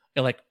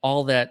 Like,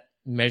 all that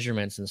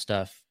measurements and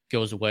stuff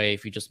goes away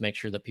if you just make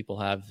sure that people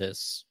have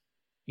this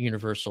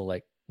universal,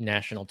 like,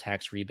 national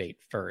tax rebate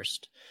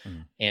first,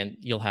 and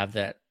you'll have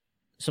that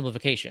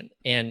simplification.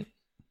 And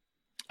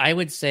I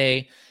would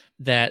say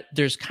that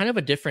there's kind of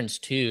a difference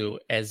too,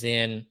 as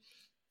in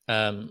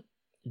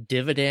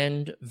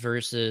dividend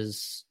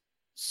versus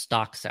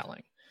stock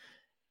selling.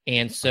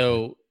 And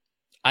so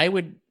I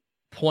would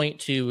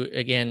point to,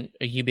 again,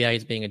 a UBI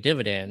as being a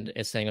dividend,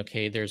 as saying,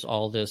 okay, there's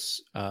all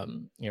this,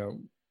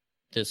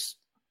 this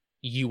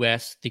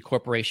US, the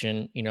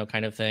corporation,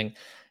 kind of thing.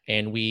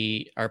 And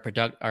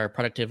our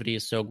productivity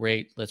is so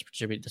great, let's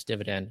distribute this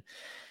dividend.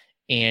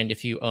 And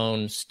if you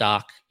own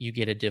stock, you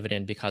get a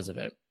dividend because of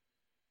it.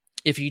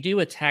 If you do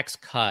a tax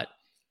cut,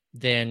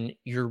 then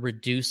you're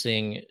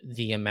reducing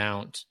the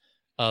amount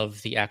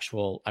of the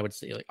actual, I would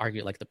say,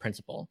 argue like the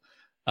principal.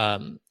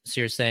 So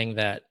you're saying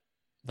that,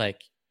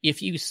 like,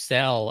 if you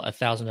sell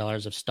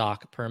 $1,000 of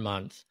stock per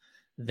month,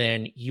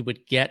 then you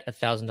would get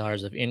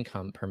 $1,000 of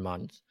income per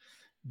month.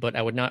 But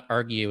I would not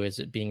argue as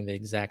it being the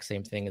exact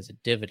same thing as a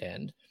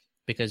dividend,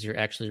 because you're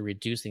actually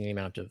reducing the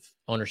amount of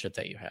ownership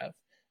that you have.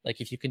 Like,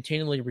 if you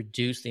continually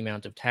reduce the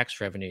amount of tax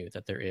revenue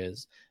that there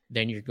is,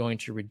 then you're going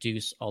to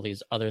reduce all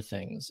these other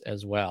things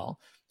as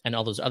well. And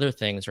all those other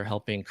things are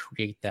helping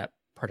create that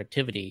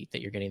productivity that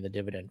you're getting the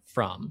dividend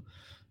from.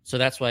 So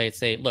that's why I'd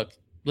say, look,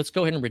 let's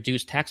go ahead and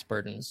reduce tax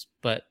burdens,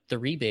 but the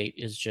rebate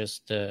is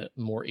just the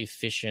more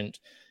efficient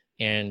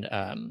and,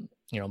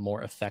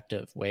 more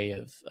effective way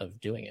of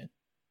doing it.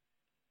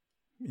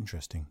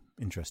 Interesting.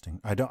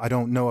 I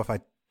don't know if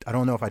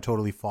I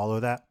totally follow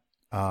that.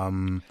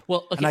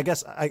 Well, okay. And I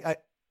guess I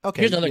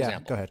okay. Here's another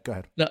example. Go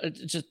ahead. No,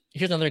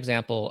 here's another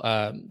example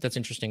that's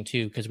interesting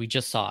too, because we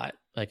just saw it,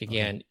 like,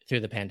 again, through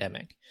the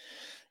pandemic,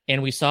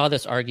 and we saw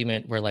this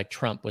argument where, like,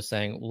 Trump was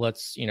saying,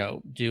 let's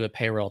do a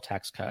payroll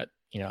tax cut,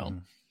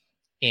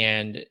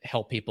 and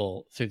help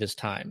people through this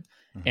time.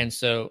 And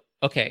so,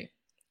 okay,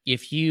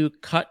 if you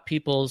cut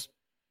people's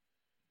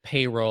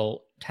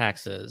payroll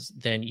taxes,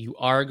 then you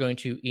are going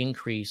to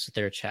increase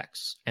their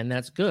checks, and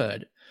that's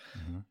good.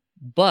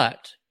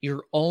 But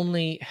you're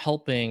only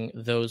helping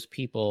those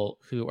people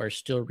who are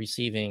still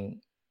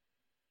receiving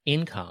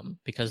income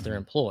because they're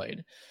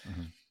employed.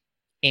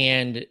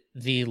 And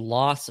the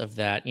loss of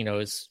that,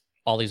 is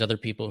all these other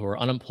people who are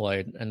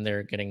unemployed and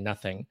they're getting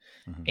nothing.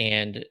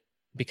 And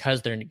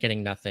because they're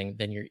getting nothing,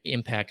 then you're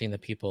impacting the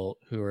people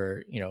who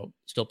are,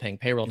 still paying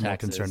payroll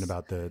taxes. More concerned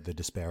about the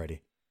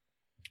disparity.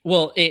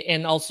 Well,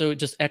 and also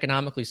just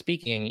economically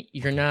speaking,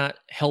 you're not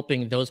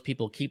helping those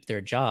people keep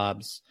their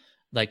jobs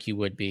like you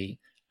would be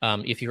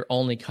if you're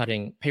only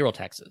cutting payroll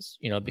taxes,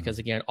 because,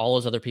 again, all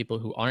those other people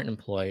who aren't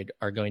employed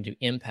are going to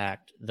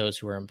impact those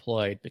who are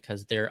employed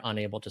because they're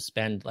unable to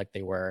spend like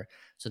they were.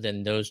 So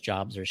then those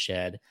jobs are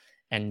shed.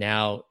 And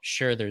now,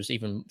 sure, there's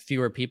even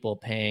fewer people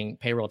paying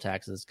payroll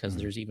taxes because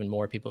there's even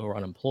more people who are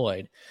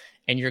unemployed.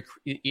 And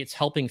it's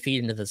helping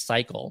feed into the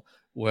cycle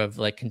of,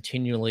 like,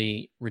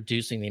 continually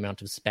reducing the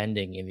amount of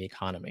spending in the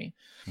economy.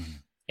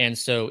 And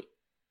so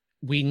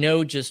we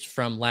know just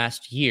from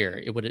last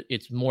year,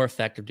 it's more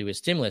effective to do a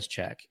stimulus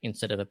check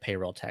instead of a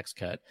payroll tax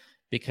cut,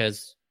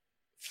 because,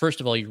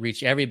 first of all, you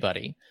reach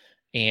everybody,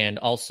 and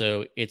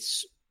also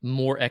it's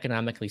more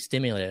economically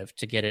stimulative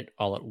to get it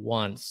all at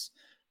once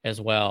as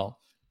well,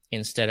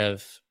 instead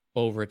of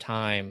over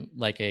time,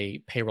 like a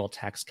payroll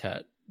tax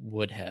cut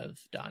would have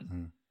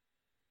done.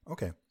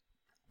 Okay.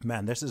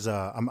 Man, this is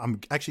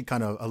I'm actually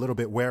kind of a little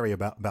bit wary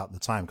about the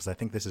time, because I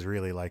think this is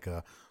really like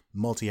a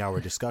multi-hour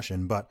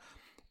discussion. But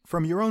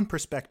from your own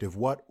perspective,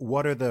 what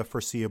are the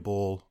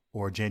foreseeable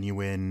or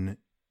genuine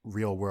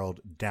real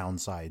world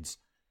downsides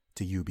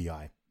to UBI?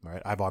 All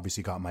right, I've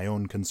obviously got my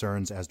own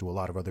concerns, as do a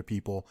lot of other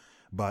people.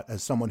 But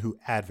as someone who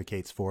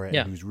advocates for it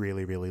and who's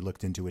really, really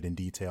looked into it in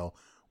detail,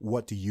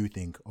 what do you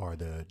think are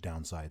the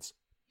downsides?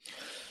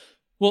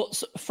 Well,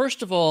 so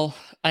first of all,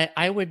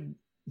 I would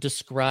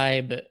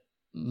describe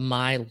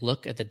my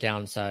look at the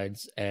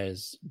downsides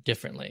as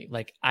differently.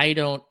 Like, I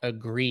don't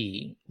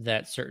agree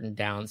that certain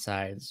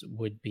downsides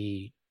would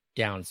be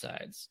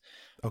downsides,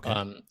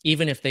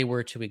 even if they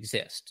were to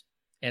exist.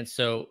 And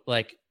so,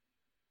 like,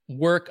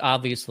 work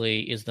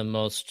obviously is the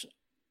most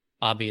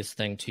obvious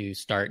thing to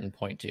start and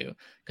point to,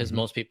 because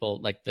most people,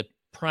 like, the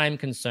prime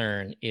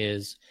concern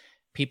is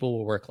people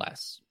will work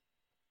less.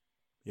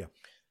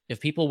 If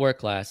people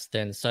work less,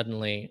 then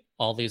suddenly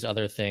all these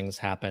other things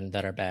happen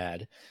that are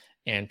bad,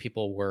 and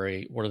people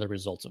worry, what are the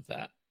results of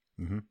that?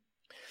 Mm-hmm.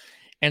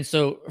 And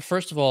so,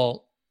 first of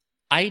all,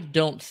 I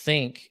don't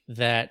think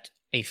that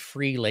a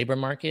free labor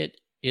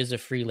market is a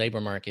free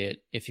labor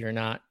market if you're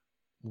not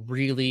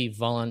really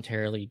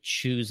voluntarily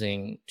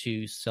choosing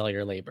to sell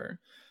your labor.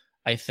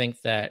 I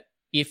think that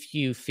if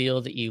you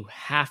feel that you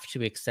have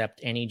to accept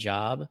any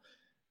job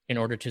in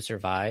order to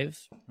survive,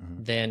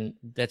 then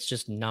that's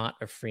just not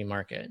a free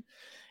market.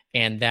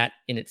 And that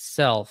in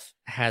itself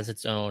has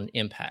its own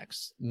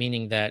impacts,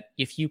 meaning that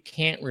if you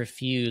can't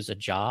refuse a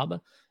job,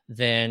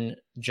 then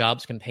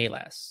jobs can pay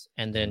less.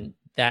 And then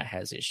that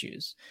has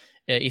issues.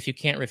 If you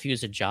can't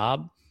refuse a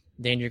job,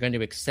 then you're going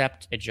to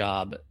accept a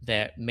job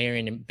that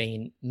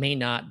may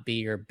not be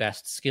your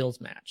best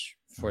skills match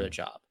for the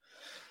job.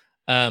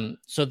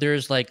 So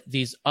there's like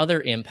these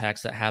other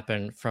impacts that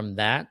happen from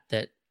that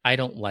I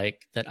don't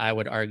like, that I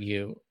would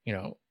argue,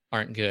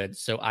 aren't good.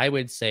 So I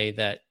would say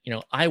that,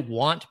 I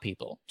want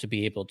people to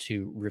be able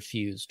to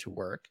refuse to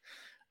work,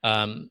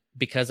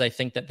 because I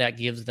think that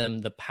gives them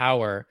the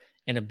power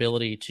and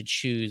ability to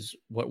choose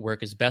what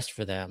work is best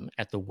for them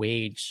at the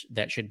wage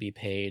that should be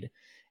paid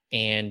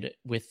and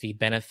with the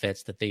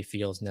benefits that they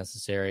feel is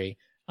necessary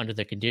under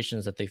the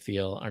conditions that they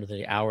feel, under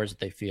the hours that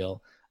they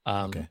feel.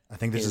 Okay. I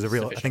think this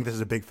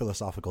is a big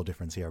philosophical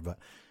difference here, but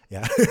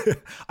yeah,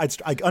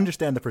 I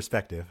understand the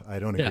perspective. I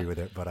don't agree with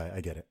it, but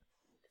I get it.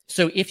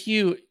 So if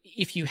you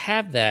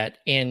have that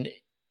and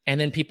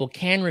then people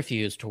can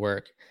refuse to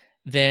work,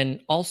 then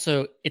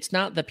also it's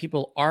not that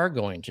people are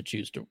going to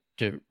choose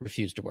to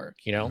refuse to work,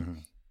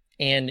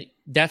 and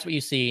that's what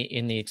you see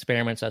in the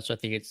experiments. That's what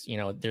I think it's,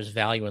 there's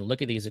value in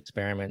look at these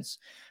experiments.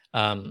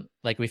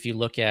 Like if you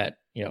look at,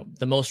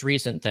 the most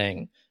recent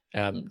thing,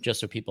 just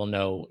so people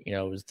know,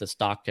 was the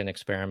Stockton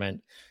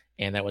experiment.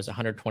 And that was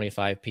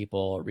 125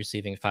 people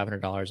receiving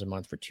 $500 a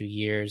month for 2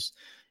 years.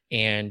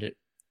 And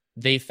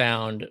they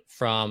found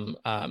from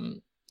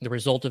the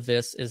result of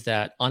this is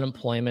that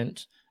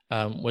unemployment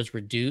was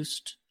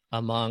reduced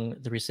among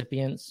the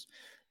recipients.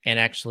 And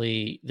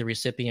actually, the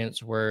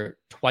recipients were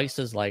twice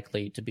as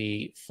likely to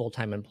be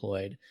full-time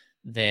employed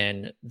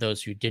than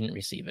those who didn't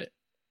receive it.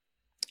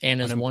 And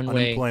as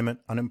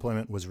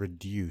unemployment was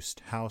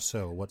reduced. How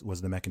so? What was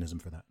the mechanism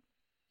for that?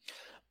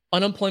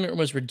 Unemployment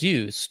was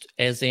reduced,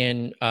 as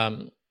in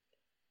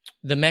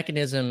the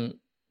mechanism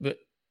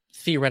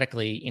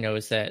theoretically,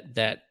 is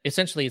that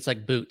essentially it's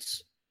like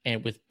boots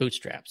and with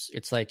bootstraps.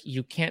 It's like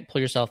you can't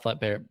pull yourself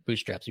up by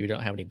bootstraps if you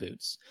don't have any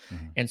boots.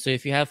 And so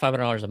if you have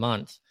 $500 a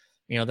month,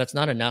 that's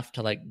not enough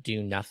to like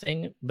do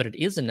nothing, but it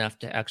is enough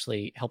to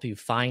actually help you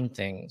find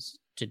things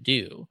to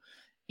do.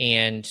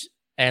 And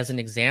as an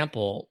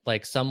example,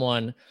 like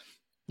someone,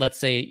 let's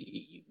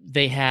say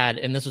they had,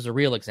 and this was a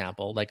real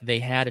example, like they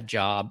had a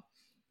job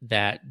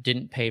that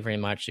didn't pay very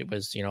much. It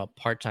was, a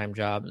part-time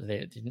job.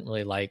 They didn't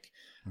really like,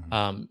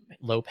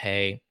 low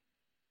pay.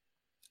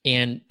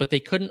 But they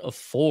couldn't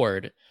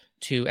afford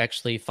to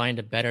actually find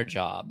a better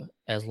job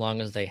as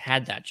long as they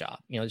had that job.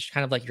 It's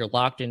kind of like you're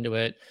locked into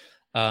it.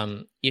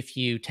 If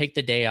you take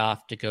the day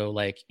off to go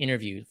like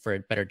interview for a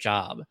better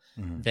job,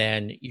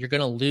 then you're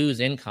going to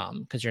lose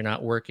income because you're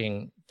not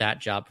working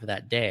that job for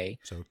that day.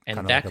 So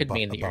and that could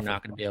mean that you're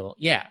not going to be able.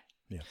 Yeah.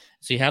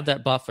 So you have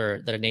that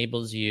buffer that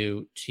enables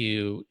you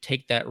to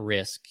take that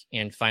risk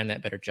and find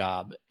that better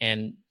job.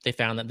 And they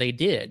found that they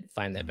did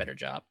find that better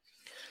job.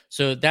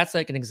 So that's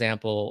like an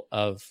example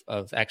of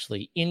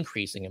actually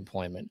increasing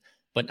employment.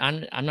 But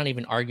I'm not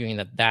even arguing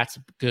that that's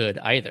good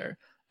either.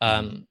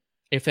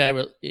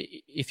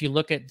 If you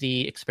look at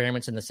the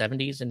experiments in the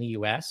 70s in the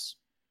US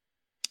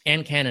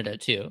and Canada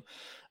too,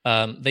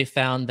 they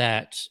found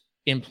that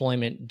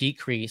employment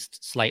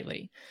decreased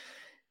slightly.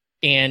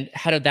 And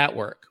how did that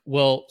work?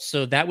 Well,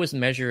 so that was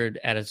measured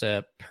as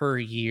a per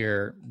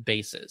year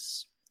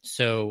basis.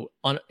 So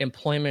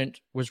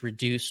unemployment was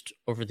reduced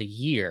over the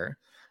year.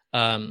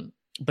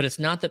 But it's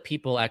not that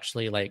people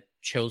actually like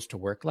chose to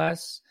work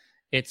less.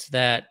 It's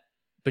that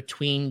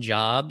between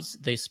jobs,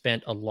 they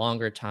spent a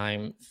longer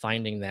time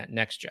finding that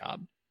next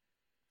job.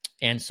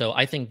 And so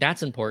I think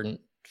that's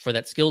important for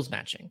that skills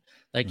matching.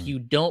 Like you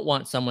don't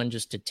want someone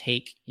just to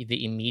take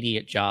the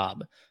immediate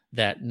job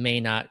that may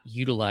not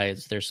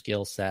utilize their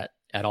skill set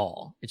at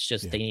all. It's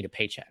just they need a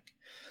paycheck.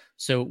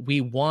 So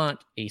we want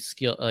a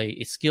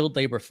skilled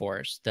labor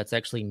force that's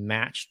actually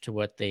matched to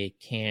what they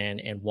can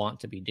and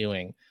want to be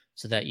doing,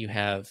 so that you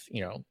have,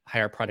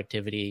 higher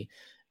productivity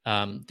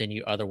than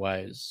you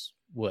otherwise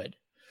would.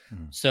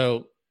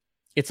 So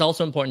it's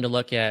also important to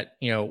look at,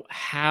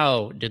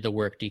 how did the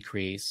work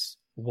decrease?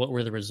 What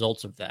were the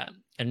results of that?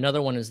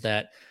 Another one is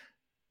that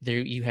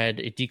you had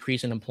a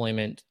decrease in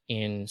employment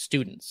in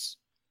students.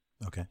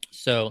 Okay.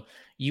 So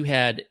you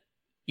had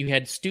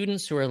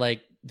students who are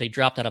like, they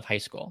dropped out of high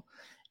school,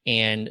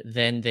 and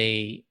then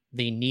they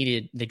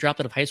dropped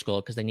out of high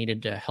school because they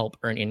needed to help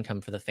earn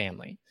income for the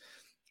family.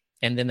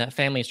 And then that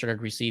family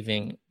started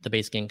receiving the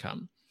basic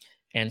income.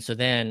 And so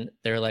then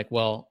they're like,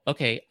 well,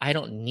 okay, I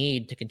don't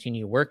need to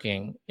continue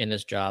working in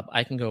this job.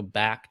 I can go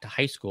back to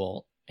high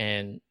school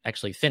and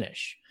actually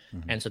finish.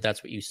 And so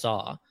that's what you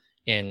saw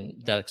in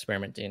that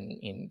experiment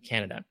in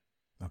Canada.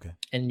 Okay.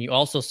 And you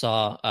also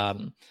saw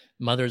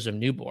mothers of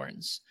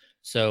newborns.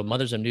 So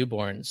mothers of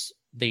newborns,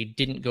 they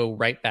didn't go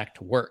right back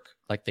to work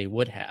like they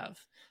would have.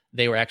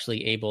 They were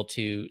actually able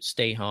to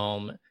stay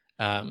home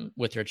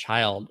with their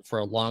child for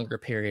a longer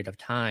period of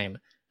time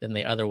than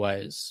they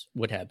otherwise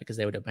would have, because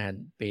they would have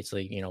had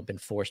basically, been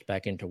forced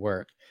back into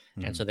work.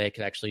 And so they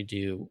could actually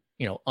do,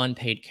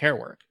 unpaid care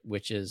work,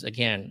 which is,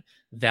 again,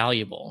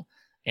 valuable.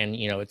 And,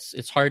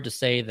 it's hard to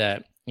say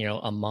that,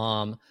 a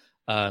mom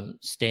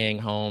staying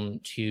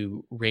home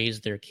to raise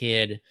their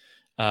kid,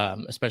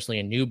 especially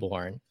a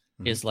newborn,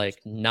 is like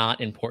not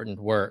important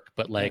work,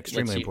 but like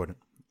extremely important.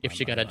 If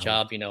she got a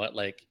job, at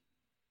like,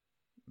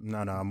 no,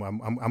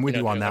 I'm with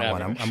you on that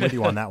one. I'm with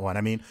you on that one.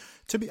 I mean,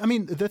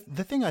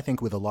 the thing I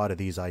think with a lot of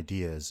these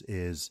ideas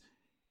is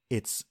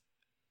it's,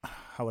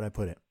 how would I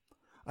put it?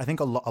 I think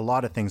a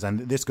lot of things,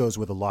 and this goes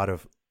with a lot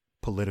of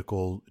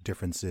political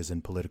differences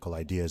and political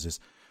ideas, is,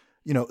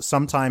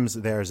 sometimes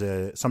there's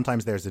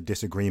a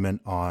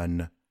disagreement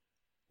on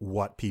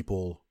what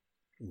people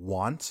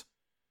want,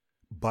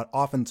 but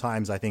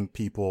oftentimes I think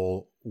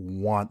people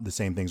want the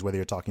same things, whether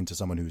you're talking to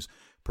someone who's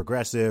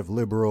progressive,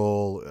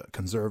 liberal,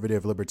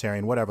 conservative,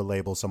 libertarian, whatever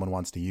label someone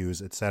wants to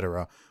use,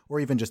 etc., or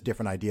even just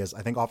different ideas.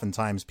 I think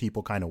oftentimes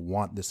people kind of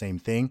want the same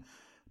thing,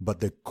 but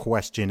the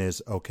question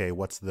is, okay,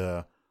 what's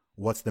the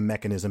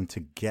mechanism to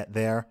get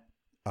there?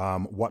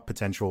 What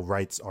potential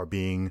rights are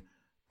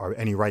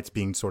any rights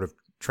being sort of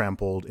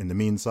trampled in the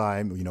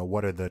meantime?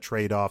 What are the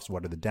trade-offs?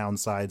 What are the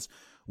downsides?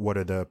 What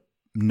are the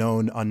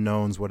known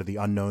unknowns? What are the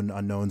unknown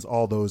unknowns?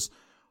 All those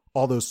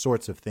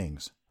sorts of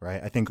things,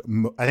 right? I think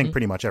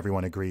pretty much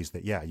everyone agrees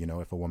that, yeah,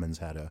 if a woman's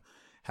had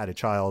a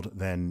child,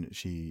 then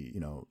she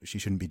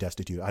shouldn't be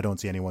destitute. I don't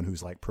see anyone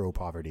who's like pro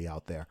poverty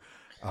out there.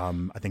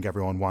 I think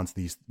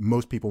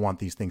most people want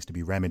these things to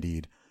be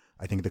remedied.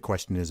 I think the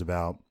question is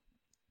about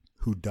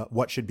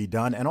what should be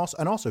done, and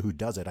also who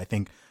does it. I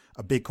think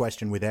a big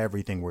question with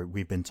everything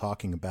we've been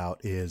talking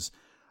about is,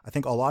 I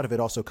think a lot of it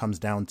also comes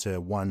down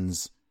to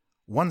one's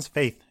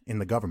faith in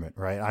the government,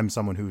 right? I'm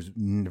someone who's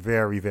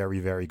very, very,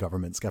 very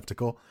government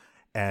skeptical,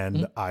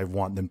 and I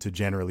want them to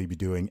generally be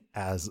doing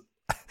as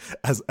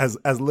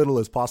little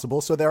as possible.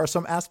 So there are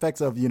some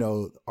aspects of,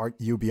 our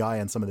UBI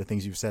and some of the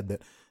things you've said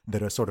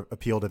that are sort of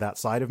appeal to that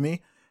side of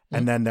me.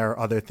 And then there are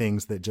other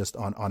things that just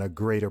on a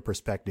greater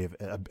perspective,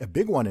 a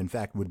big one, in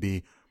fact, would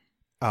be,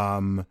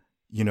 the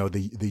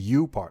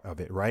you part of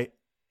it, right?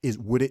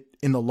 Would it,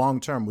 in the long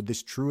term, would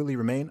this truly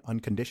remain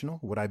unconditional?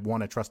 Would I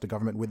want to trust the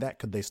government with that?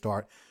 Could they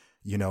start,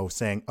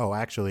 saying, oh,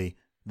 actually,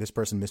 this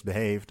person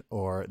misbehaved,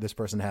 or this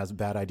person has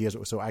bad ideas,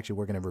 so actually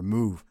we're going to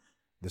remove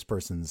this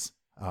person's,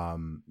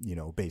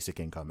 basic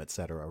income, et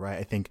cetera, right?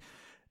 I think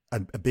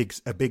a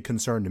big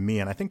concern to me,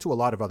 and I think to a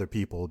lot of other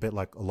people, a bit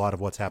like a lot of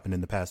what's happened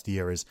in the past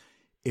year, is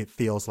it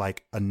feels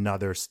like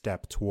another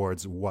step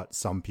towards what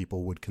some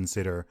people would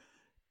consider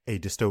a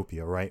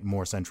dystopia, right?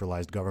 More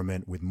centralized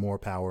government with more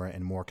power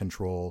and more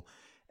control,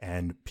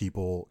 and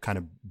people kind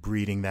of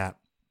breeding that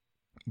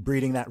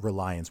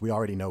reliance. We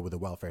already know with the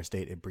welfare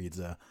state, it breeds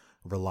a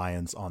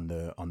reliance on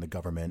the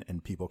government,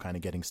 and people kind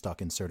of getting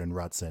stuck in certain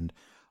ruts. And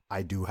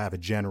I do have a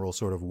general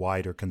sort of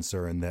wider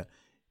concern that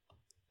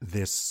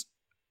this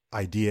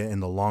idea in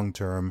the long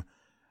term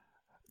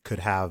could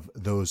have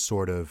those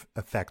sort of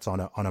effects on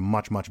a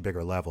much, much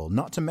bigger level.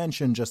 Not to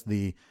mention just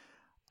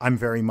I'm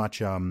very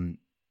much,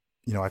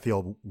 I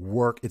feel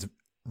the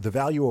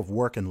value of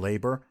work and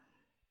labor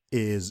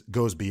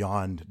goes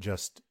beyond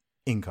just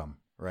income,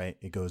 right?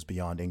 It goes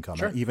beyond income.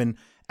 Sure. Even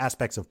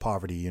aspects of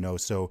poverty,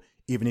 so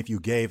even if you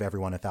gave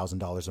everyone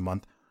 $1,000 a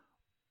month,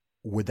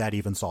 would that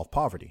even solve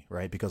poverty,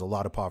 right? Because a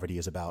lot of poverty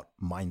is about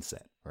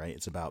mindset, right?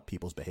 It's about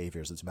people's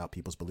behaviors. It's about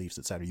people's beliefs,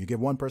 et cetera. You give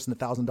one person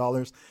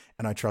 $1,000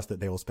 and I trust that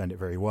they will spend it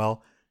very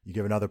well. You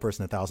give another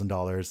person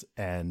 $1,000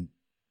 and,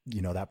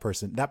 that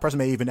person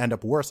may even end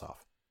up worse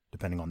off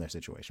depending on their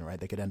situation, right?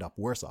 They could end up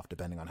worse off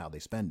depending on how they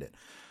spend it.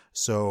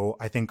 So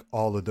I think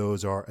all of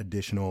those are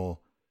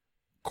additional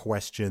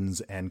questions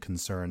and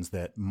concerns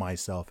that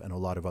myself and a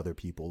lot of other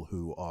people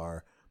who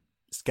are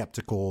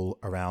skeptical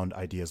around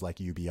ideas like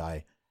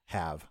UBI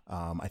have.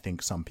 I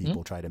think some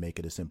people try to make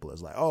it as simple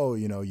as like, oh,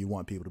 you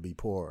want people to be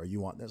poor, or you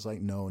want this.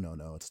 Like, no,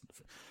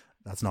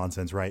 that's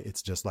nonsense, right?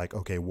 It's just like,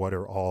 okay, what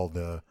are all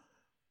the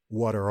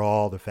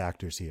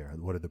factors here?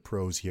 What are the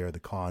pros here, the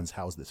cons?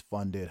 How's this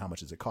funded? How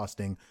much is it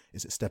costing?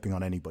 Is it stepping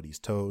on anybody's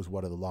toes?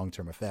 What are the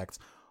long-term effects?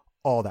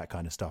 All that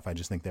kind of stuff. I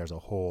just think there's a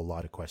whole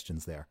lot of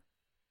questions there.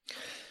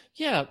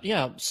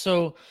 Yeah.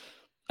 So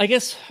I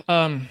guess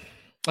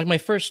like my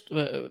first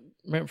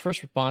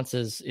response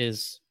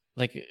is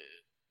like,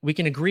 we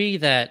can agree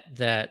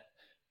that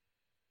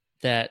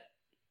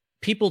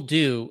people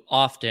do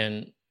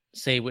often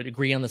would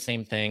agree on the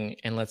same thing.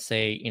 And let's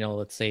say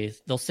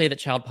they'll say that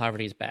child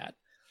poverty is bad.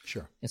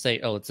 Sure. And say,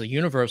 oh, it's a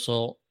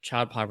universal,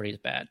 child poverty is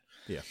bad.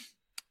 Yeah.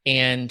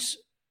 And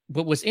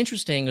what was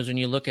interesting is when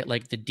you look at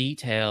like the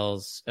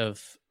details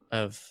of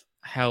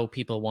how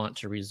people want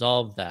to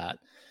resolve that.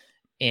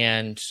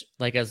 And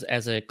like as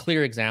a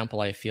clear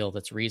example, I feel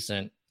that's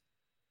recent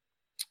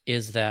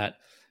is that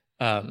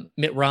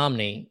Mitt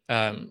Romney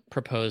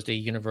proposed a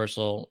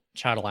universal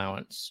child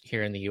allowance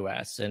here in the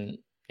U.S. and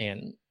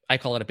I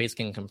call it a basic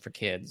income for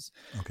kids.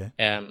 Okay.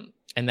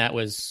 And that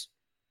was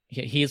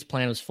his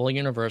plan was fully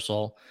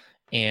universal,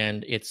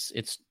 and it's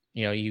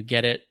you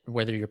get it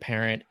whether your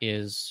parent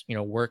is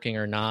working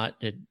or not.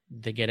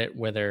 They get it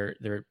whether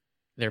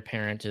their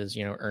parent is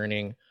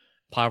earning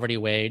poverty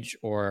wage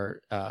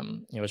or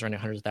is earning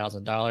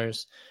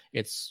 $100,000.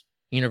 It's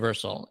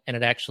universal, and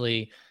it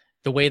actually,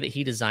 the way that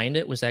he designed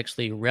it was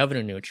actually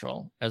revenue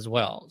neutral as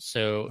well.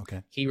 So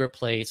he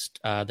replaced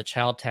the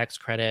child tax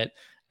credit,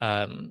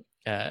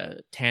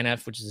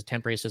 TANF, which is a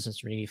temporary assistance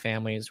for needy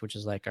families, which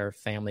is like our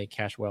family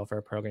cash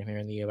welfare program here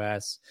in the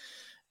U.S.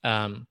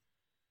 And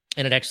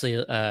it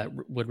actually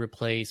would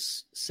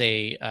replace,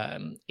 say,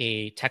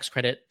 a tax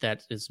credit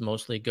that is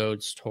mostly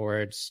goes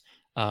towards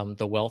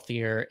the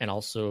wealthier and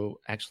also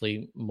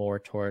actually more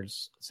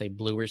towards, say,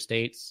 bluer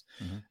states,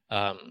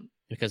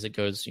 because it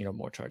goes,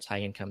 more towards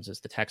high incomes as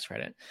the tax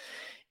credit.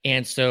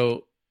 And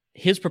so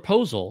his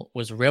proposal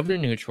was revenue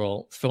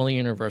neutral, fully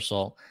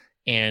universal,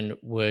 and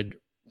would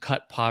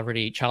cut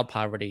child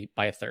poverty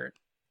by a third.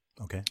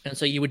 Okay. And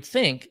so you would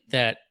think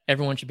that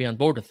everyone should be on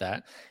board with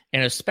that.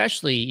 And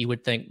especially you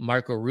would think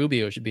Marco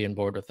Rubio should be on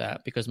board with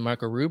that, because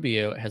Marco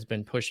Rubio has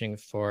been pushing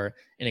for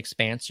an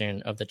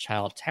expansion of the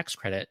child tax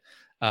credit,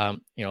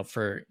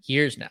 for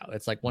years now.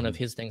 It's like one of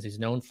his things he's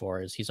known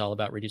for is he's all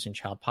about reducing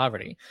child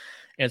poverty.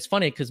 And it's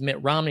funny because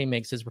Mitt Romney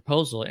makes his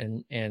proposal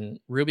and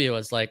Rubio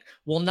is like,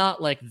 well, not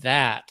like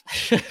that.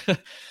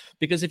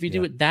 Because if you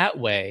do it that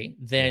way,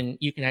 then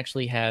you can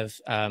actually have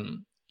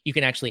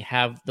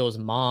those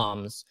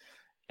moms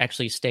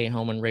actually stay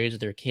home and raise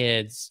their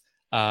kids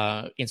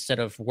instead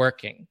of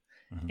working.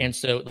 And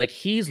so like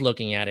he's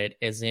looking at it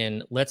as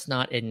in, let's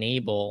not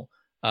enable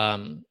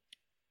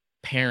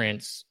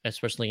parents,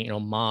 especially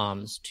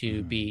moms,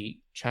 to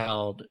be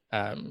child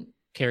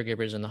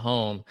caregivers in the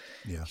home.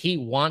 He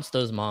wants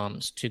those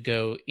moms to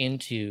go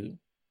into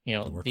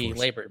the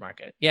labor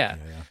market.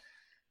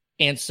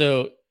 And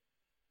so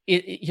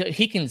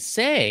he can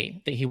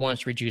say that he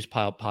wants to reduce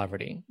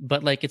poverty,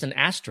 but like it's an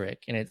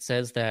asterisk, and it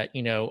says that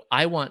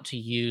I want to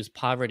use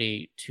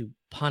poverty to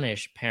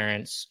punish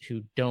parents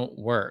who don't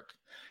work.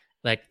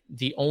 Like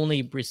the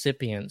only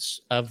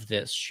recipients of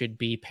this should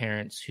be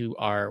parents who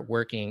are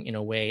working in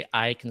a way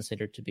I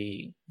consider to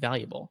be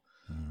valuable.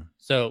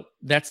 So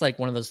that's like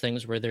one of those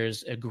things where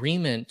there's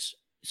agreement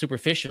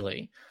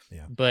superficially,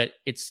 but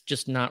it's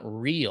just not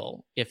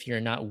real if you're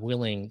not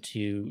willing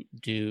to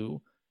do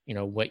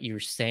what you're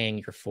saying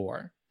you're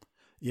for.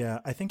 Yeah,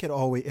 I think it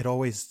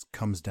always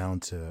comes down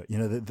to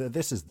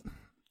this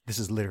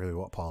is literally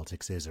what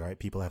politics is, right?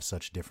 People have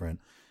such different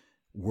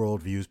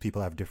worldviews,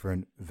 people have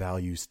different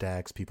value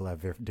stacks, people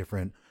have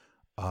different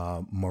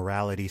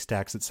morality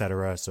stacks,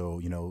 etc. So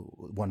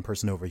one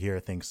person over here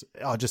thinks,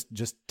 oh,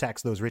 just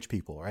tax those rich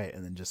people, right?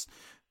 And then just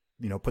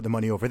put the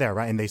money over there,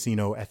 right? And they see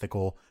no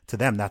ethical, to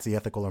them that's the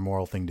ethical or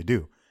moral thing to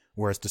do.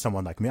 Whereas to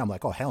someone like me, I'm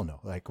like, oh, hell no.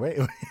 Like, wait,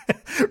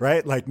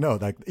 right? Like, no,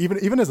 like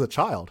even as a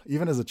child,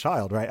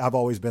 right? I've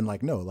always been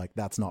like, no, like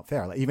that's not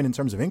fair. Like even in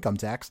terms of income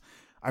tax,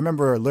 I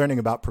remember learning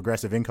about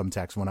progressive income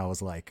tax when I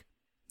was like,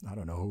 I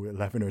don't know,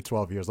 11 or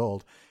 12 years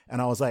old. And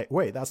I was like,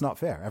 wait, that's not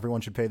fair. Everyone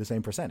should pay the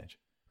same percentage,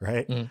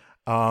 right?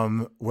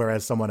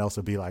 Whereas someone else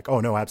would be like, oh,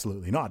 no,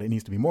 absolutely not. It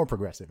needs to be more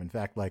progressive. In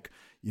fact, like,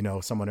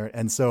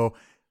 and so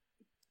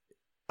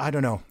I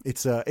don't know.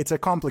 It's a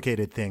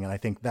complicated thing. And I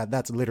think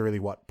that's literally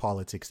what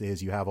politics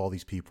is. You have all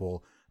these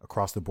people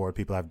across the board.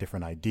 People have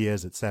different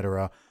ideas,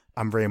 etc.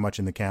 I'm very much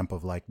in the camp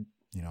of like,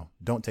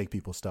 don't take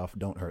people's stuff,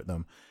 don't hurt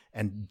them.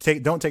 And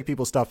don't take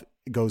people's stuff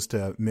goes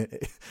to,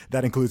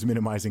 that includes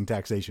minimizing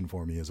taxation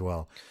for me as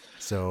well.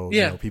 So,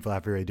 people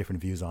have very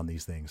different views on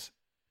these things.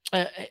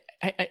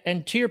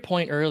 And to your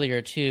point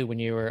earlier too, when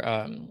you were,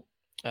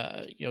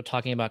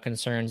 talking about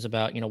concerns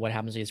about, what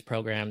happens to these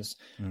programs,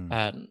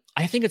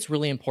 I think it's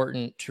really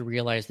important to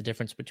realize the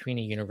difference between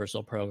a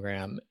universal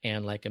program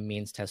and like a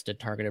means tested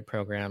targeted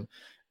program,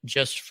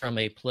 just from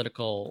a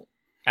political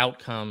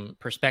outcome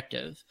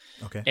perspective.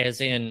 Okay.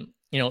 As in,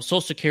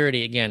 Social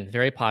Security, again,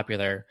 very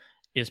popular.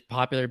 Is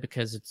popular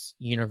because it's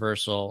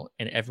universal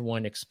and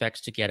everyone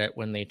expects to get it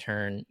when they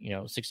turn,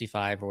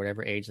 65 or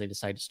whatever age they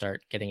decide to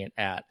start getting it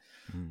at.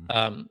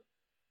 A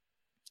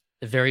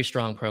very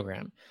strong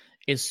program.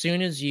 As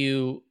soon as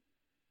you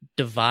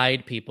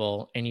divide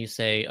people and you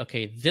say,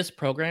 okay, this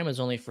program is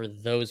only for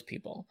those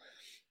people,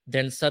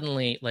 then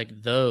suddenly like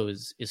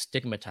those is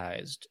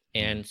stigmatized.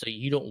 And so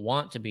you don't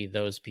want to be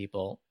those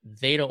people.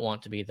 They don't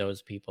want to be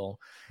those people.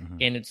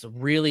 And it's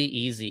really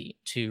easy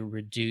to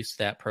reduce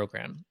that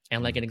program.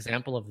 And like an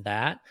example of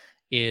that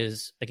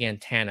is, again,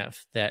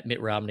 TANF, that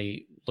Mitt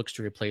Romney looks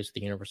to replace with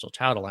the universal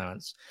child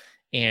allowance.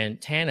 And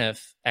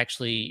TANF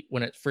actually,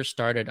 when it first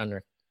started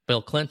under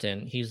Bill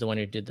Clinton, he's the one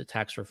who did the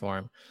tax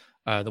reform,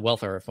 the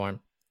welfare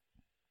reform.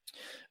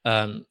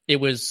 It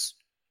was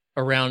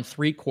around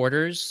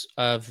 3/4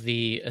 of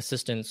the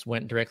assistance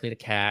went directly to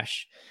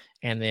cash.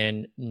 And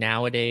then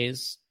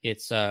nowadays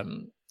it's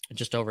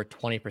just over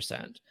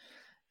 20%.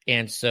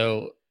 And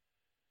so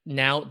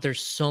now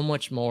there's so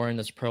much more in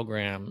this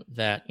program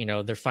that,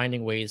 they're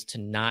finding ways to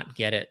not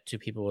get it to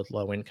people with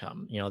low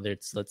income.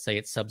 Let's say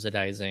it's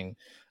subsidizing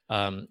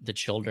the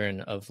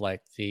children of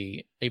like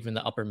even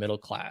the upper middle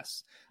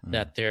class,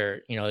 that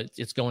they're,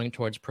 it's going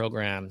towards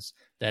programs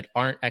that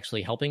aren't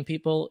actually helping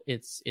people.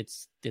 It's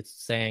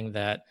saying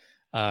that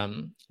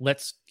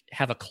let's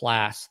have a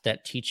class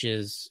that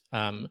teaches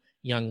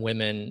young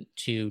women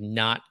to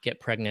not get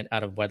pregnant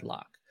out of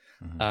wedlock.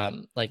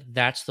 Like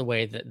that's the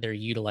way that they're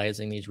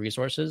utilizing these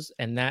resources.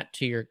 And that,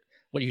 to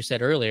what you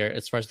said earlier,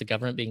 as far as the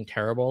government being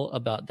terrible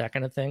about that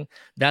kind of thing,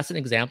 that's an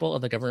example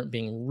of the government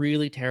being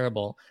really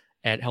terrible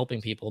at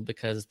helping people,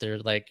 because they're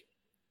like,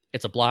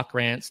 it's a block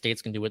grant.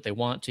 States can do what they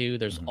want to.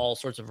 There's all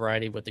sorts of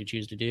variety of what they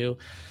choose to do.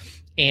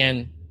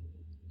 And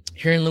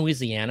here in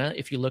Louisiana,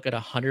 if you look at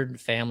 100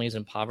 families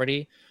in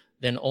poverty,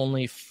 then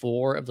only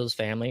 4 of those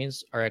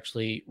families are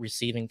actually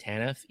receiving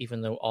TANF,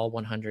 even though all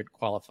 100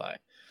 qualify.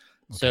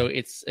 Okay. So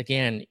it's,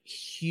 again,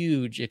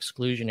 huge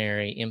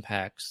exclusionary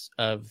impacts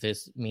of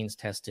this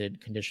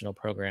means-tested conditional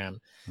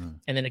program.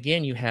 And then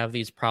again, you have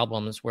these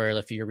problems where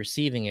if you're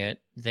receiving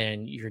it,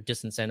 then you're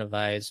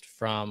disincentivized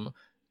from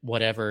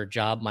whatever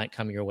job might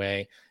come your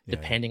way,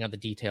 depending on the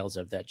details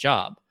of that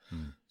job.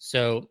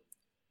 So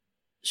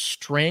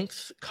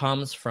strength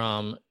comes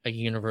from a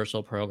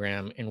universal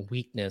program and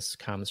weakness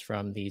comes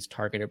from these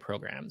targeted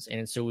programs.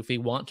 And so if we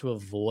want to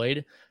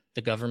avoid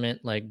the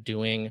government like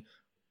doing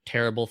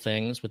terrible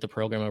things with the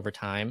program over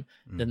time,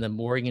 then the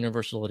more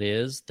universal it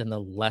is, then the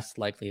less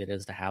likely it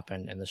is to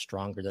happen and the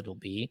stronger that it'll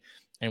be.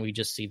 And we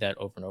just see that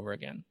over and over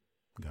again.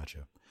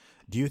 Gotcha.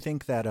 Do you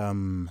think that,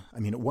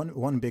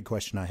 one big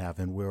question I have,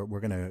 and we're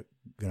gonna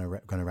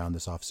round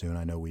this off soon.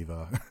 I know we've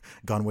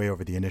gone way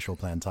over the initial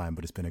planned time,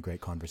 but it's been a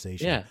great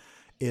conversation. Yeah.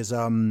 Is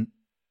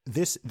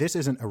this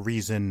isn't a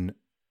reason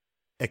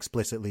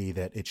explicitly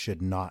that it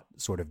should not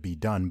sort of be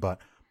done, but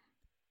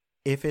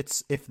if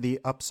the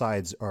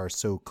upsides are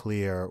so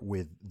clear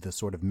with the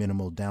sort of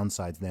minimal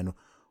downsides, then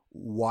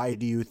why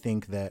do you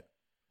think that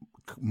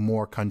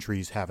more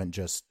countries haven't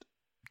just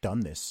done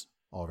this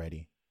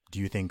already? Do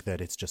you think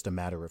that it's just a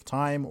matter of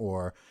time,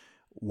 or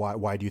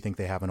why do you think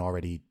they haven't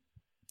already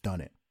done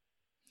it?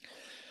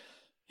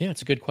 Yeah,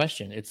 it's a good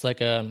question. It's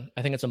like I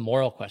think it's a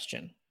moral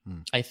question.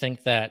 I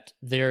think that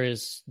there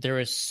is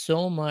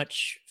so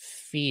much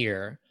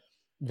fear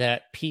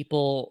that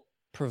people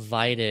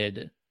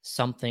provided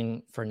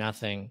something for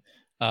nothing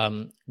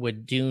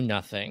would do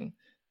nothing,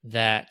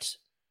 that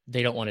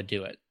they don't want to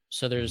do it.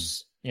 So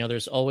there's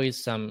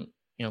always some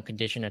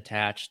condition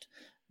attached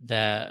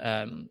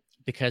that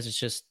because it's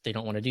just they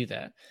don't want to do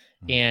that.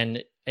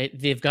 And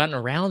they've gotten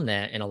around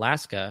that in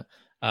Alaska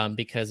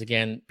because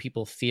again,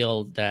 people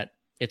feel that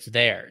it's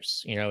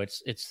theirs.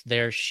 It's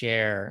their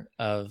share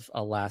of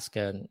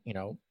Alaskan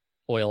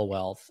oil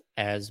wealth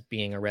as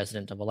being a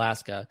resident of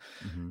Alaska.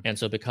 And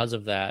so because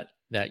of that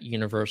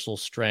universal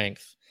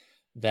strength,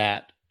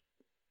 that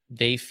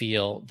they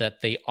feel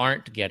that they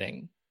aren't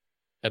getting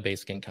a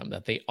basic income,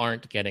 that they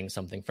aren't getting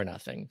something for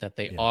nothing, that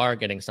they are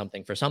getting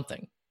something for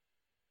something.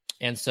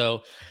 And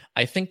so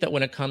I think that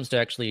when it comes to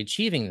actually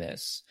achieving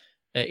this,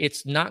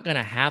 it's not going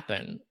to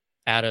happen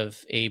out of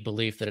a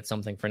belief that it's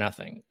something for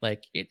nothing.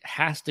 Like it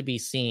has to be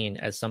seen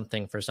as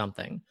something for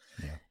something.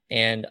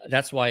 And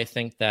that's why I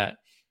think that,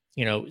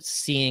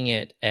 seeing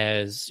it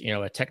as,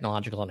 a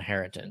technological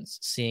inheritance,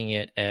 seeing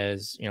it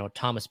as,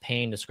 Thomas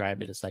Paine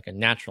described it as like a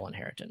natural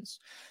inheritance.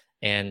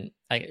 And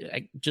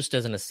I just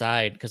as an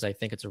aside, because I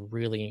think it's a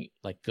really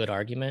like good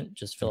argument,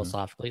 just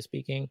philosophically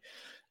speaking.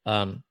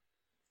 So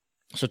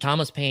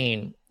Thomas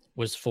Paine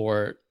was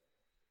for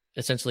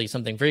essentially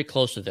something very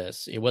close to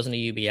this. It wasn't a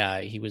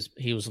UBI. He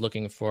was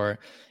looking for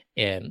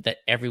that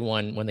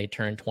everyone, when they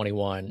turned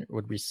 21,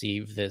 would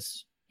receive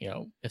this,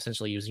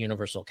 essentially use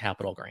universal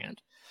capital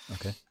grant.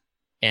 Okay.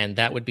 And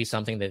that would be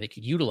something that they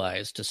could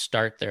utilize to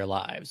start their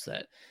lives.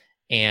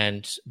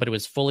 But it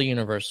was fully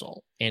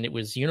universal, and it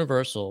was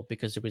universal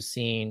because it was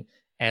seen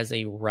as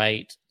a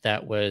right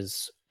that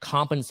was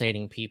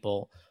compensating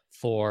people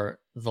for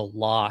the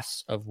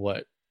loss of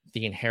what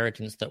the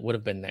inheritance that would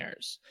have been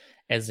theirs,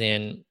 as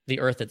in the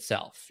earth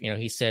itself.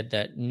 He said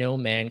that no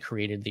man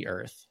created the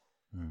earth.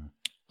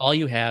 All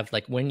you have,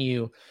 like when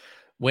you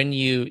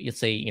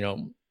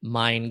say,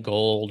 mine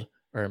gold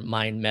or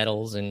mine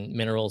metals and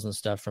minerals and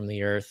stuff from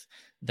the earth,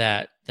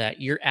 that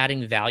you're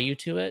adding value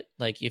to it.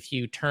 Like if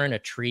you turn a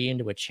tree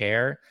into a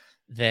chair,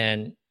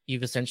 then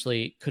you've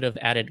essentially could have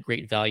added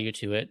great value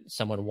to it.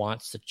 Someone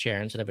wants a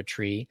chair instead of a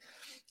tree.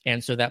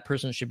 And so that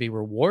person should be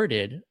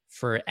rewarded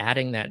for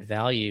adding that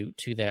value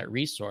to that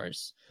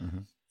resource.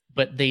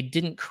 But they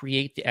didn't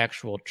create the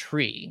actual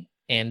tree.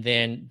 And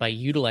then by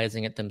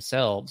utilizing it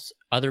themselves,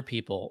 other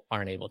people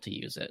aren't able to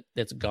use it.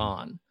 It's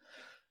gone.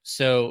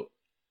 So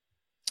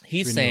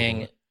he's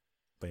saying...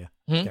 But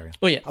yeah, carry on.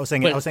 Well, yeah, I was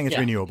saying it's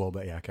renewable,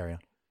 but yeah, carry on.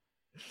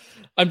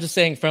 I'm just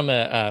saying from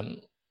a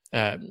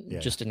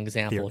just an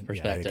example of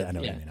perspective. I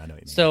know what you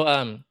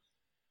mean.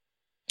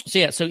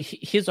 So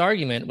his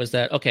argument was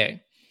that,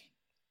 okay,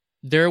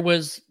 there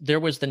was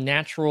the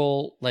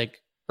natural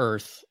like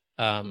earth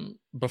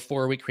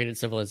before we created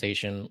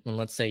civilization, and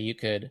let's say you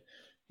could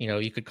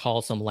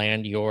call some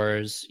land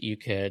yours, you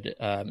could,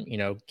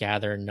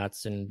 gather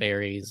nuts and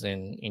berries,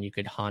 and you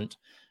could hunt.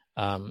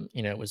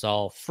 It was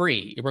all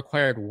free. It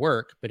required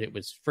work, but it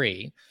was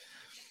free.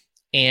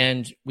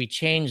 And we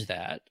changed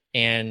that.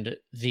 And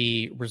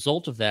the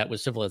result of that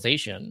was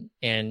civilization.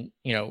 And,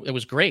 it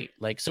was great.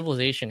 Like,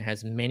 civilization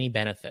has many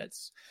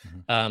benefits.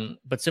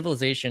 But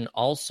civilization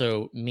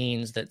also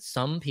means that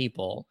some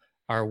people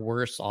are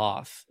worse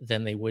off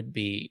than they would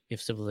be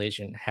if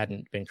civilization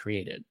hadn't been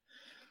created.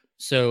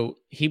 So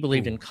he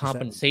believed in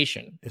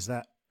compensation. Is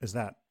that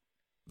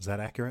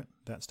accurate?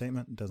 That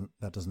statement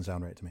doesn't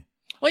sound right to me.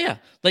 Well, yeah.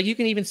 Like, you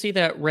can even see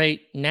that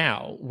right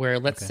now, where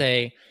let's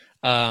say,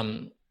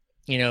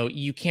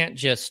 you can't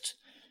just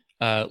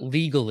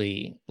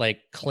legally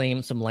like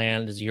claim some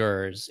land as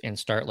yours and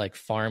start like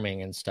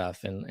farming and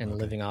stuff and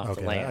living off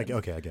the land. I get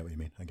what you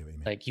mean.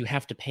 Like, you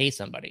have to pay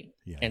somebody,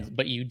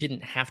 but you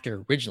didn't have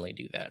to originally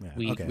do that.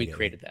 Yeah, we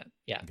created that.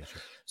 Yeah.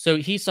 So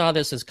he saw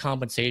this as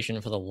compensation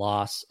for the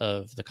loss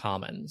of the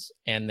commons,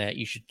 and that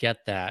you should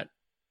get that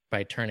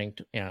by turning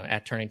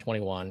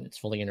 21. It's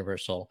fully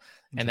universal,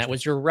 and that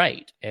was your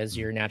right as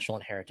your natural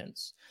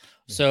inheritance.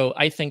 So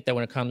I think that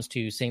when it comes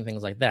to seeing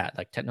things like that,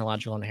 like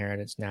technological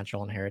inheritance,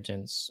 natural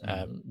inheritance,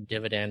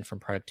 dividend from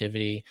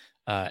productivity,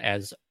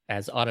 as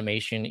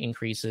automation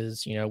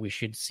increases, we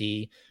should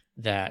see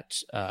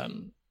that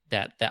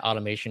that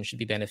automation should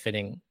be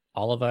benefiting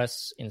all of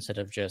us instead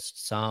of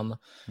just some.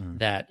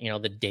 That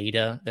the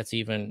data that's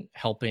even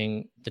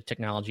helping the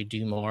technology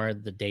do more,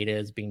 the data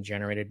is being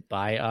generated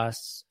by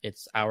us.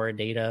 It's our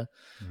data.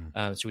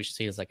 So we should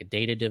see it as like a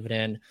data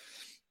dividend.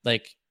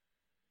 Like,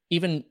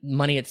 even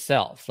money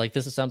itself, like,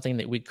 this is something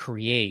that we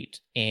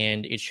create,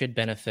 and it should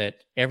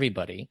benefit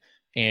everybody.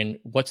 And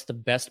what's the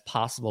best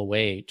possible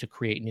way to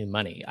create new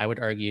money? I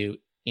would argue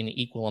in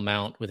equal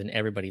amount within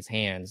everybody's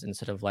hands,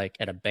 instead of like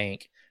at a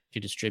bank to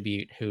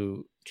distribute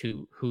who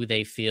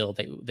they feel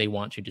they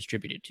want to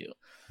distribute it to.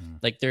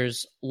 Like,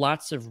 there's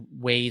lots of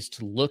ways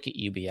to look at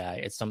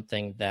UBI. It's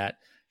something that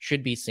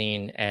should be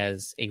seen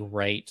as a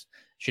right,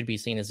 should be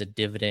seen as a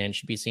dividend,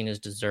 should be seen as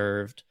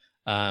deserved.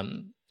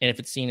 And if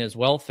it's seen as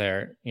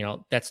welfare,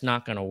 that's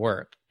not going to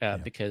work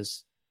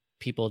because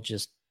people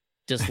just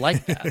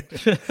dislike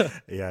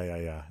that.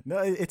 Yeah. No,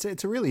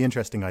 it's a really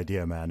interesting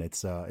idea, man.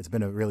 It's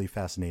been a really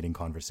fascinating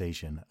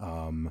conversation.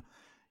 I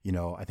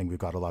think we've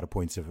got a lot of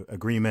points of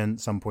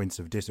agreement, some points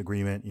of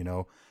disagreement,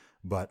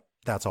 but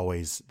that's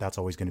always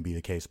going to be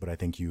the case. But I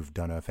think you've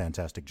done a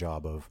fantastic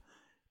job of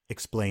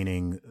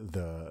explaining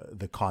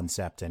the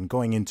concept and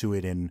going into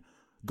it in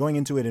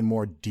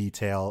more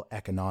detail,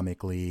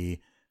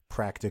 economically,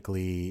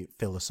 practically,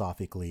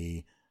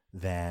 philosophically,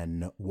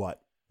 than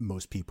what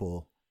most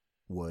people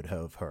would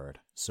have heard.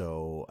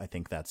 So I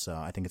think it's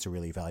a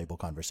really valuable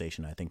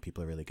conversation. I think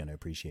people are really going to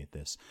appreciate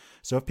this.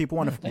 So if people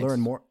want to learn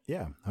more,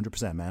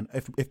 100%, man.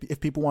 If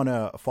people want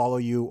to follow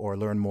you or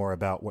learn more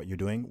about what you're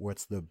doing,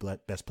 what's the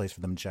best place for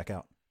them to check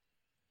out?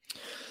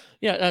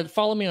 Yeah,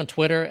 follow me on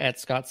Twitter at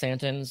Scott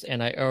Santens,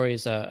 and I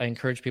always I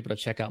encourage people to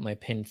check out my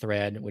pinned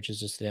thread, which is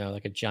just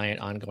like a giant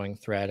ongoing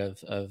thread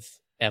of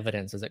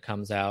evidence as it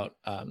comes out,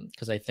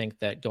 because I think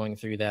that going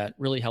through that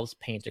really helps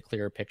paint a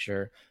clearer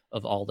picture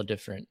of all the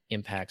different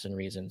impacts and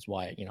reasons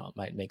why it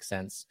might make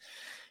sense.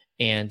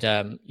 And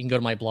you can go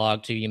to my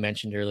blog too. You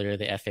mentioned earlier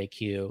the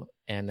FAQ,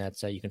 and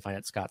that's you can find it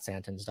at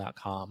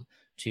scottsantens.com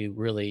to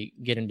really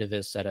get into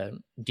this at a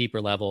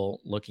deeper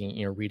level,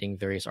 looking, reading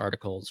various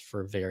articles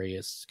for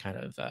various kind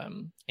of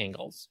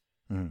angles.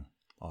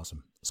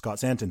 Awesome. Scott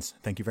Santens,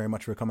 thank you very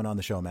much for coming on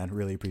the show, man.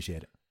 Really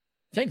appreciate it.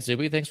 Thanks,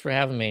 Zuby. Thanks for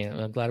having me.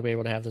 I'm glad to be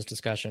able to have this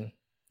discussion.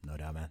 No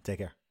doubt, man. Take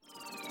care.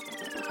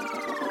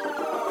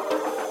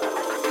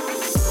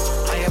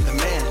 I am the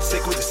man,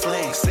 sick with the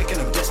slang, sick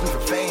and I'm destined for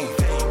fame.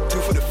 Do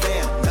for the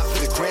fam, not for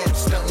the gram,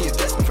 stunting you're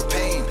destined for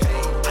pain.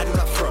 I do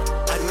not front,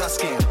 I do not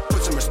scam,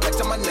 put some respect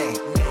on my name.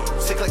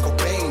 Sick like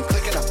Cobain,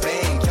 click and I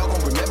bang, y'all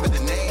gon' remember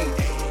the name.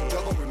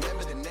 Y'all gon'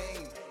 remember the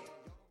name.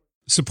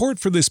 Support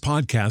for this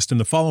podcast and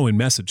the following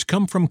message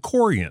come from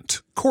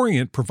Corient.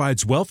 Corient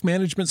provides wealth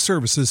management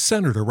services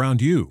centered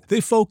around you. They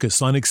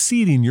focus on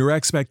exceeding your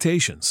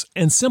expectations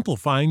and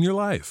simplifying your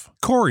life.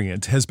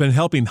 Corient has been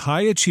helping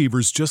high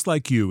achievers just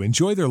like you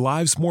enjoy their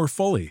lives more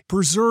fully,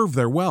 preserve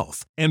their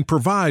wealth, and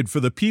provide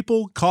for the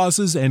people,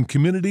 causes, and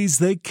communities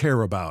they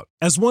care about.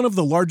 As one of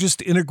the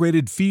largest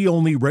integrated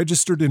fee-only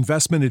registered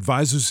investment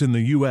advisors in the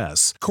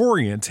U.S.,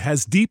 Corient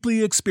has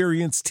deeply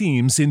experienced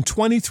teams in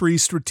 23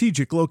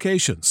 strategic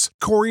locations.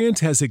 Corient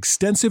has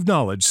extensive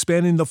knowledge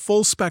spanning the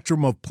full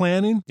spectrum of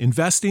planning,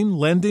 investing,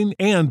 lending,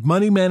 and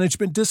money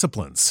management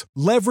disciplines.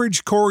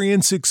 Leverage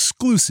Corient's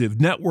exclusive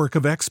network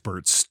of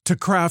experts to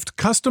craft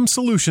custom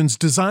solutions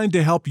designed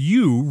to help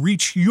you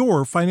reach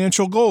your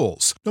financial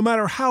goals, no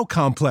matter how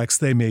complex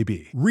they may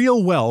be.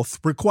 Real wealth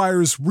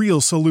requires real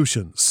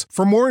solutions.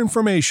 For more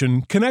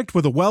information, connect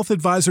with a wealth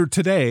advisor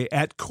today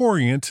at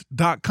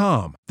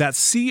Corient.com.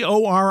 That's Corient.com.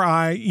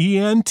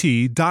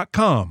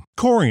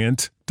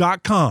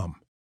 Corient.com.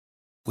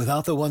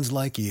 Without the ones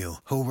like you,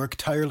 who work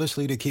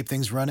tirelessly to keep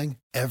things running,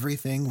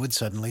 everything would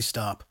suddenly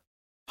stop.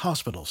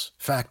 Hospitals,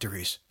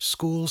 factories,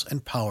 schools,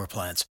 and power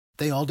plants,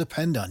 they all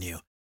depend on you.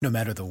 No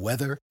matter the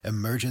weather,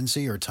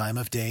 emergency, or time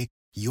of day,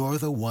 you're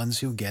the ones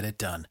who get it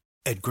done.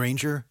 At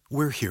Grainger,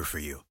 we're here for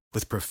you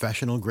with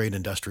professional-grade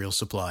industrial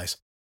supplies.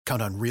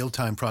 Count on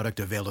real-time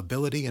product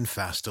availability and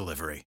fast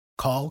delivery.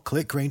 Call,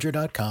 click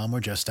Grainger.com, or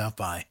just stop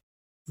by.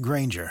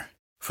 Grainger,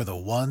 for the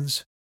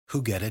ones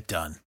who get it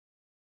done.